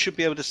 And you should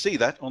be able to see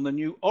that on the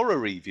new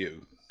Orrery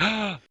view.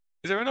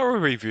 Is there an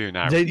Orrery view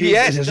now?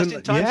 Yes, just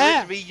in time for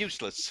it to be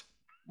useless.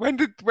 When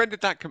did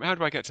that come? How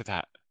do I get to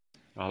that?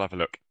 I'll have a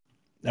look.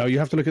 No, you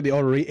have to look at the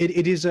orrery.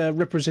 It is a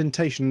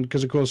representation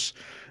because, of course,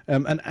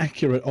 an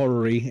accurate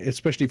orrery,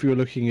 especially if you were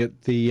looking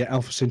at the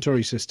Alpha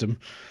Centauri system,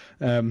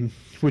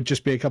 would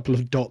just be a couple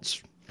of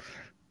dots.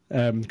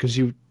 Because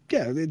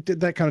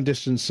that kind of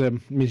distance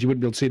means you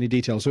wouldn't be able to see any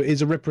details. So it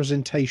is a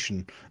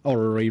representation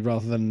orrery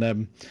rather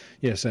than,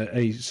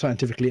 a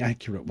scientifically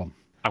accurate one.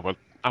 I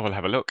will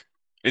have a look.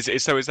 Is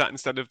that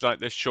instead of like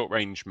this short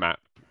range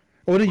map?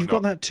 Oh no, you've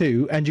got that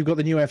too, and you've got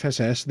the new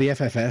FSS, the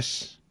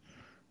FFS.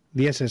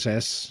 the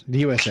SSS,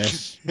 the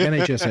USS,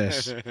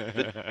 NHSS,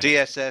 The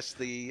DSS,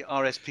 the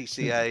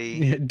RSPCA,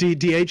 yeah,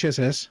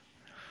 DHSS,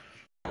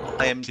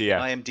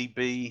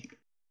 IMDb,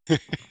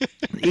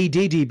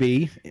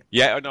 EDDB.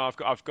 Yeah, no,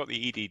 I've got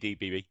the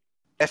EDDBB.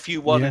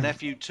 FU1 Yeah. and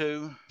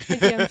FU2.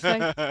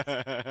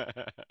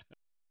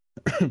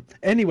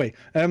 Anyway,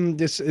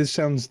 this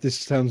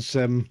sounds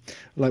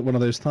like one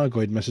of those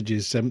Thargoid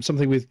messages.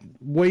 Something with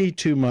way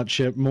too much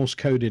Morse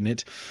code in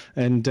it,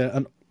 and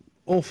an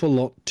awful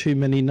lot too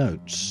many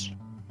notes.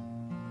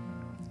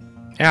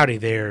 Howdy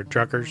there,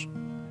 truckers.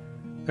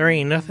 There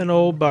ain't nothing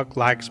old Buck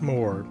likes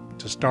more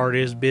to start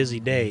his busy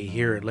day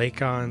here at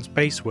Lakon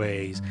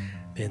Spaceways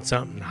than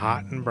something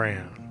hot and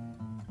brown.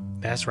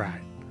 That's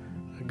right,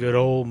 a good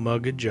old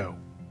mug of Joe.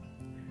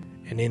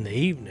 And in the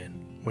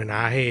evening, when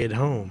I head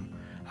home,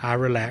 I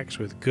relax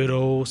with good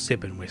old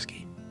sipping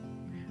whiskey.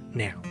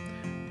 Now,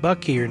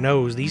 Buck here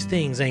knows these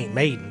things ain't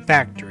made in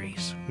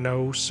factories.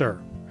 No,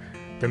 sir.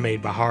 They're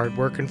made by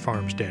hard-working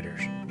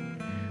farmsteaders.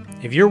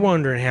 If you're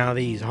wondering how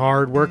these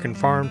hard-working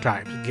farm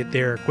types get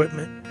their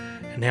equipment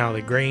and how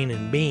the grain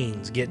and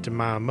beans get to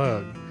my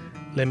mug,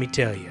 let me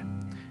tell you,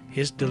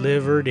 it's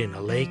delivered in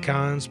a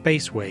Lakon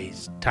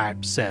Spaceways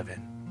Type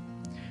 7.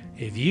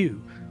 If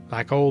you,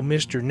 like old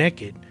Mr.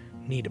 Naked,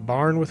 need a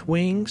barn with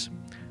wings,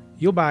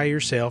 you'll buy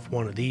yourself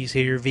one of these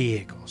here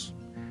vehicles.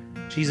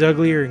 She's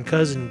uglier than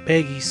Cousin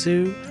Peggy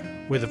Sue,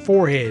 with a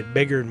forehead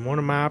bigger than one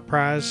of my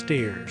prize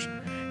steers,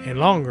 and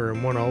longer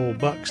than one of old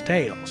Buck's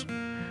tails.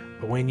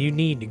 But when you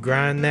need to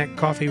grind that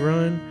coffee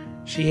run,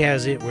 she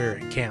has it where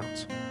it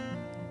counts.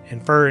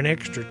 And for an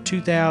extra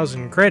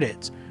 2,000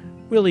 credits,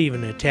 we'll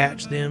even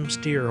attach them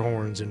steer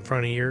horns in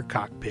front of your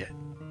cockpit.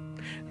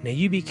 Now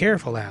you be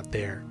careful out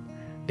there.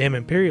 Them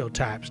Imperial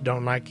types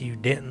don't like you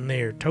denting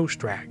their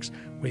toast racks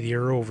with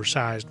your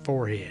oversized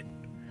forehead.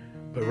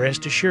 But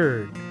rest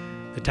assured,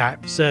 the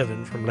Type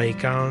 7 from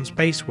Lakon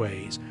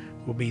Spaceways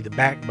will be the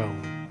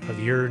backbone of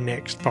your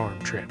next farm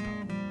trip.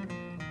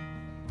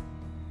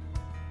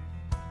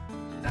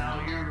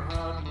 Now you're a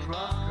hot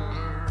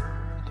trucker.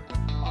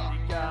 All you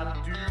gotta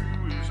do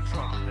is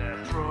truck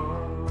that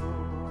truck.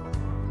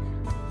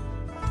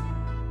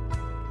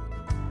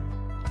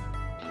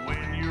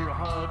 When you're a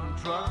hot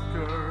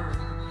trucker,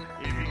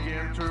 if you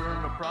can't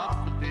turn a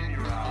profit, then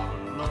you're out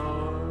of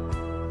luck.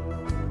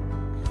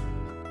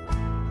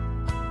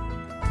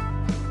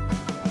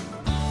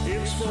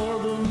 It's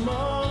for the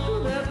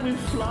mug that we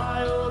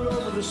fly all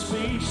over the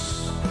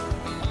space.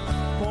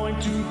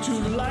 Point to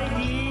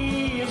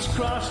lighty, it's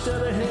crossed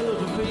at a hell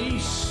of a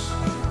pace.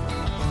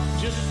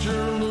 Just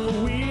turn the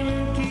wheel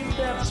and keep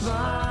that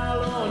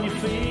smile on your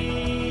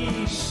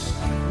face.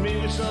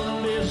 Maybe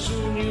someday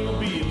soon you'll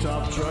be a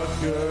top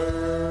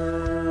trucker.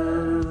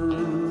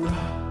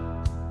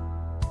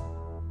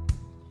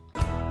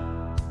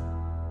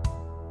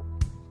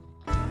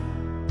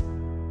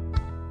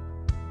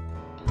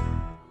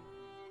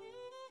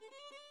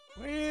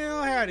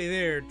 Well, howdy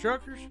there,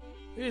 truckers.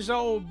 This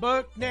old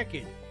Buck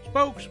Naked,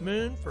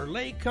 spokesman for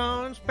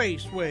Lakon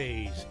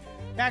Spaceways,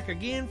 back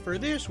again for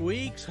this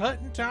week's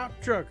Hutton Top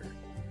Trucker.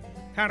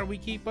 How do we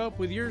keep up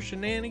with your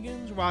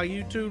shenanigans while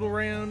you tootle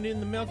around in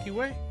the Milky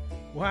Way?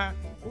 Why,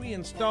 we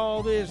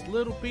install this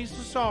little piece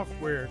of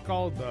software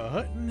called the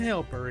Hutton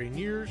Helper in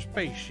your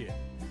spaceship.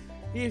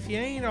 If you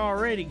ain't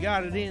already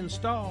got it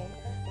installed,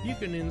 you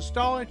can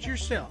install it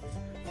yourself,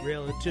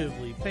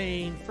 relatively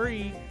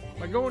pain-free,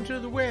 by going to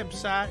the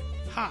website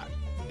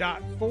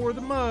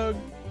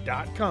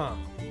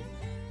hot.forthemug.com.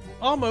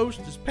 Almost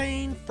as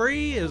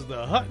pain-free as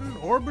the Hutton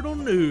Orbital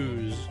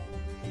News.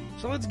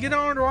 So let's get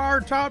on to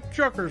our top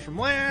truckers from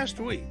last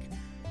week.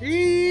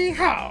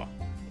 Yee-haw!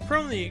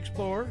 From the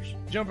Explorers,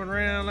 jumping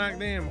around like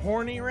them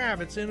horny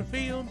rabbits in a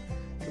field,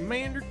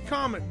 Commander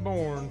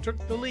Cometborn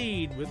took the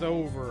lead with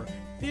over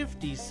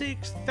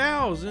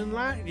 56,000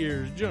 light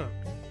years jumped.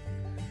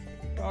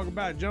 Talk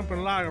about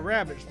jumping like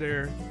rabbits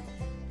there.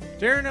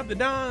 Tearing up the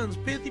Don's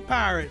pithy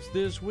pirates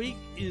this week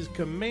is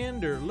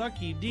Commander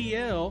Lucky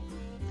DL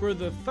for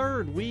the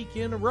third week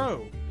in a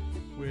row,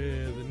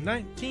 with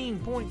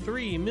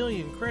 19.3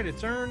 million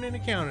credits earned and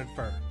accounted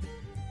for.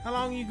 How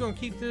long are you going to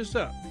keep this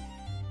up?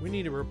 We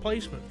need a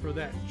replacement for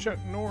that Chuck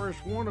Norris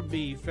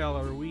wannabe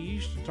feller we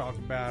used to talk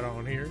about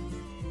on here.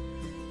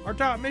 Our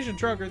top mission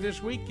trucker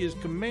this week is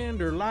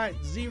Commander Light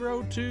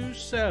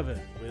 027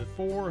 with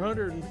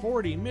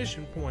 440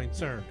 mission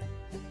points earned.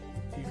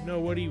 You'd know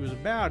what he was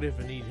about if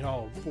he'd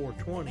hauled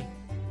 420.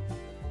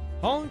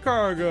 Hauling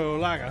cargo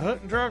like a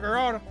Hutton trucker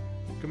oughta,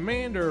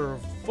 Commander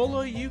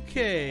Fulla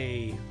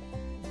UK.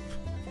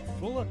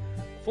 Fulla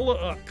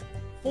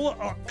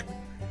Uck.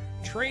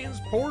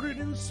 Transported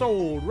and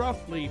sold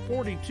roughly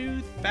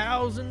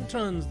 42,000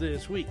 tons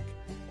this week.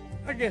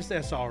 I guess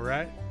that's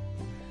alright.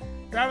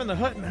 Driving the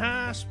Hutton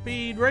High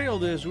Speed Rail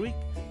this week,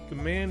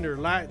 Commander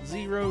Light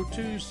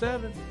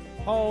 027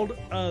 hauled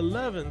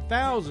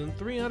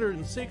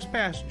 11,306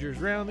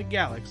 passengers around the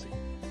galaxy.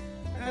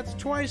 That's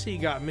twice he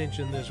got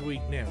mentioned this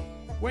week now.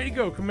 Way to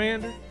go,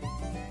 Commander.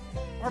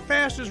 Our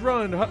fastest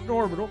run to Hutton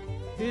Orbital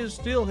is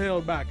still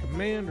held by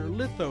Commander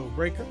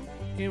Lithobreaker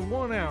in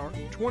 1 hour,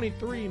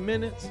 23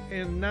 minutes,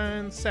 and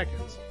 9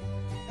 seconds.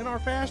 And our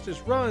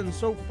fastest run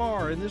so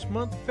far in this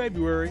month of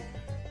February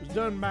was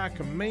done by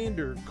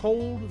Commander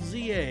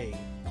Coldza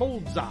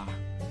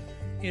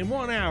in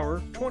 1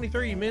 hour,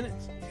 23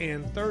 minutes,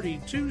 and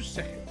 32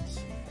 seconds.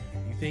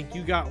 You think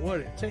you got what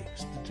it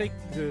takes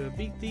to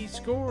beat these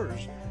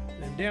scores?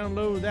 Then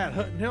download that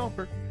Hutton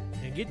Helper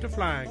and get to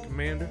flying,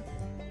 Commander.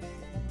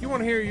 You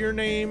want to hear your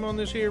name on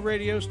this here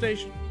radio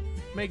station?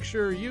 Make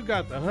sure you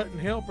got the Hutton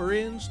Helper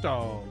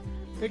installed.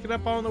 Pick it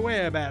up on the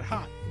web at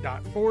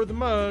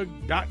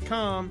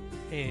hot.forthemug.com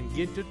and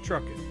get to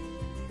trucking.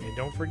 And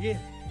don't forget,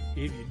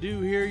 if you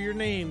do hear your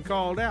name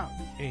called out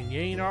and you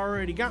ain't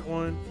already got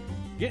one,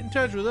 get in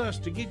touch with us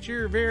to get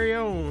your very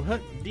own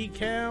Hutton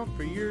decal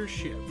for your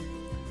ship.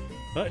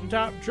 Hutton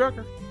Top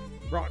Trucker,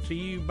 brought to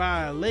you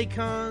by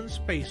Lakon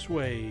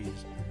Spaceways.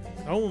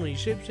 Only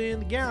ships in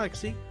the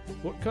galaxy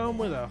what come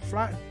with a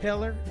flight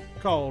propeller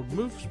called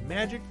Moof's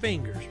Magic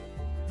Fingers.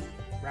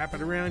 Wrap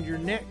it around your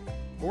neck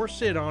or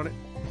sit on it,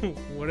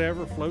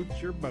 whatever floats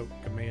your boat,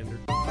 Commander.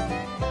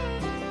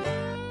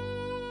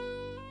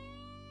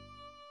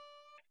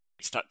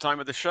 It's that time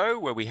of the show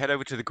where we head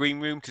over to the green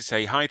room to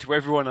say hi to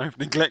everyone I've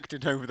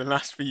neglected over the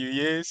last few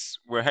years.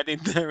 We're heading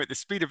there at the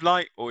speed of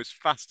light or as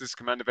fast as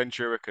Commander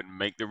Ventura can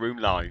make the room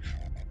live.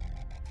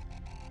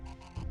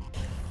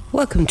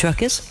 Welcome,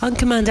 truckers. I'm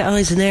Commander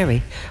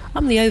Eisenary.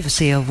 I'm the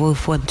overseer of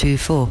Wolf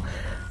 124.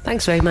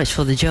 Thanks very much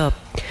for the job.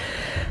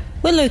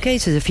 We're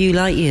located a few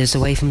light years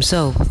away from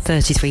Sol,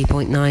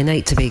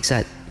 33.98 to be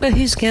exact, but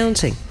who's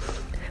counting?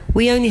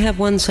 We only have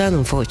one sun,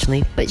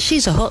 unfortunately, but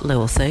she's a hot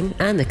little thing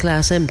and a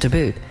Class M to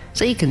boot,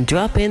 so you can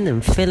drop in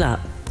and fill up.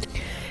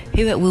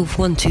 Here at Wolf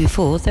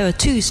 124, there are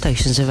 2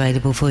 stations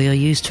available for your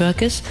use,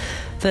 truckers.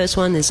 First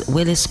one is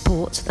Willis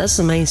Port, that's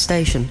the main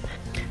station.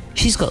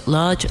 She's got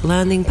large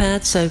landing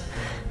pads, so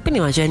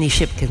pretty much any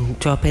ship can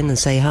drop in and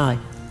say hi.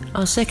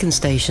 Our second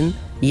station,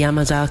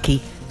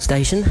 Yamazaki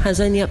Station,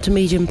 has only up to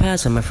medium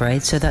pads, I'm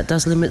afraid, so that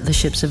does limit the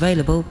ships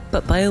available,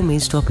 but by all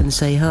means drop in and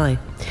say hi.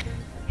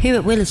 Here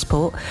at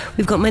Willisport,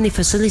 we've got many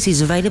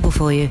facilities available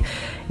for you,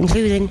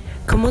 including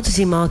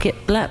commodity market,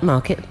 black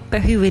market,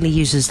 but who really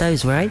uses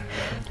those, right?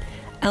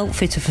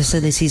 Outfitter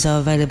facilities are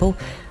available.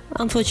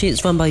 Unfortunately,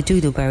 it's run by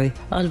Doodleberry,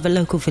 out of a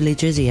local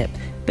village idiot,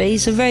 but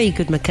he's a very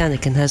good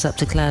mechanic and has up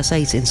to Class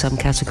 8 in some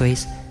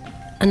categories.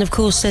 And of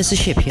course, there's the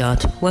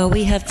shipyard. Well,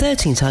 we have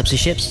 13 types of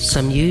ships,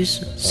 some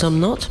used,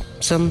 some not,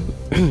 some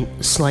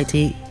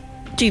slightly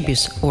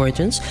dubious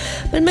origins,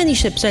 but many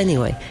ships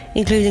anyway,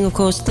 including of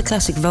course the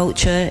classic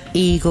Vulture,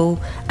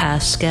 Eagle,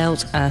 Ass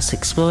Scout, Ass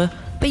Explorer.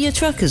 But you're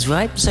truckers,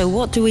 right? So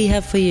what do we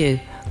have for you?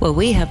 Well,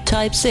 we have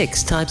Type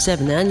 6, Type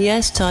 7, and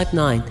yes, Type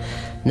 9.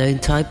 No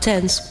Type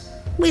 10s.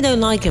 We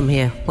don't like them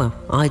here. Well,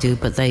 I do,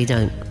 but they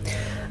don't.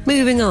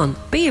 Moving on,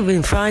 being a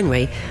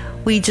refinery,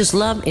 we just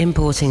love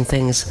importing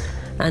things.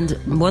 And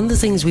one of the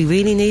things we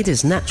really need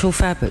is natural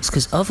fabrics,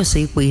 because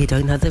obviously we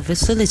don't have the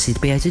facility to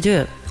be able to do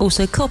it.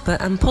 Also, copper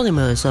and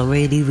polymers are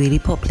really, really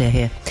popular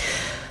here.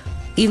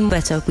 Even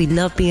better, we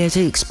love being able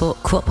to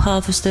export crop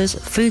harvesters,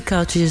 food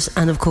cartridges,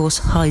 and of course,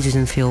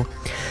 hydrogen fuel.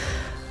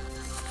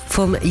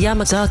 From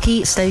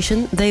Yamazaki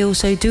Station, they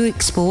also do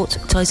export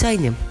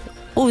titanium.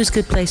 Always a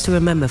good place to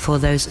remember for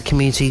those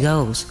community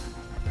goals.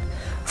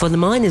 For the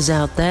miners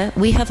out there,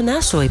 we have an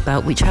asteroid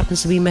belt which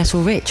happens to be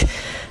metal rich,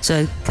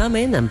 so come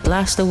in and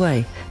blast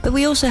away. But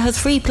we also have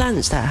 3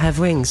 planets that have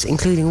rings,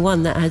 including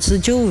one that has a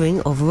dual ring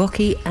of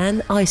rocky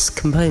and ice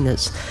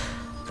components.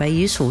 Very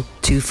useful,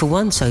 2 for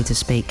 1 so to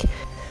speak.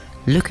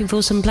 Looking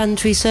for some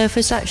planetary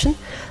surface action?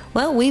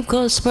 Well, we've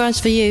got a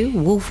surprise for you.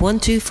 Wolf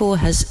 124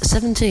 has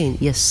 17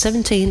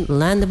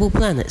 landable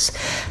planets,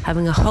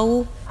 having a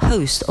whole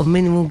host of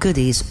mineral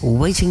goodies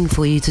waiting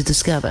for you to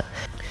discover.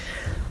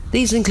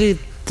 These include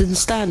the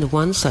standard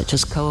ones such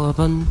as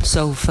carbon,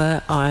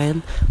 sulfur,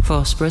 iron,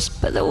 phosphorus,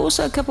 but there are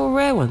also a couple of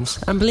rare ones,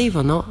 and believe it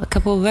or not, a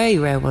couple of very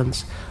rare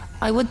ones.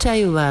 I would tell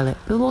you about it,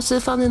 but what's the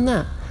fun in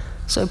that?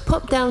 So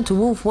pop down to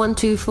Wolf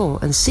 124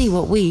 and see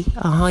what we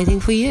are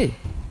hiding for you.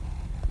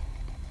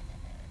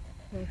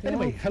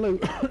 Anyway, hello.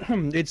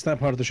 It's that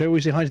part of the show. We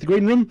say hi to the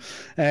green room,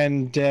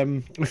 and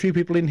a few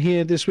people in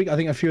here this week. I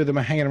think a few of them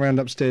are hanging around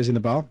upstairs in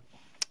the bar.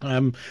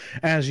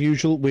 As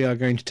usual, we are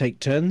going to take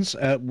turns.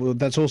 Well,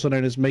 that's also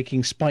known as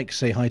making Spike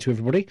say hi to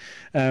everybody,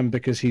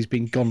 because he's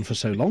been gone for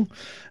so long.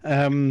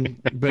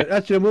 But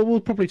actually, we'll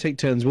probably take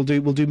turns. We'll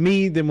do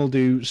me, then we'll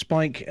do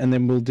Spike, and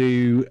then we'll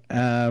do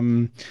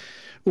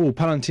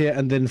Palantir,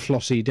 and then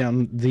Flossie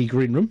down the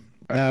green room.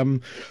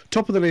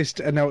 Top of the list,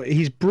 and now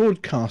he's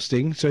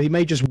broadcasting, so he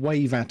may just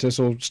wave at us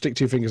or stick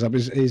 2 fingers up,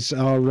 is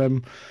our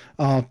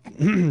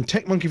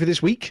tech monkey for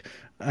this week,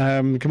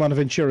 Commander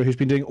Ventura, who's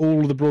been doing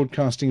all of the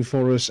broadcasting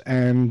for us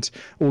and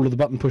all of the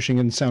button pushing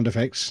and sound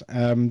effects.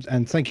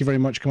 And thank you very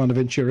much, Commander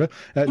Ventura.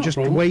 Just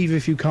problem. Wave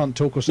if you can't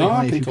talk, or say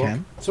hi if you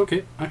can. It's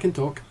okay, I can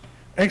talk.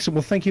 Excellent.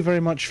 Well, thank you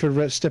very much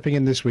for stepping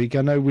in this week.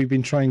 I know we've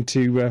been trying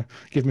to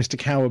give Mr.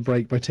 Cow a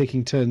break by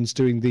taking turns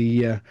doing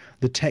the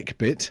tech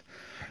bit.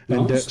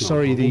 And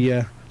sorry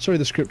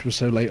the script was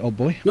so late, old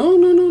boy. No.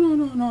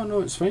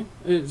 No, it's fine.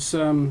 It's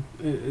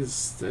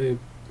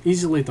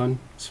easily done.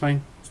 It's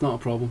fine. It's not a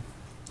problem.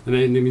 And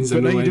then it means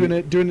But no,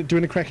 you're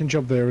doing a cracking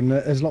job there, and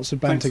there's lots of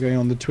banter going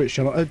on the Twitch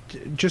channel.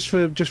 Just for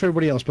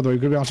everybody else, by the way,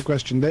 we're going to ask a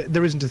question.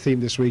 There isn't a theme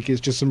this week.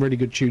 It's just some really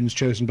good tunes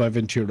chosen by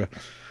Ventura.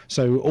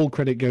 So all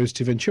credit goes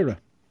to Ventura.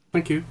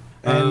 Thank you.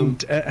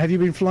 And have you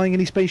been flying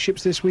any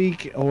spaceships this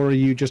week, or are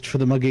you just for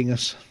the mugging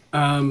us?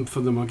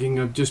 For the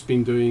mugging, I've just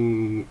been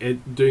doing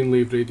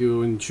live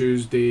radio on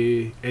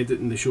Tuesday,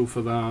 editing the show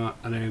for that,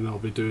 and then I'll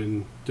be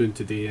doing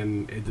today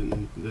and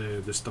editing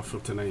the stuff for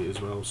tonight as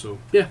well. So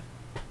yeah,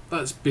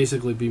 that's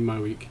basically been my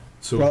week.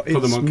 So well, for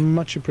the it's mug.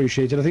 much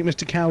appreciated. I think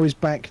Mr. Cow is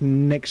back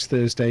next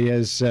Thursday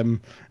as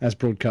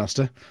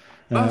broadcaster.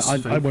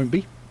 I won't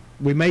be.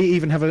 We may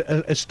even have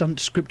a stunt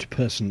script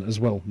person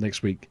as well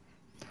next week.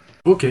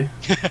 Okay.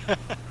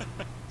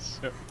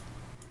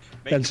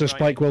 And so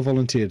Spike well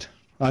volunteered.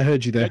 I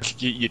heard you there.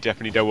 You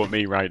definitely don't want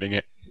me writing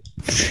it.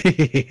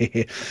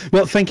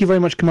 Well, thank you very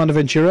much, Commander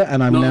Ventura,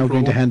 and I'm now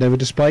going to hand over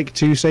to Spike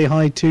to say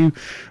hi to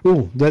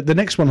the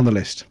next one on the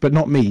list, but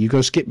not me. You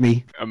go skip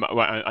me.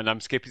 And I'm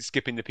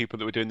skipping the people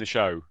that were doing the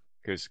show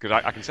because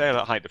I can say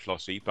hi to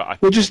Flossie, but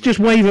well, just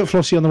wave at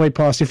Flossie on the way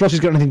past. If Flossie's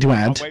got anything to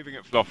add, I'm waving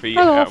at Fluffy.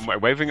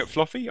 I'm waving at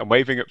Fluffy. I'm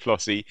waving at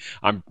Flossie.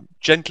 I'm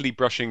gently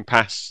brushing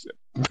past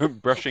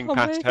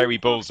Harry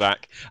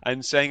Balzac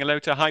and saying hello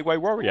to Highway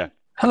Warrior.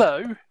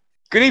 Hello.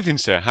 Good evening,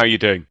 sir. How are you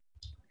doing?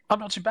 I'm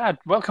not too bad.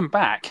 Welcome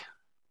back.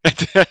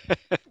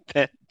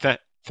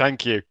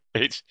 Thank you.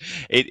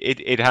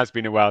 It has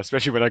been a while,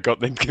 especially when I got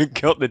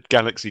the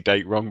Galaxy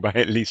date wrong by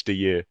at least a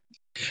year.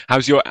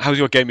 How's your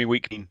gaming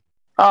week been?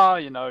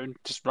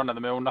 Just run of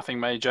the mill, nothing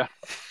major.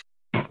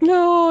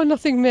 No,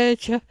 nothing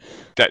major.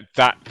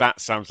 That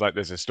sounds like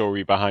there's a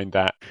story behind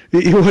that.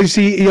 You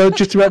see, you're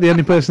just about the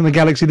only person in the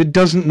galaxy that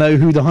doesn't know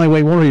who the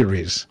Highway Warrior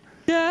is.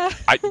 Yeah.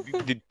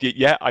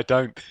 I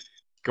don't.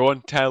 Go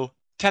on, tell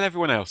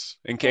everyone else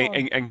and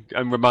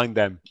remind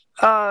them.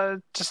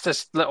 Just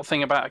this little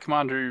thing about a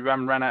commander who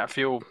ran out of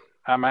fuel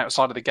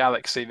outside of the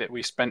galaxy that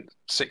we spent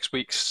 6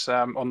 weeks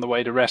on the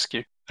way to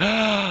rescue.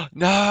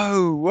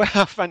 No!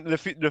 Well,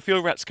 the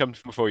fuel rats come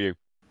for you.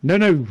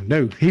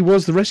 No. He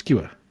was the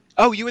rescuer.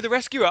 Oh, you were the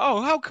rescuer.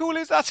 Oh, how cool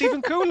is that? That's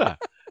even cooler.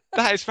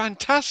 That is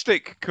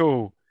fantastic.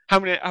 Cool.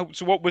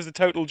 So what was the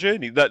total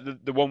journey?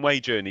 The one-way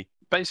journey?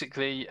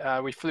 Basically,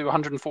 we flew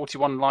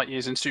 141 light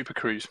years in Super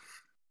Cruise.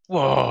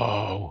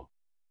 Whoa.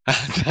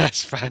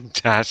 That's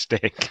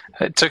fantastic.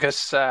 It took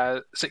us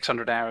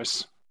 600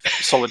 hours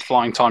solid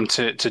flying time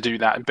to do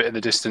that bit of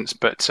the distance.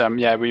 But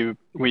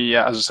we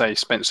as I say,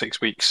 spent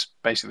 6 weeks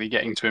basically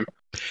getting to him.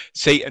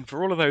 See, and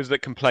for all of those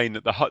that complain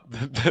that the hut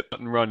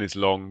and run is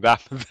long,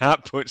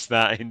 that puts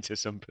that into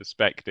some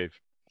perspective.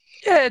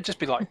 Yeah, it'd just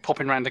be like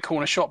popping around the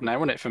corner shop now,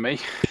 wouldn't it, for me?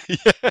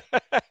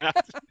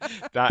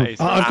 That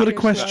is. I've got a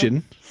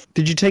question.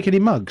 Did you take any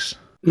mugs?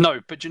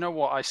 No, but you know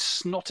what? I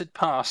snotted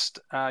past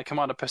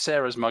Commander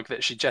Pacera's mug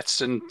that she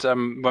jettisoned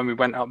when we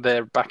went up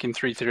there back in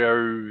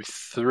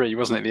 3303,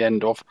 wasn't it? The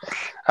end of,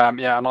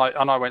 and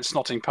I went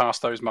snotting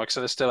past those mugs,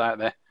 so they're still out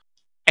there.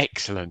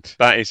 Excellent.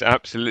 That is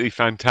absolutely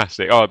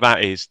fantastic. Oh,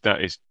 that is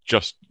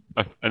just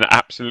an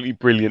absolutely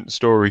brilliant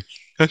story.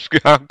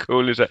 How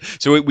cool is that?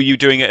 So, were you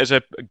doing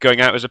it going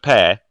out as a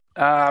pair?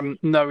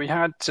 No, we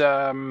had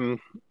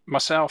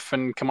myself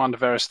and Commander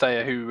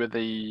Veristea, who were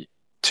the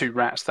two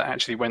rats that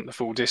actually went the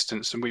full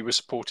distance, and we were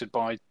supported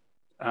by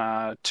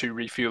two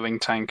refueling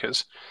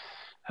tankers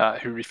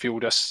who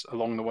refueled us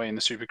along the way in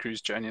the Super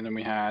Cruise journey. And then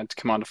we had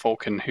Commander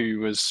Falcon, who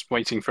was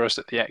waiting for us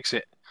at the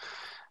exit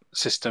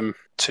system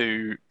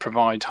to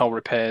provide hull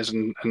repairs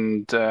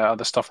and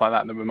other stuff like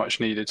that were much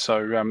needed.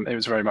 So it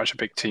was very much a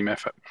big team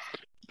effort.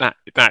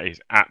 That is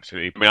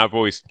absolutely. I mean, I've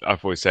always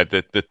said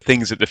that the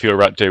things that the Fuel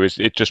Rat do is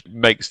it just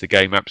makes the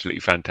game absolutely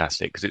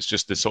fantastic, because it's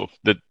just the sort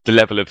of the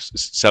level of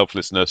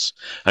selflessness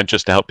and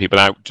just to help people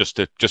out just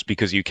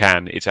because you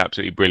can. It's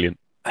absolutely brilliant.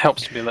 It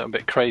helps to be a little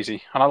bit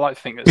crazy, and I like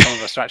to think that some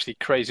of us are actually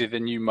crazier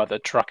than you mother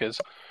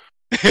truckers.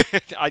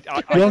 What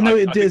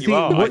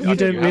you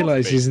don't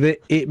realise is that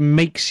it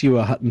makes you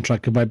a Hutton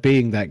trucker by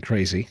being that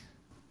crazy.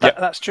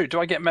 That's true.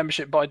 Do I get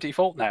membership by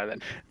default now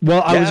then?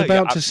 Well, I was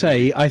about to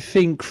say, I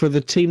think for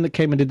the team that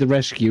came and did the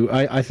rescue,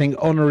 I think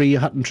honorary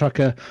Hutton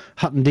trucker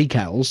Hutton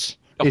decals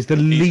is the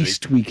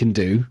least we can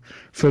do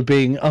for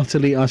being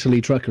utterly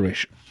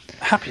truckerish.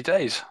 Happy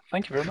days.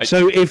 Thank you very much.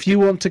 So if you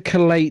want to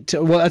collate,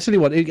 well, I'll tell you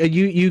what,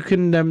 you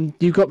can,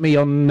 you got me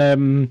on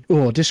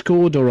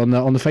Discord or on the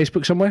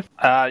Facebook somewhere?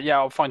 Yeah,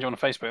 I'll find you on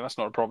Facebook. That's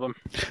not a problem.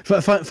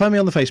 Find me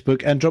on the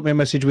Facebook and drop me a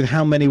message with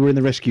how many were in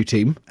the rescue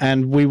team,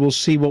 and we will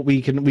see what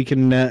we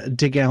can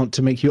dig out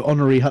to make you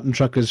honorary Hutton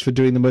truckers for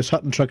doing the most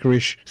Hutton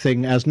truckerish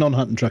thing as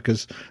non-Hutton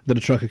truckers that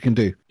a trucker can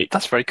do.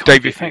 That's very cool.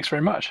 David, thanks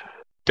very much.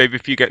 Dave,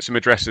 if you get some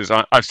addresses,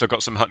 I've still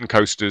got some Hutton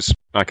coasters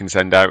I can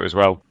send out as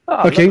well.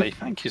 Oh, Okay. lovely.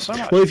 Thank you so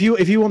much. Well, if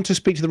you want to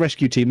speak to the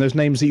rescue team, those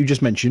names that you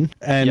just mentioned,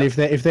 and Yep.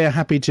 if they're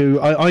happy to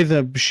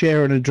either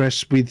share an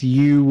address with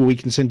you, or we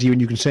can send to you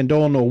and you can send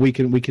on, or we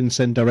can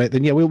send direct,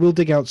 then yeah, we'll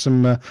dig out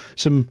some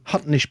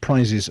Huttonish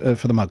prizes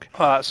for the mug.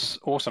 Oh, that's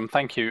awesome.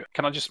 Thank you.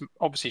 Can I just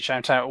obviously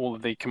shout out all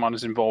of the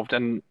commanders involved,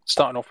 and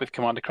starting off with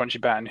Commander Crunchy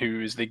Batten,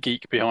 who is the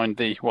geek behind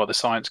the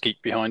science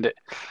geek behind it,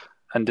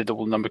 and did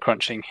all the number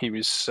crunching. He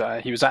was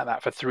at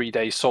that for 3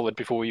 days solid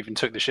before we even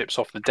took the ships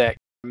off the deck.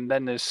 And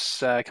then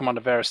there's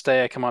Commander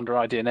Veristea, Commander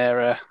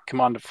Idianera,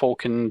 Commander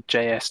Falcon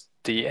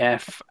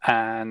JSDF,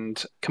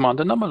 and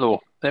Commander Nummerlaw.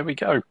 There we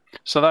go.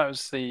 So that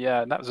was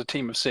a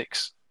team of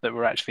 6 that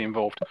were actually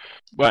involved.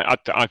 Well,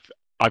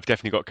 I've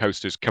definitely got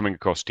coasters coming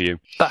across to you.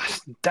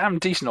 That's damn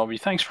decent of you.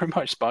 Thanks very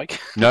much,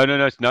 Spike. No,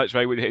 it's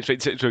very.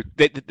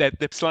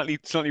 They're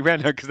slightly rare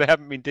now because they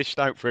haven't been dished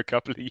out for a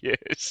couple of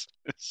years.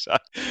 So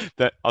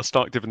I'll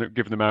start giving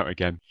them out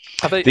again.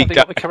 Have they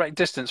got the correct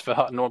distance for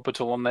Hutton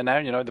Orbital on there now?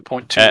 You know, the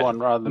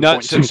 0.21 rather than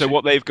 0.22. So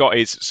what they've got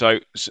is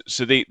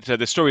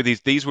the story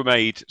of these were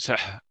made. So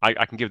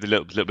I can give the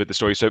little bit of the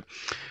story. So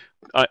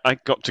I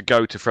got to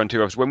go to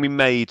Frontier Office when we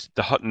made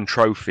the Hutton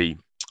Trophy.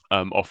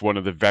 Off one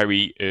of the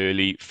very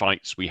early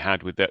fights we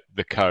had with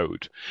the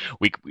code.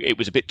 It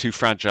was a bit too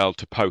fragile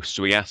to post,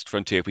 so we asked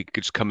Frontier if we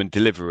could just come and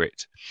deliver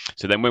it.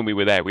 So then when we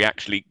were there, we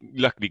actually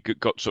luckily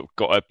got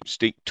a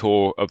steep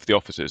tour of the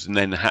officers, and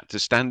then had to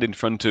stand in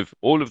front of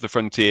all of the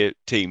Frontier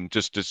team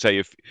just to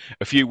say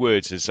a few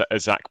words, as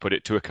Zach put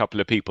it, to a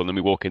couple of people. And then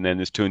we walk in there, and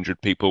there's 200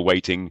 people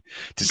waiting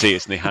to see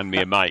us, and they hand me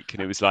a mic,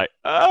 and it was like,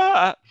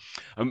 ah!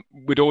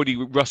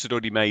 Russ had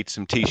already made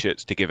some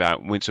T-shirts to give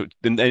out,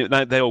 and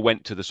they all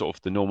went to the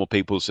normal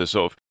people, so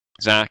sort of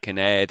Zach and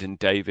Ed and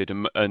David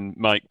and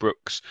Mike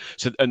Brooks.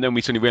 So, and then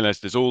we suddenly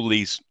realised there's all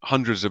these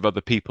hundreds of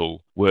other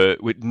people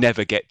would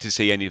never get to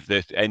see any of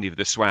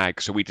the swag.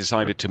 So we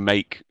decided to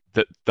make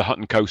the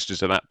Hutton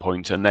coasters at that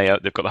point, and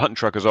they've got the Hutton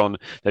Truckers on,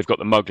 they've got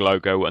the mug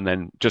logo, and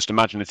then just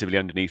imaginatively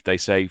underneath they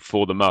say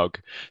 "for the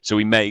mug." So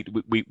we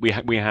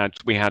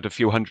had a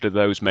few hundred of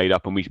those made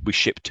up, and we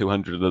shipped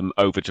 200 of them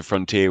over to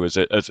Frontier as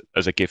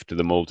a gift to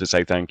them all to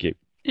say thank you.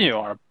 You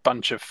are a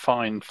bunch of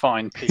fine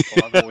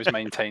people. I've always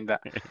maintained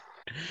that.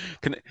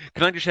 Can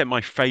I just share my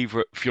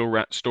favourite Fuel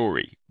Rat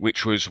story,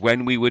 which was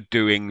when we were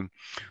doing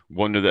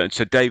one of the.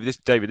 So David,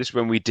 this is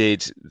when we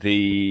did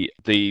the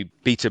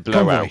beta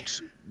blowout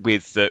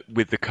with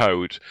the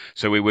code.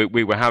 So we were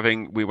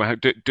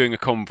doing a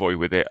convoy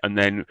with it, and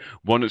then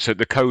so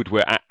the code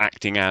were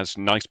acting as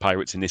nice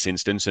pirates in this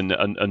instance, and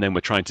then we're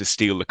trying to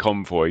steal the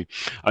convoy,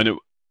 and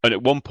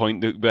at one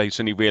point, they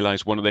suddenly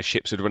realised one of their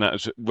ships had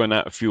run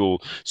out of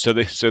fuel, so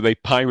they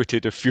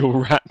pirated a fuel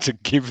rat to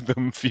give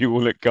them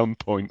fuel at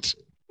gunpoint.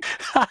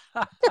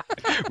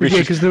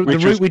 Because the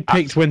route we'd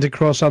picked went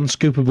across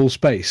unscoopable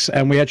space,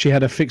 and we actually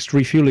had a fixed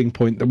refueling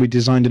point that we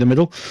designed in the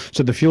middle.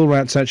 So the fuel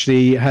rats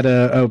actually had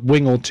a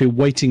wing or two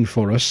waiting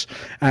for us,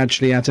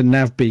 actually at a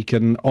nav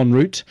beacon en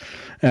route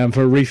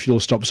for a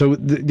refuel stop. So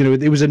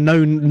it was a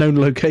known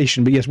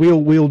location. But yes, we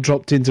all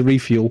dropped into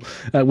refuel.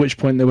 At which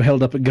point they were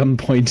held up at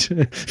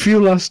gunpoint.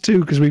 Fuel us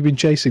too, because we've been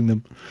chasing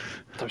them.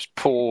 Those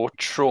poor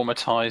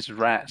traumatized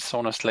rats,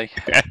 honestly.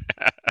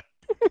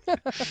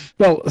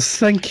 Well,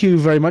 thank you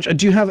very much.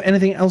 Do you have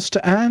anything else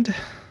to add?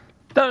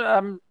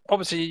 No,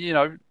 obviously,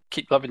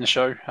 keep loving the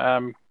show.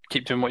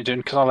 Keep doing what you're doing,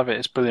 because I love it.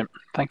 It's brilliant.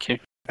 Thank you.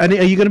 And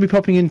are you going to be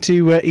popping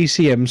into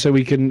ECM so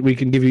we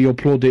can give you your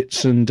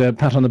plaudits and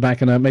pat on the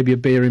back and maybe a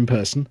beer in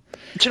person?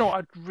 Do you know what?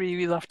 I'd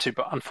really love to,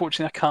 but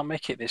unfortunately I can't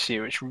make it this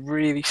year, which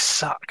really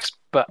sucks.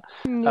 But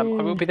I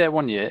will be there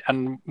one year,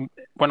 and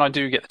when I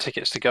do get the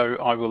tickets to go,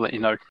 I will let you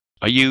know.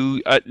 Are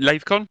you at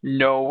LaveCon?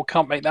 No,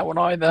 can't make that one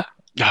either.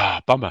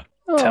 Ah, bummer.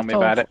 Tell me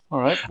about it. All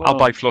right. Well, I'll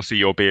buy Flossie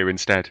your beer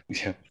instead.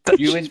 Yeah.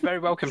 She's very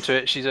welcome to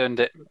it. She's earned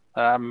it.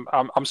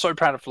 I'm so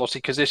proud of Flossie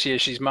because this year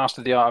she's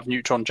mastered the art of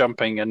neutron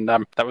jumping, and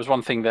that was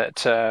one thing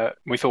that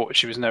we thought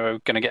she was never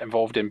going to get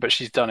involved in, but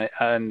she's done it,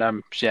 and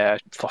yeah,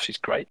 Flossie's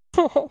great.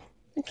 Oh,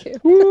 thank you.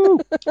 Woo!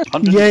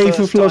 Yay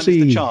for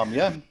Flossie! The charm,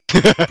 yeah.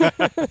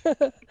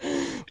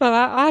 Well,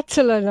 I had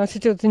to learn how to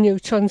do the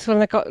neutrons when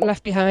I got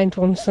left behind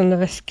once on the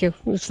rescue.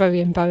 It was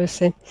very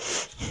embarrassing.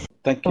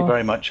 Thank you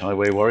very much,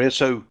 Highway Warrior.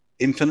 So,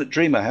 Infinite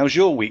Dreamer, how's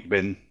your week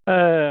been?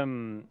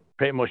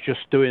 Pretty much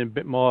just doing a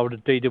bit more of the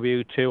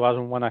DW2 as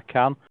and when I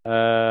can.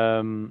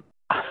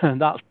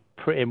 And that's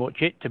pretty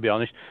much it, to be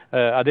honest.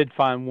 I did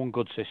find one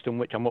good system,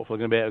 which I'm hopefully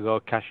going to be able to go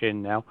cash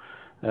in now.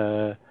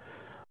 But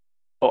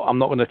I'm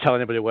not going to tell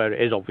anybody where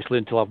it is, obviously,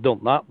 until I've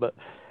done that. But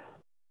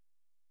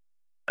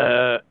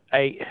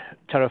 8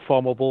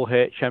 terraformable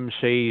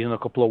HMCs and a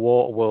couple of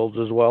water worlds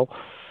as well.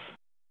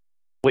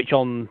 Which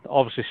on,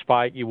 obviously,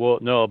 Spike, you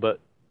won't know, but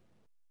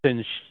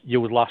since you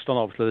was last on,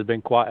 obviously, there's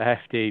been quite a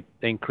hefty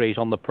increase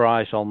on the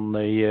price on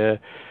the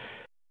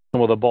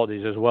some of the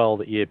bodies as well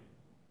that you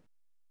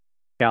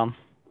can.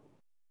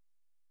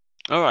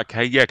 Oh,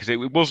 okay, yeah, because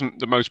it wasn't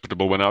the most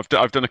portable one. I've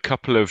done a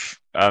couple of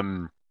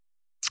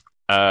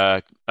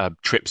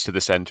trips to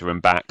the centre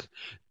and back,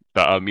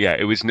 But yeah,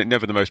 it was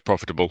never the most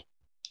profitable.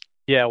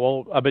 Yeah,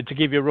 well, I mean, to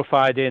give you a rough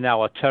idea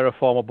now, a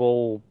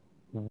terraformable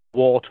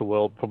water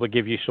world probably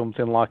give you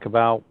something like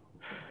about,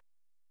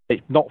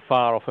 it's not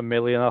far off $1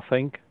 million, I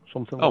think,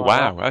 something Oh like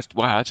wow,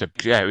 that.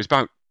 it was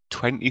about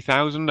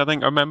 20,000, I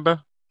think I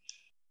remember.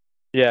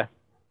 Yeah,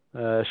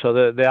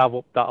 so they have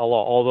upped that a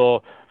lot.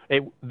 Although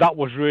that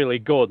was really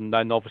good, and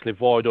then obviously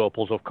Void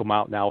Opals have come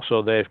out now,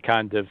 so they've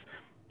kind of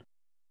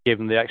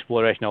given the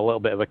exploration a little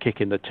bit of a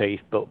kick in the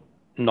teeth, but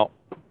not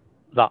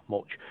that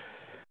much.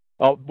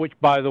 Oh, which,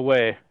 by the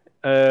way,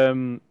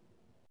 I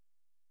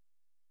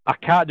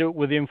can't do it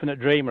with the Infinite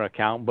Dreamer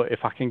account, but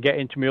if I can get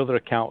into my other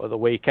account at the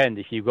weekend,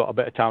 if you've got a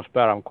bit of time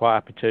spare, I'm quite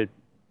happy to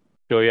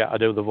show you how to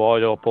do the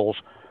Void Opals.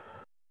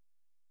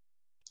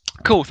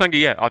 Cool, thank you.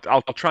 Yeah,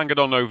 I'll try and get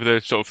on over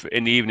the sort of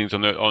in the evenings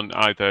on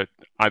either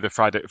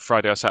Friday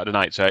or Saturday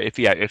night. So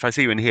if I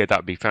see you in here,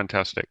 that'd be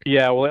fantastic.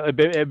 Yeah, well,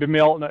 it'd be my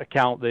alternate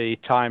account, the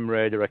Time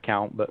Raider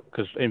account, but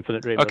because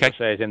Infinite Dreamer, as I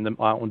say, is in the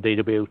out on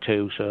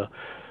DW2. So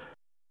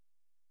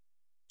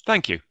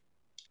thank you.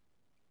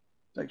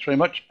 Thanks very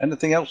much.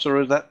 Anything else,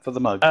 or is that for the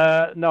mug?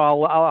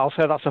 No, I'll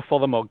say that's for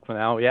the mug for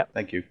now. Yeah.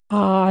 Thank you.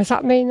 Is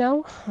that me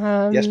now?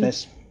 Yes,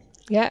 miss.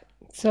 Yeah.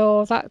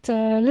 So that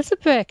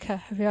Lizard Breaker.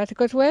 Have you had a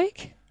good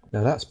week?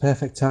 Now that's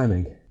perfect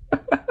timing.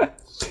 Timing.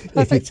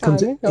 If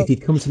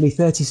you'd come to me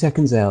 30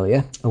 seconds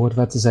earlier, I would have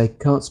had to say,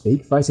 can't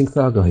speak, fighting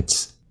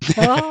Thargoids.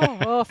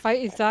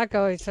 Fighting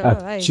Thargoids.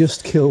 I've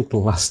just killed the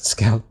last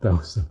scout, though.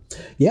 So.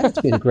 Yeah,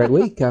 it's been a great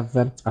week. I've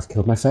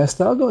killed my first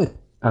Thargoid.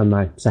 And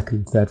my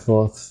 2nd, 3rd,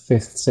 4th,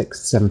 5th,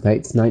 6th, 7th,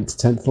 8th, 9th,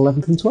 10th,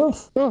 11th, and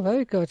 12th. Oh,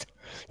 very good.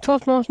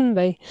 12 more than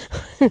me.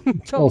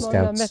 12 All more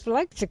than I scouts.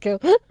 like to kill.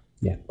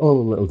 Yeah, all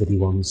the little diddy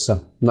ones, so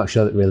I'm not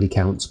sure that really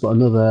counts. But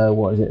another,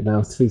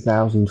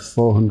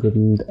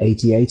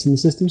 3,488 in the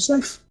system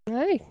safe.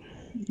 Hey.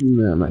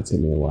 That might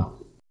take me a while.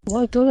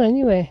 Well done,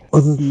 anyway.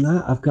 Other than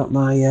that, I've got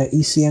my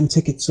ECM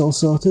tickets all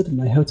sorted, and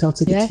my hotel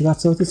tickets for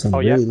that sorted. So I'm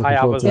really looking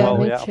forward to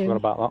that. I forgot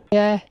about that.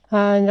 Yeah,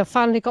 and I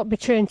finally got my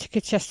train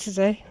tickets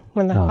yesterday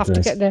when I have to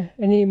great. get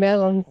an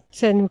email on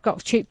saying we've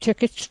got cheap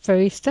tickets for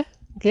Easter.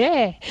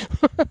 Yeah.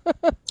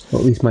 Well,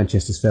 at least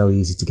Manchester's fairly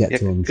easy to get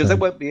to on Because there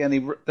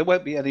train.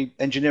 won't be any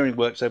engineering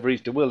works over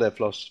Easter, will there,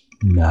 Floss?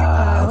 No,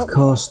 of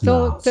course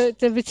not. So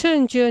the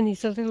return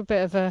journey's a little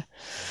bit of a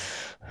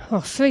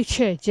 3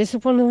 changes.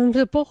 One of them's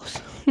a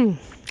bus.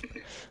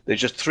 There's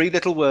just 3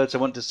 little words I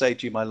want to say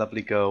to you, my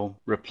lovely girl.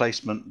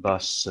 Replacement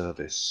bus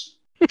service.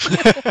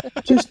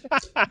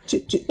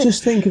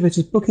 just think of it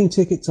as booking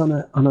tickets on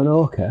an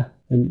Orca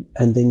and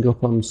ending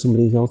up on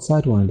somebody's old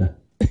Sidewinder.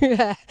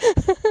 Yeah.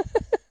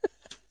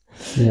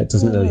 Yeah, it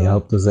doesn't really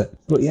help, does it?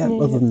 But yeah,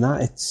 other than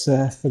that, it's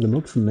for the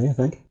mug from me, I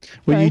think.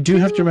 Well, you do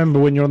have to remember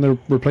when you're on the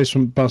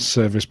replacement bus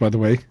service, by the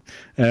way,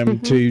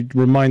 to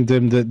remind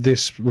them that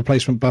this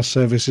replacement bus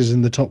service is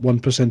in the top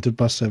 1% of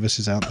bus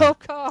services out there. Of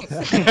course.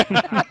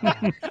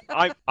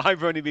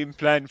 I've only been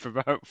playing for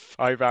about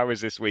 5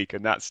 hours this week,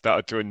 and that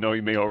started to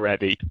annoy me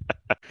already.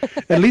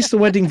 At least the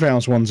wedding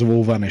vows ones have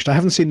all vanished. I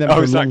haven't seen them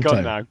for a is long that gone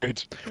time. now?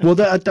 Good. Well,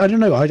 I don't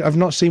know. I've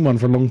not seen one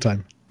for a long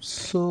time.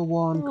 Saw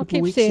one a couple keep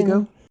of weeks seeing ago.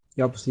 them.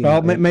 Yeah, obviously.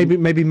 Well,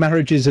 maybe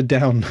marriages are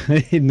down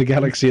in the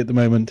galaxy at the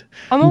moment.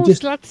 I'm always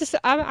glad to see,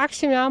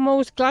 I'm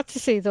always glad to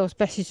see those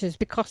messages,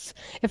 because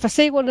if I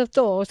see one of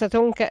those, I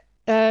don't get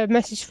a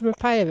message from a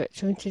pirate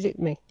to interdict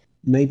me.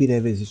 Maybe,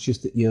 David, it's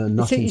just that you're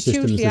not in It's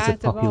systems usually that are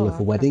either popular or.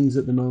 for weddings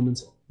at the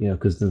moment. You know,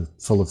 because they're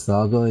full of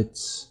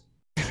Thargoids.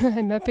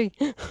 Maybe.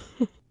 But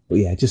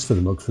yeah, just for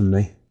the mug from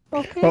me.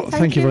 Okay. Well,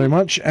 thank you very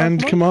much.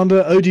 And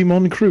Commander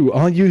Odimon Crew,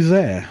 are you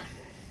there?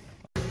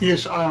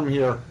 Yes, I am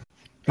here.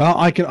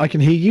 I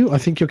can hear you. I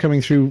think you're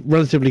coming through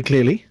relatively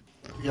clearly.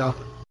 Yeah.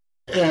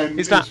 And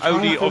Is that it's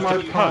time Odie for of my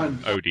the pun?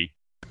 puns. Odie.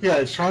 Yeah,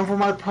 it's time for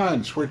my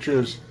puns, which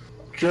is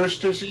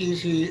just as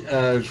easy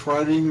as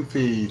writing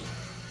the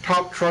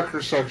Top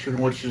Trucker section,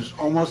 which is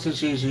almost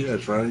as easy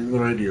as writing the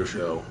radio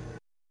show.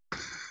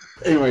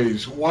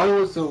 Anyways, why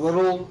was the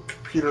little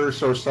computer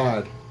so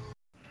sad?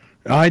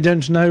 I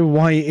don't know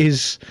why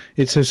it's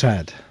so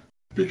sad.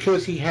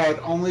 Because he had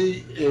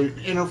only an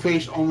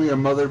interface only a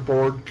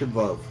motherboard could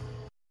love.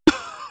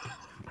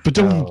 But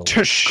don't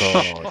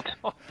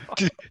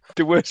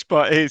The worst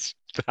part is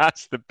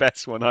that's the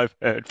best one I've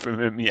heard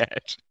from him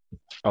yet.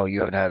 Oh, you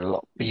haven't heard a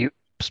lot.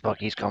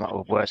 Sparky's come up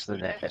with worse than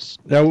this.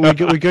 No, we're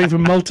going for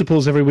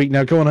multiples every week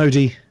now. Go on,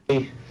 Odie.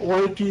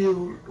 Why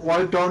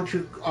don't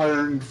you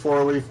iron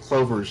 4-leaf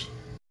clovers?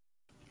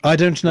 I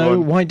don't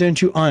know. Why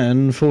don't you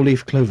iron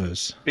 4-leaf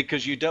clovers?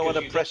 Because you don't want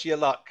to press your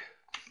luck.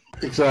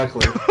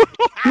 Exactly.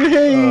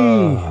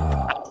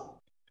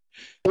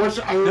 What's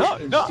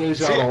Irish and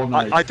stays out all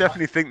night? I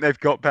definitely think they've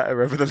got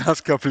better over the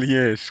last couple of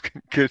years.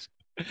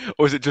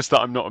 Or is it just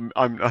that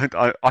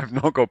I've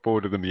not got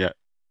bored of them yet?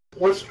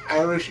 What's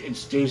Irish and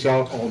stays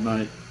out all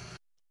night?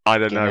 I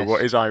don't know.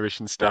 What is Irish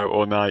and stout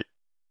all night?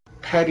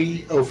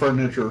 Patty o'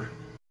 furniture.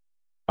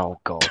 Oh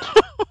God.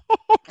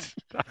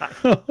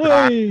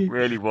 That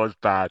really was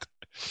bad.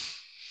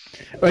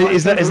 Wait,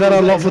 is that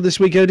our lot for this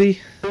week, Odie?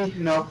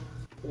 No.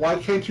 Why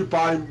can't you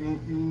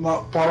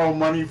borrow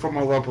money from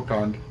a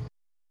leprechaun?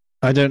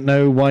 I don't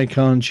know. Why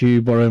can't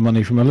you borrow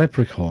money from a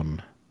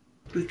leprechaun?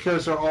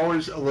 Because they're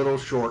always a little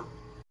short.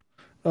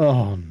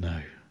 Oh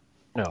no.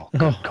 No.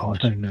 Oh,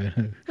 no.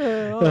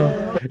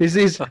 Is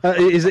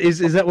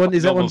that one?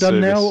 Is that one done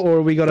now,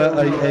 or we got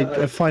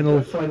a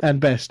final and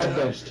best?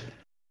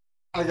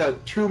 I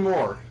got two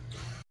more.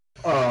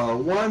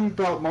 One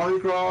about Mardi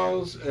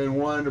Gras and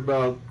one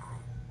about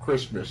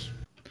Christmas.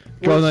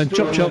 Go on then,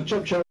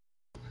 chop.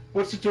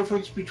 What's the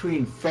difference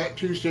between Fat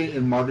Tuesday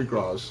and Mardi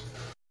Gras?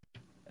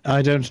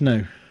 I don't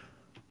know.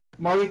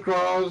 Mardi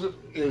Gras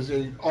is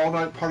an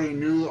all-night party in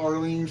New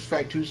Orleans.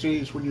 Fat Tuesday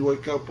is when you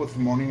wake up with the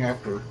morning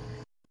after.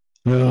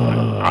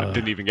 I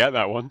didn't even get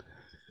that one.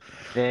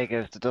 There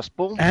goes the dust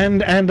ball.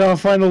 And our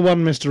final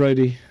one, Mr.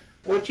 Odie.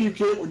 What do you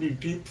get when you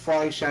deep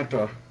fry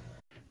Santa?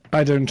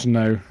 I don't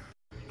know.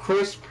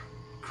 Crisp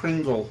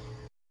Kringle.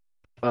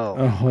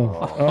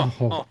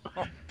 Oh.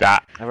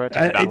 That.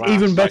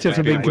 Even better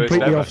for being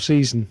completely off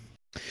season.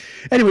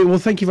 Anyway, well,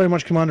 thank you very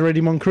much, Commander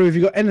Eddie Moncrew. Have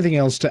you got anything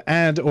else to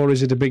add, or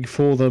is it a big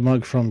for the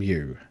mug from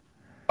you?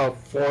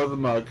 For the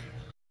mug.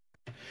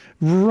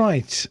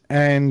 Right,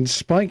 and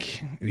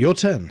Spike, your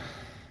turn.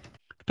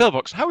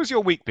 Pillbox, how has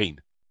your week been?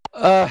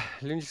 Let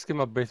me just get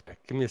my breath back.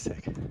 Give me a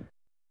sec.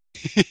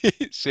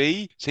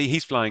 See,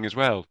 he's flying as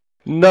well.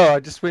 No,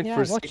 I just went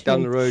for a skip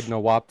down the road and I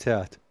wiped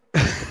out.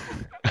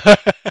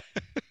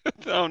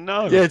 Oh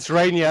no! Yeah, it's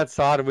rainy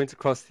outside. I went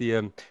across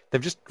the.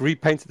 They've just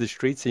repainted the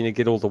streets, so you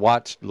get all the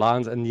white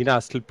lines, and you know how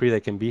slippery they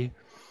can be.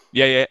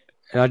 Yeah.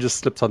 And I just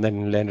slipped on that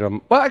and landed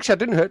on. Well, actually, I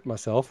didn't hurt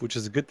myself, which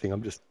is a good thing.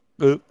 I'm just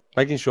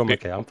making sure I'm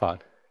okay. I'm fine.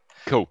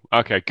 Cool.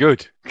 Okay.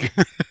 Good.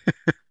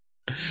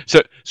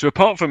 So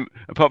apart from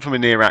a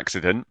near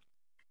accident,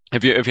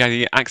 have you had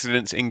any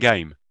accidents in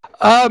game?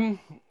 On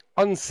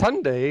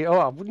Sunday,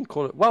 I wouldn't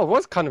call it. Well, it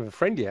was kind of a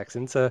friendly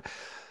accident. So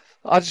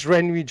I just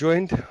randomly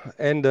joined,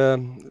 and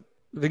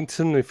Vington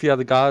and a few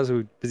other guys who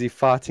were busy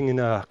fighting in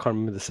I can't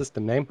remember the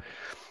system name.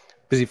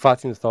 Busy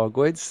fighting the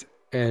Thargoids,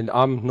 and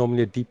I'm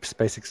normally a deep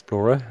space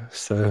explorer,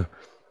 so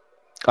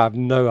I have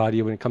no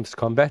idea when it comes to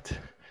combat.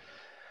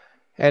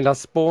 And I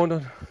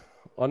spawned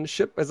on the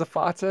ship as a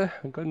fighter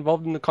and got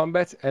involved in the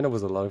combat, and it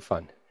was a lot of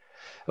fun.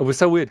 It was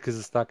so weird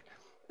because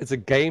it's a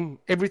game.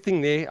 Everything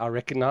there I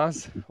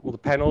recognize, all the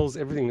panels,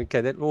 everything.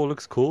 Okay, that all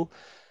looks cool.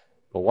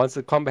 But once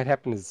the combat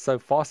happens, it's so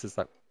fast. It's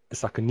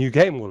like a new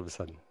game all of a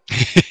sudden.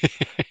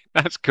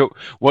 That's cool.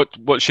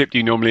 What ship do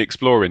you normally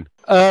explore in?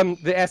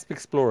 The Asp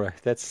Explorer.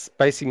 That's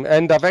basically,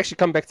 and I've actually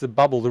come back to the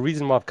bubble. The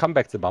reason why I've come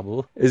back to the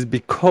bubble is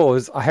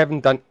because I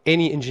haven't done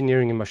any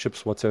engineering in my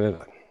ships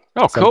whatsoever.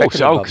 Oh, cool.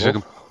 So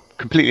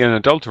completely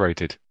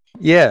unadulterated.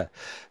 Yeah.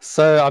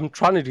 So I'm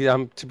trying to do.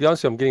 To be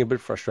honest with you, I'm getting a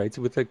bit frustrated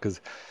with it because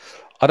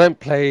I don't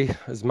play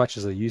as much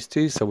as I used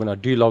to. So when I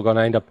do log on,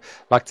 I end up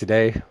like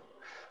today.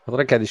 I thought,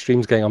 okay, the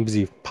stream's going. I'm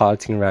busy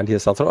piloting around here,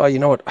 so I thought, oh, you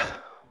know what?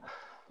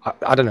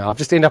 I don't know. I've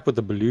just ended up with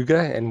the Beluga,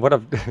 and what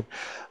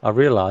I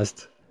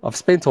realized I've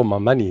spent all my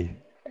money,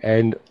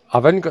 and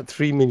I've only got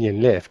 3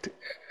 million left.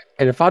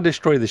 And if I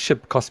destroy the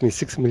ship, it costs me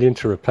 6 million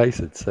to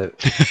replace it. So,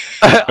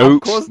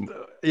 oops,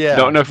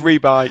 not enough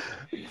rebuy.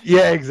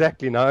 Yeah,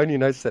 exactly. And I only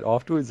noticed that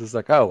afterwards. It's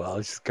like, oh well,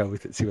 let's just go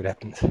with it, see what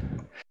happens.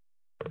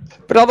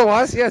 But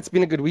otherwise, yeah, it's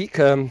been a good week.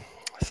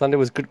 Sunday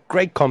was good,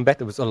 great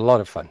combat. It was a lot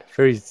of fun.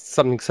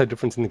 Something so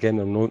different in the game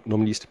than I'm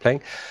normally used to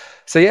playing.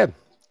 So yeah,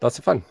 lots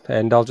of fun.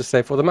 And I'll just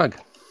say for the mug.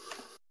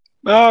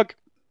 Mark,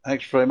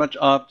 thanks very much.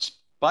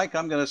 Spike,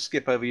 I'm going to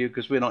skip over you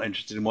because we're not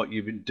interested in what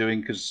you've been doing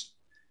because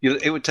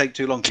it would take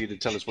too long for you to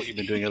tell us what you've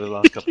been doing over the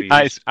last couple of years.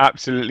 That is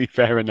absolutely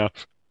fair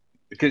enough.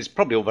 Because it's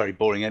probably all very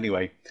boring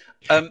anyway.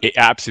 It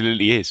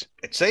absolutely is.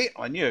 See,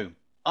 I knew.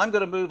 I'm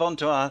going to move on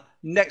to our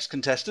next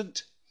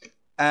contestant.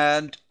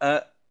 And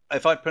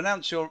if I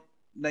pronounce your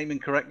name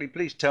incorrectly,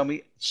 please tell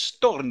me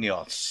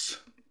Stornios.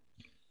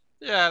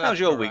 Yeah, that's how's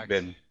your correct. week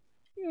been?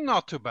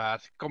 Not too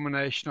bad.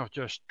 Combination of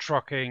just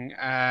trucking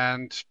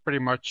and pretty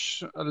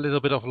much a little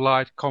bit of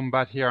light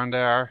combat here and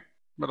there,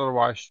 but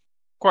otherwise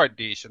quite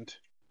decent.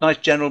 Nice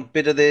general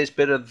bit of this,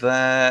 bit of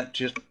that,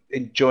 just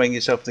enjoying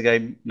yourself in the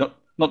game.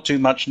 Not too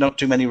much, not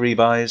too many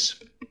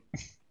rebuys.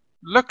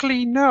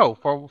 Luckily, no,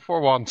 for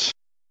once.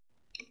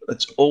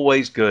 It's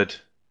always good.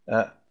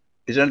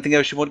 Is there anything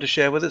else you want to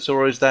share with us,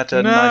 or is that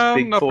a nice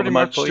big for the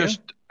mug for you?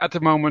 Just at the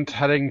moment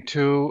heading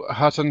to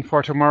Hutton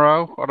for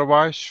tomorrow.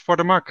 Otherwise, for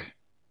the mug.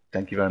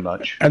 Thank you very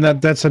much. And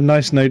that's a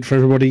nice note for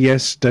everybody.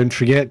 Yes, don't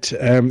forget,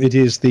 it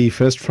is the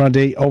first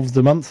Friday of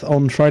the month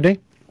on Friday,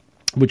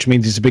 which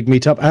means it's a big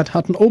meetup at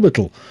Hutton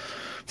Orbital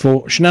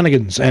for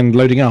shenanigans and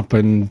loading up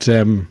and,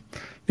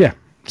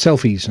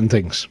 selfies and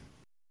things.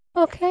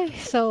 Okay,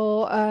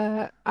 so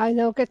I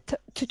now get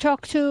to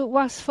talk to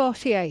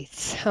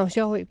Was48. How's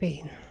your week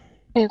been?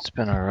 It's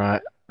been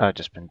alright. I've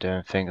just been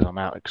doing things. I'm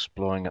out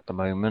exploring at the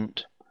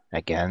moment.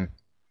 Again.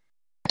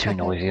 It's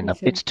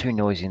too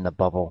noisy in the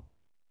bubble.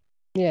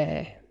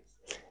 Yeah,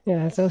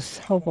 those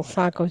horrible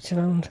faggots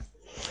around.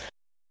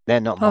 They're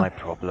not my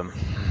problem.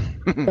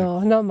 No,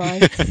 not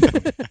mine.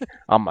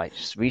 I might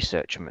just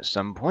research them at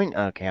some point.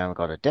 Okay, I've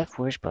got a death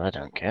wish, but I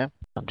don't care.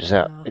 I'm just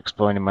out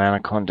exploring my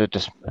Anaconda,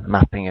 just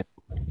mapping it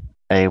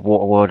a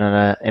water world and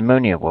a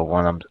ammonia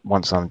world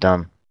once I'm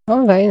done.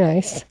 Oh, very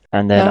nice.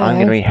 And then I'm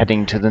going to Nice. be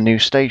heading to the new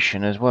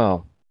station as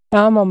well.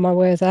 I'm on my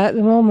way there at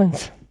the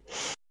moment.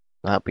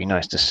 That'd be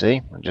nice to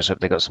see. I just hope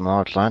they got some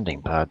large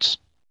landing pads.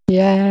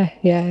 Yeah,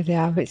 they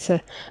have. It's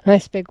a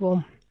nice big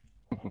one.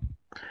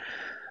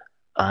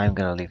 I'm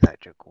going to leave that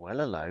joke well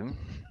alone.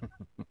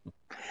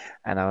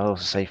 And I'll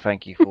also say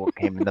thank you for what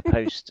came in the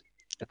post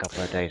a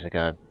couple of days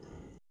ago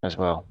as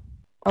well.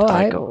 All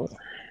I right. got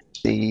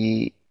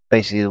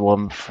basically the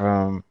one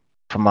from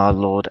our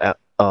Lord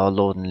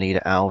and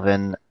Leader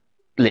Alvin,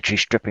 literally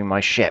stripping my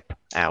ship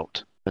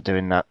out for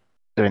doing that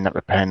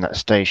repairing that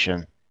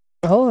station.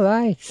 All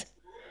right.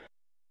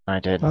 I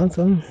did. Well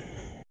done.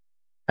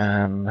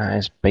 That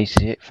is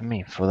basically it for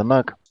me, for the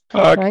mug.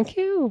 Thank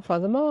you for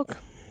the mug.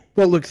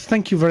 Well, look,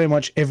 thank you very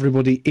much,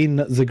 everybody in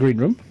the green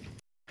room.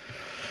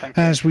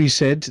 As we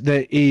said,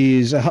 there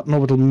is a Hutton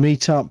Orbital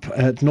meetup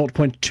at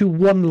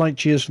 0.21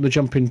 light years from the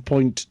jumping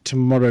point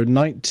tomorrow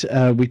night.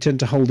 We tend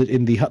to hold it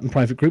in the Hutton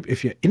private group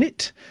if you're in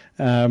it.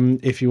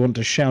 If you want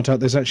to shout out,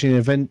 there's actually an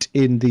event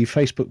in the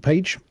Facebook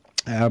page.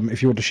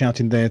 If you want to shout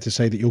in there to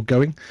say that you're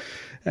going.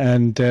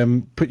 And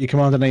put your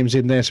commander names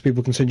in there so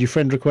people can send you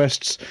friend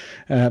requests.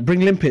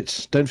 Bring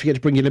limpets. Don't forget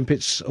to bring your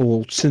limpets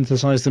or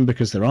synthesize them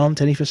because there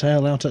aren't any for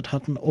sale out at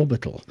Hutton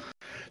Orbital.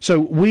 So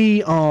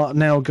we are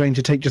now going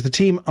to take just the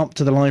team up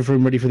to the live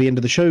room ready for the end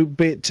of the show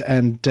bit.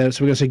 And so we're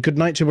going to say good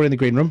night to everybody in the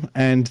green room.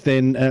 And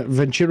then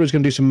Ventura is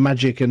going to do some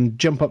magic and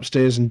jump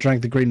upstairs and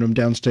drag the green room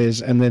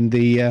downstairs. And then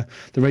the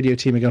radio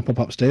team are going to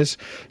pop upstairs.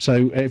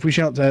 So if we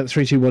shout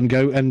 3, 2, 1,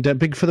 go. And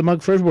big for the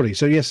mug for everybody.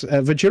 So yes,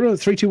 Ventura,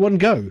 3, 2, 1,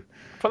 go.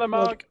 For the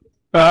mug.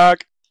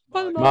 Mug.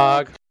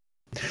 Mug.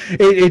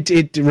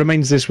 It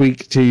remains this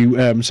week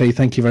to say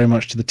thank you very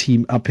much to the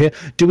team up here.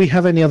 Do we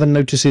have any other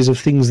notices of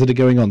things that are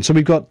going on? So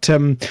we've got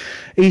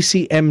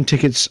ECM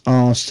tickets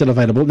are still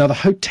available. Now the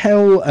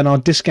hotel and our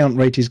discount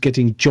rate is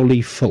getting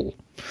jolly full.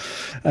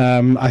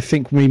 I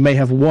think we may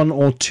have 1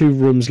 or 2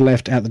 rooms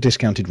left at the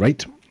discounted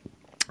rate.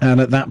 And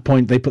at that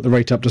point, they put the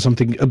rate up to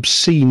something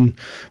obscene.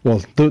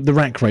 Well, the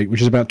rack rate, which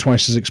is about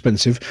twice as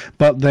expensive.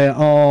 But there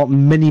are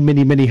many,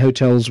 many, many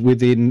hotels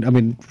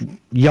within,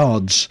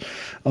 yards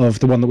of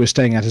the one that we're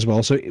staying at as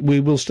well. So we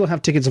will still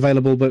have tickets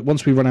available. But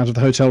once we run out of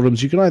the hotel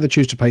rooms, you can either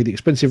choose to pay the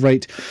expensive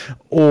rate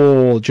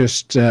or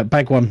just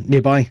bag one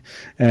nearby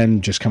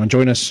and just come and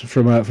join us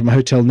from a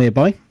hotel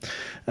nearby.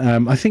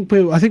 I think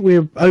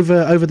we're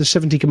over the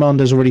 70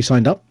 commanders already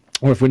signed up.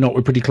 Or if we're not,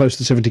 we're pretty close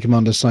to 70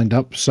 commanders signed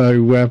up.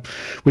 So we're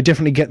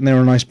definitely getting there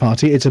a nice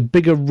party. It's a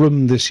bigger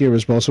room this year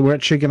as well. So we're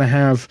actually going to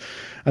have,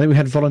 I think we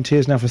had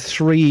volunteers now for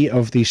 3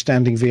 of the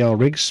standing VR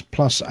rigs.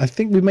 Plus, I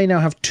think we may now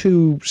have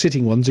 2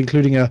 sitting ones,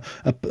 including a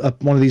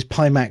one of these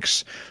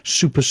Pimax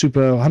super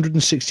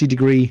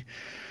 160-degree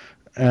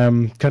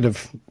kind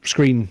of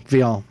screen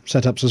VR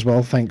setups as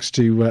well, thanks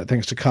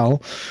to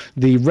Carl.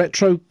 The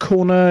retro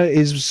corner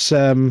is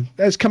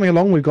coming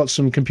along. We've got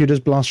some computers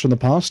blast from the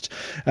past.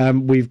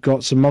 We've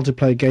got some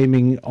multiplayer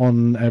gaming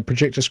on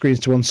projector screens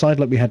to one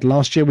side like we had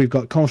last year. We've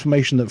got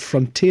confirmation that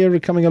Frontier are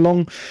coming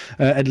along,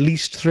 at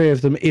least 3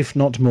 of them, if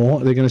not more.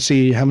 They're going to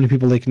see how many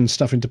people they can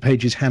stuff into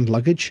Paige's hand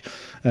luggage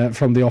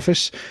from the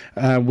office.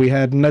 We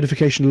had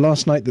notification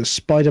last night that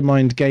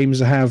Spider-Mind Games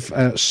have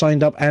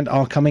signed up and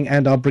are coming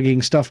and are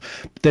bringing stuff.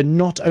 They're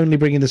not only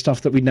bringing the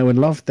stuff that we know and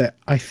love, they're,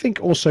 I think,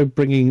 also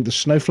bringing the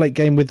Snowflake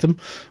game with them,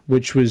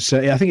 which was,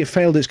 I think it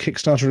failed its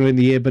Kickstarter early in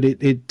the year, but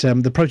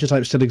the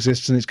prototype still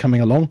exists and it's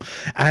coming along.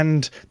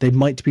 And they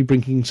might be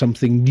bringing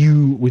something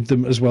new with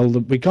them as well.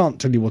 That we can't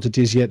tell you what it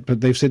is yet,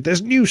 but they've said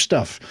there's new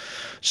stuff.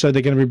 So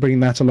they're going to be bringing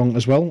that along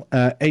as well.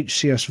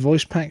 HCS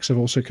Voice Packs have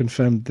also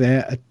confirmed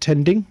they're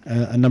attending.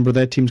 A number of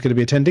their team's going to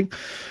be attending.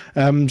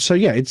 So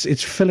yeah,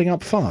 it's filling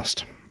up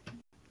fast.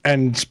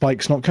 And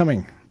Spike's not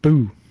coming.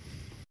 Boo.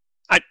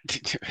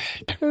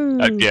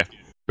 Yeah.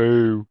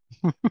 Boo.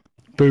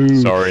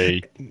 Boo.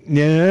 Sorry.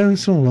 Yeah,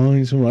 it's all right.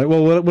 It's all right.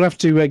 Well, we'll have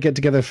to get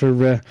together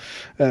for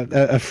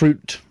a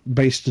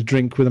fruit-based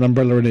drink with an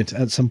umbrella in it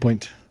at some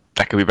point.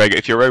 That could be very good.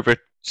 If you're over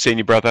seeing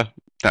your brother,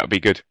 that would be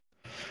good.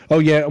 Oh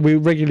yeah, we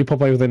regularly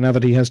pop over there now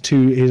that he has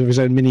 2 of his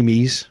own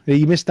mini-me's.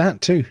 You missed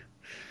that too.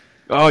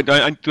 Oh,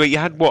 wait, you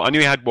had one. I knew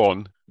he had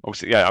one.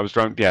 Obviously, yeah, I was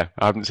drunk. Yeah,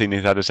 I haven't seen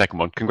he had a second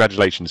one.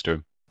 Congratulations to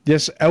him.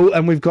 Yes,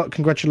 and we've got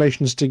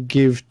congratulations to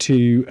give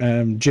to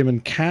Jim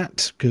and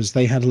Kat because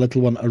they had a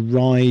little one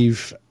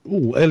arrive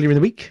earlier in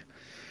the week.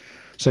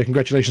 So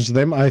congratulations to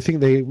them. I think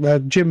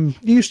Jim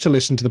used to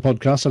listen to the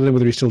podcast. I don't know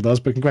whether he still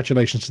does, but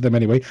congratulations to them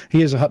anyway.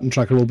 He is a Hutton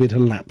trucker, albeit a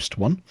lapsed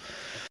one.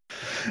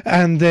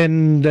 And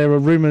then there are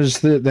rumours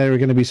that there are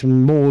going to be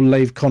some more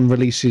LaveCon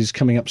releases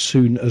coming up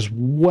soon as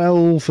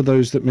well for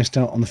those that missed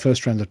out on the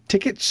first round of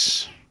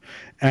tickets.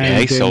 And yeah,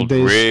 they sold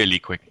really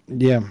quick.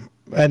 Yeah.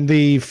 And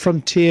the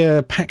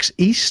Frontier PAX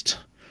East,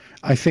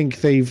 I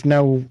think they've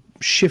now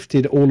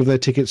shifted all of their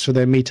tickets for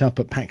their meetup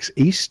at PAX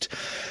East.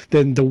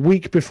 Then the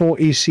week before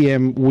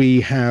ECM,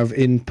 we have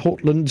in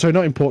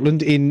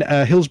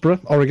Hillsboro,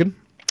 Oregon,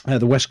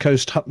 the West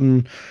Coast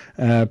Hutton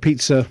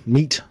Pizza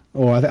Meat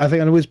Or I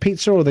think it was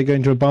pizza, or they're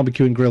going to a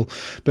barbecue and grill.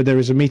 But there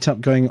is a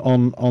meetup going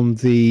on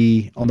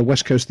the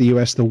west coast of the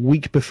US the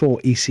week before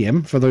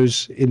ECM. For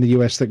those in the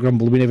US that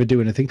grumble, we never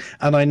do anything.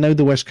 And I know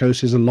the west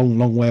coast is a long,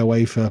 long way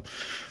away for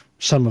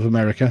some of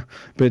America,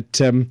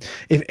 but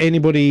if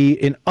anybody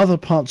in other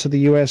parts of the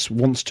US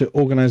wants to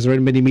organise their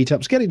own mini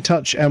meetups, get in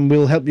touch and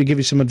we'll help you, give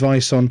you some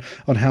advice on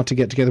how to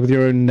get together with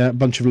your own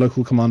bunch of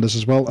local commanders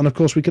as well. And of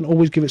course, we can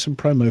always give it some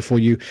promo for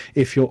you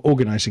if you're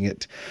organising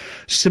it.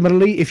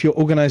 Similarly, if you're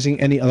organising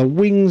any other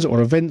wings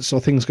or events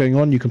or things going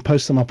on, you can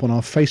post them up on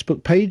our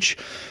Facebook page.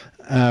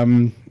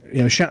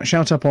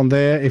 Shout up on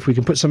there. If we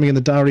can put something in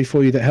the diary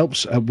for you that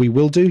helps, we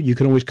will do. You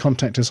can always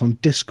contact us on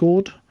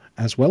Discord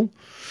as well.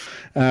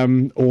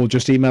 Or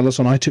just email us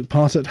on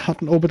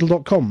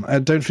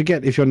itookpart@huttonorbital.com. Don't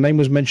forget, if your name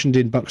was mentioned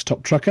in Buck's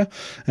Top Trucker,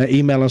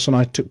 email us on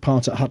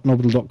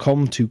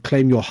itookpart@huttonorbital.com to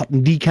claim your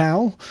Hutton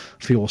decal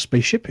for your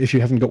spaceship, if you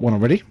haven't got one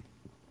already.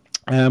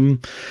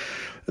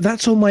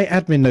 That's all my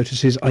admin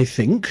notices, I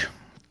think.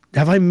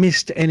 Have I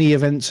missed any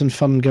events and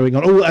fun going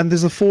on? Oh, and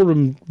there's a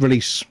forum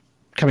release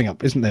coming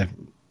up, isn't there?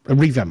 A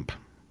revamp.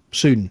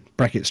 Soon,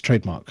 brackets,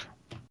 trademark.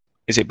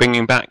 Is it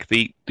bringing back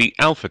the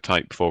alpha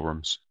type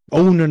forums?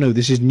 Oh, no,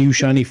 this is new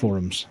shiny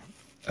forums.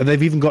 And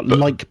they've even got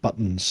like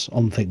buttons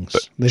on things.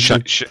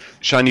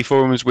 Shiny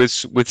forums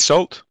with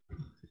salt?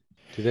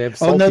 Do they have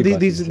salty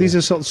buttons? These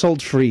are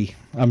salt free.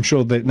 I'm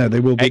sure they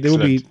will be. Excellent. They will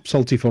be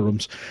salty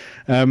forums.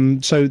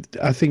 So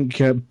I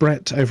think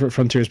Brett over at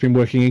Frontier has been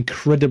working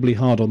incredibly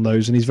hard on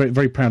those, and he's very,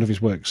 very proud of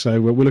his work.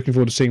 So we're looking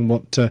forward to seeing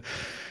what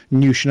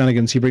new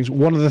shenanigans he brings.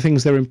 One of the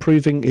things they're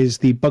improving is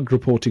the bug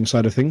reporting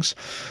side of things.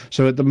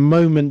 So at the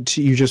moment,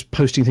 you're just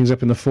posting things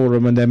up in the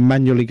forum and they're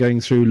manually going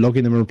through,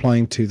 logging them and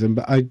replying to them.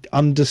 But I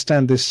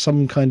understand there's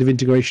some kind of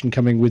integration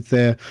coming with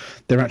their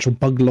actual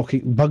bug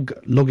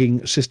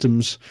logging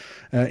systems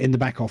in the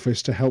back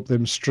office to help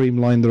them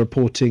streamline the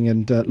reporting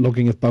and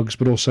logging of bugs,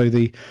 but also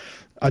the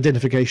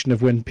identification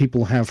of when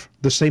people have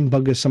the same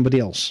bug as somebody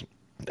else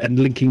and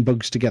linking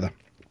bugs together.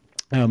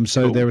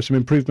 So there are some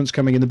improvements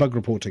coming in the bug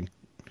reporting,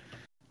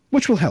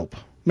 which will help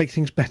make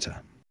things better.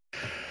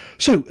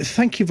 So,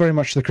 thank you very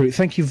much to the crew.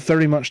 Thank you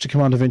very much to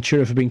Commander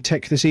Ventura for being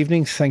tech this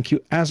evening. Thank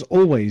you, as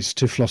always,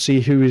 to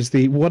Flossie, who is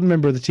the one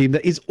member of the team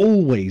that is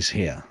always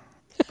here.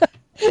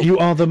 You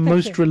are the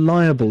most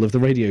reliable of the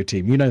radio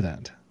team. You know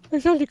that.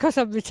 It's only because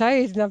I'm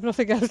retired and I've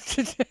nothing else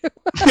to do.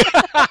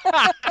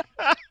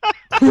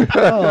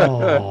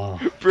 Oh.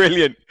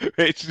 Brilliant.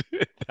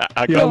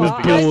 I was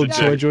bored,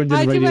 so I joined in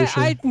the radio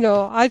show.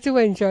 I do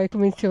enjoy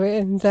coming to it,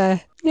 and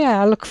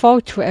I look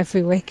forward to it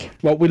every week.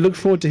 Well, we look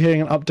forward to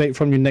hearing an update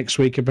from you next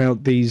week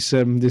about these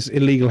this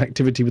illegal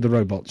activity with the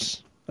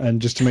robots,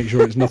 and just to make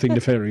sure it's nothing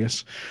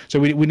nefarious. So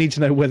we need to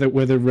know whether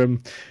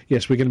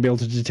yes, we're going to be able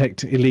to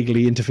detect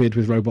illegally interfered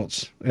with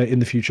robots in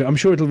the future. I'm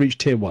sure it'll reach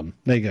tier 1.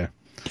 There you go.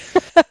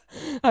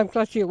 I'm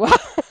glad you are.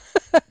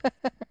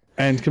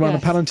 And Commander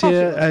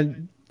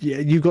Palantir,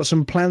 you've got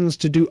some plans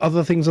to do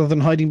other things other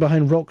than hiding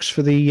behind rocks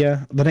for the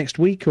next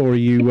week, or are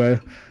you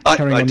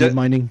carrying on with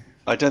mining?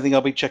 I don't think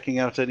I'll be checking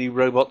out any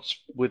robots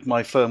with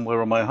my firmware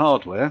or my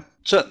hardware.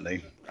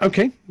 Certainly.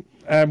 Okay.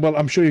 Well,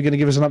 I'm sure you're going to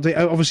give us an update.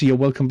 Obviously, you're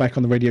welcome back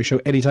on the radio show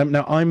anytime.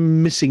 Now,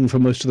 I'm missing for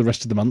most of the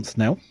rest of the month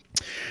now.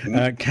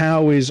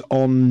 Cow is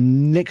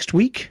on next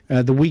week.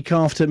 The week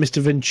after,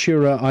 Mr.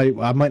 Ventura,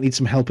 I might need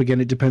some help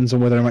again. It depends on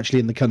whether I'm actually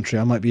in the country.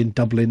 I might be in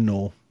Dublin,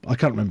 or I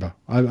can't remember.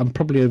 I'm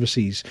probably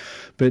overseas.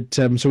 But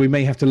so we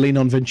may have to lean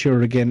on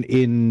Ventura again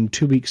in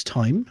 2 weeks'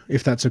 time,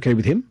 if that's okay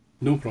with him.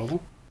 No problem.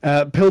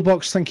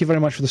 Pillbox, thank you very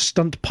much for the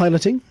stunt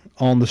piloting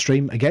on the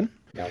stream again.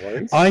 No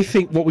worries. I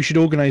think what we should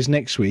organise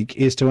next week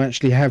is to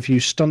actually have you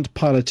stunt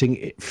piloting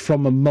it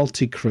from a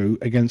multi-crew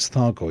against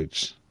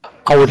Thargoids.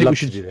 I would love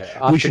to do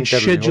that. We should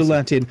schedule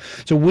that in.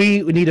 So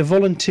we need a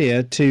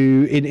volunteer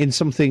to in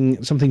something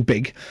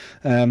big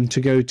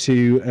to go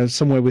to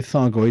somewhere with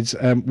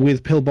Thargoids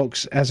with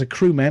Pillbox as a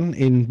crewman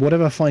in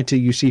whatever fighter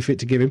you see fit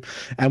to give him,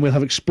 and we'll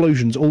have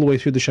explosions all the way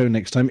through the show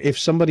next time. If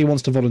somebody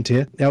wants to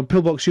volunteer, now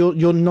Pillbox,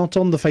 you're not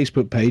on the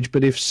Facebook page,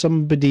 but if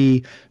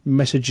somebody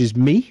messages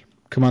me,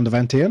 Commander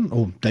Vantian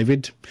or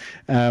David,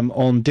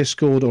 on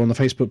Discord or on the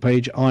Facebook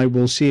page, I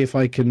will see if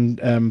I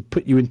can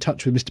put you in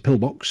touch with Mr.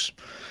 Pillbox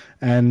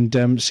and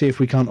see if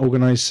we can't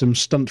organise some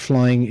stunt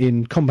flying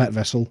in combat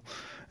vessel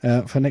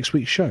for next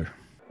week's show.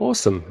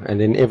 Awesome. And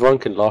then everyone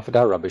can laugh at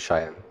how rubbish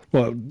I am.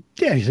 Well,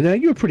 yeah,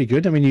 you were pretty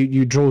good. I mean,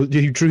 you drew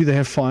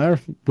their fire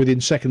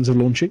within seconds of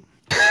launching.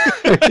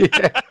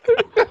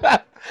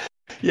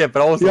 Yeah,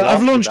 but I was. Yeah,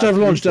 I've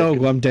launched.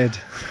 Oh, I'm dead.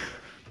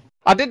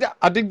 I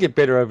did get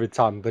better over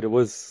time, but it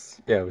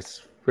was a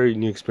very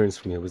new experience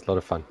for me. It was a lot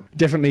of fun.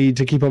 Definitely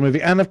to keep on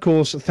moving. And of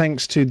course,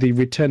 thanks to the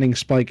returning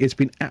Spike, it's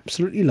been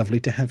absolutely lovely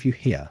to have you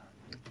here.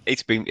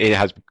 It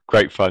has been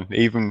great fun.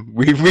 Even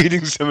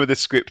reading some of the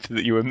script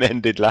that you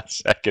amended last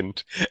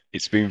second,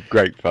 it's been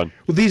great fun.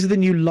 Well, these are the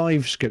new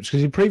live scripts,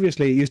 because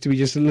previously it used to be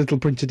just a little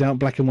printed out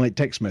black and white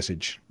text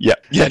message. Yeah,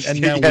 yes, and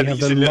now we have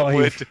the live.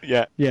 Word,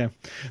 yeah.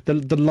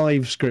 The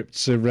live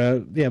scripts are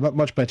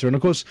much better, and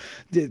of course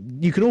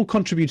you can all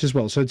contribute as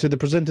well. So to the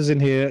presenters in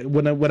here,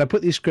 when I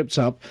put these scripts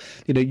up,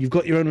 you've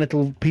got your own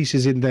little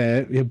pieces in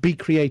there. Be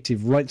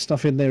creative, write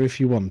stuff in there if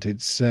you want.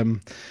 It's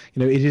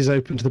it is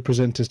open to the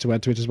presenters to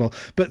add to it as well.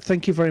 But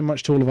thank you very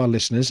much to all of our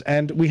listeners,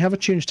 and we have a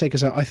tune to take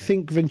us out. I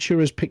think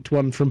Ventura's picked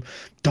one from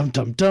Dum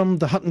Dum Dum,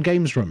 the Hutton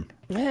Games Room.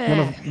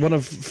 Yeah. One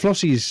of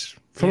Flossie's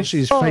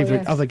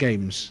favourite other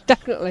games.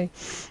 Definitely.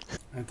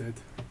 I did.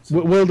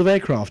 World of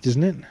Aircraft,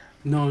 isn't it?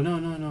 No.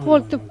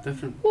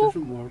 Different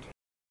word.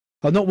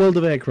 Oh, not World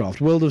of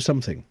Aircraft. World of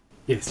something.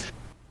 Yes.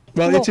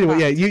 Well, I'll tell you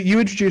what,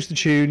 you introduce the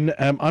tune.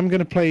 I'm going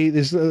to play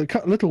this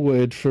little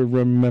word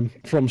from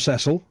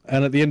Cecil,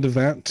 and at the end of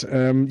that,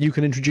 you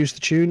can introduce the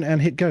tune and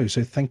hit go.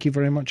 So thank you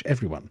very much,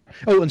 everyone.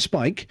 Oh, and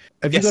Spike,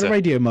 have you got a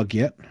radio mug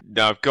yet?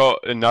 No, I've got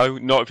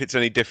not if it's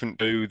any different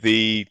to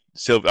the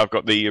silver. I've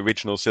got the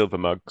original silver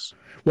mugs.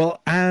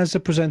 Well, as a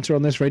presenter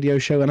on this radio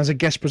show and as a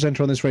guest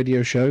presenter on this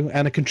radio show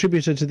and a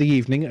contributor to the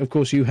evening, of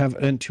course, you have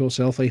earned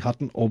yourself a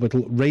Hutton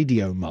Orbital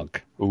radio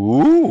mug.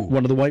 Ooh.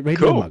 One of the white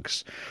radio Cool.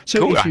 mugs.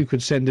 So if you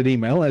could send an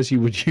email, as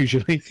you would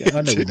usually,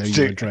 I know we know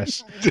your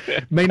address,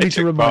 mainly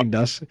to remind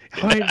us,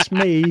 hi, it's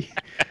me.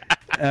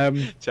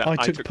 I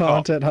took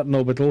part at Hutton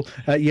Orbital.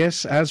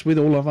 Yes, as with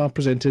all of our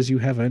presenters, you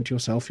have earned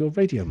yourself your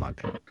radio mug.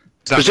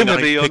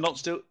 Presumably,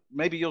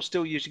 maybe you're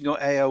still using your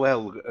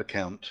AOL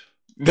account.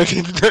 No,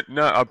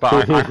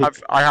 but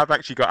I have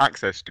actually got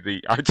access to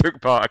the I took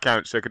part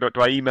account. So do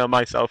I email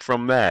myself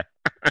from there?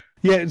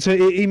 Yeah, so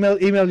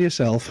email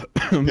yourself,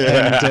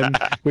 and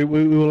we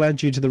will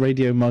add you to the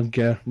radio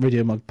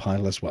mug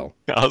pile as well.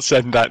 I'll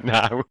send that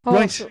now.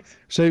 Right.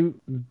 So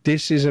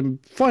this is a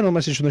final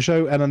message from the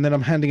show, and then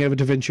I'm handing over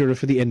to Ventura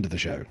for the end of the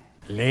show.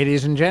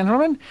 Ladies and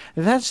gentlemen,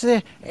 that's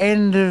the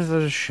end of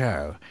the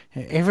show.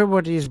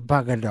 Everybody's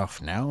buggered off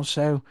now,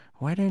 so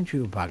why don't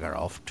you bugger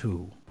off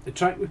too? The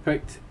track we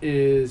picked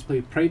is by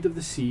Pride of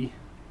the Sea,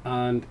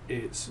 and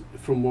it's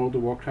from World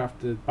of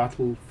Warcraft, the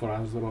Battle for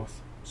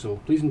Azeroth. So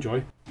please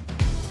enjoy.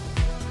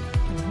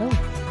 No.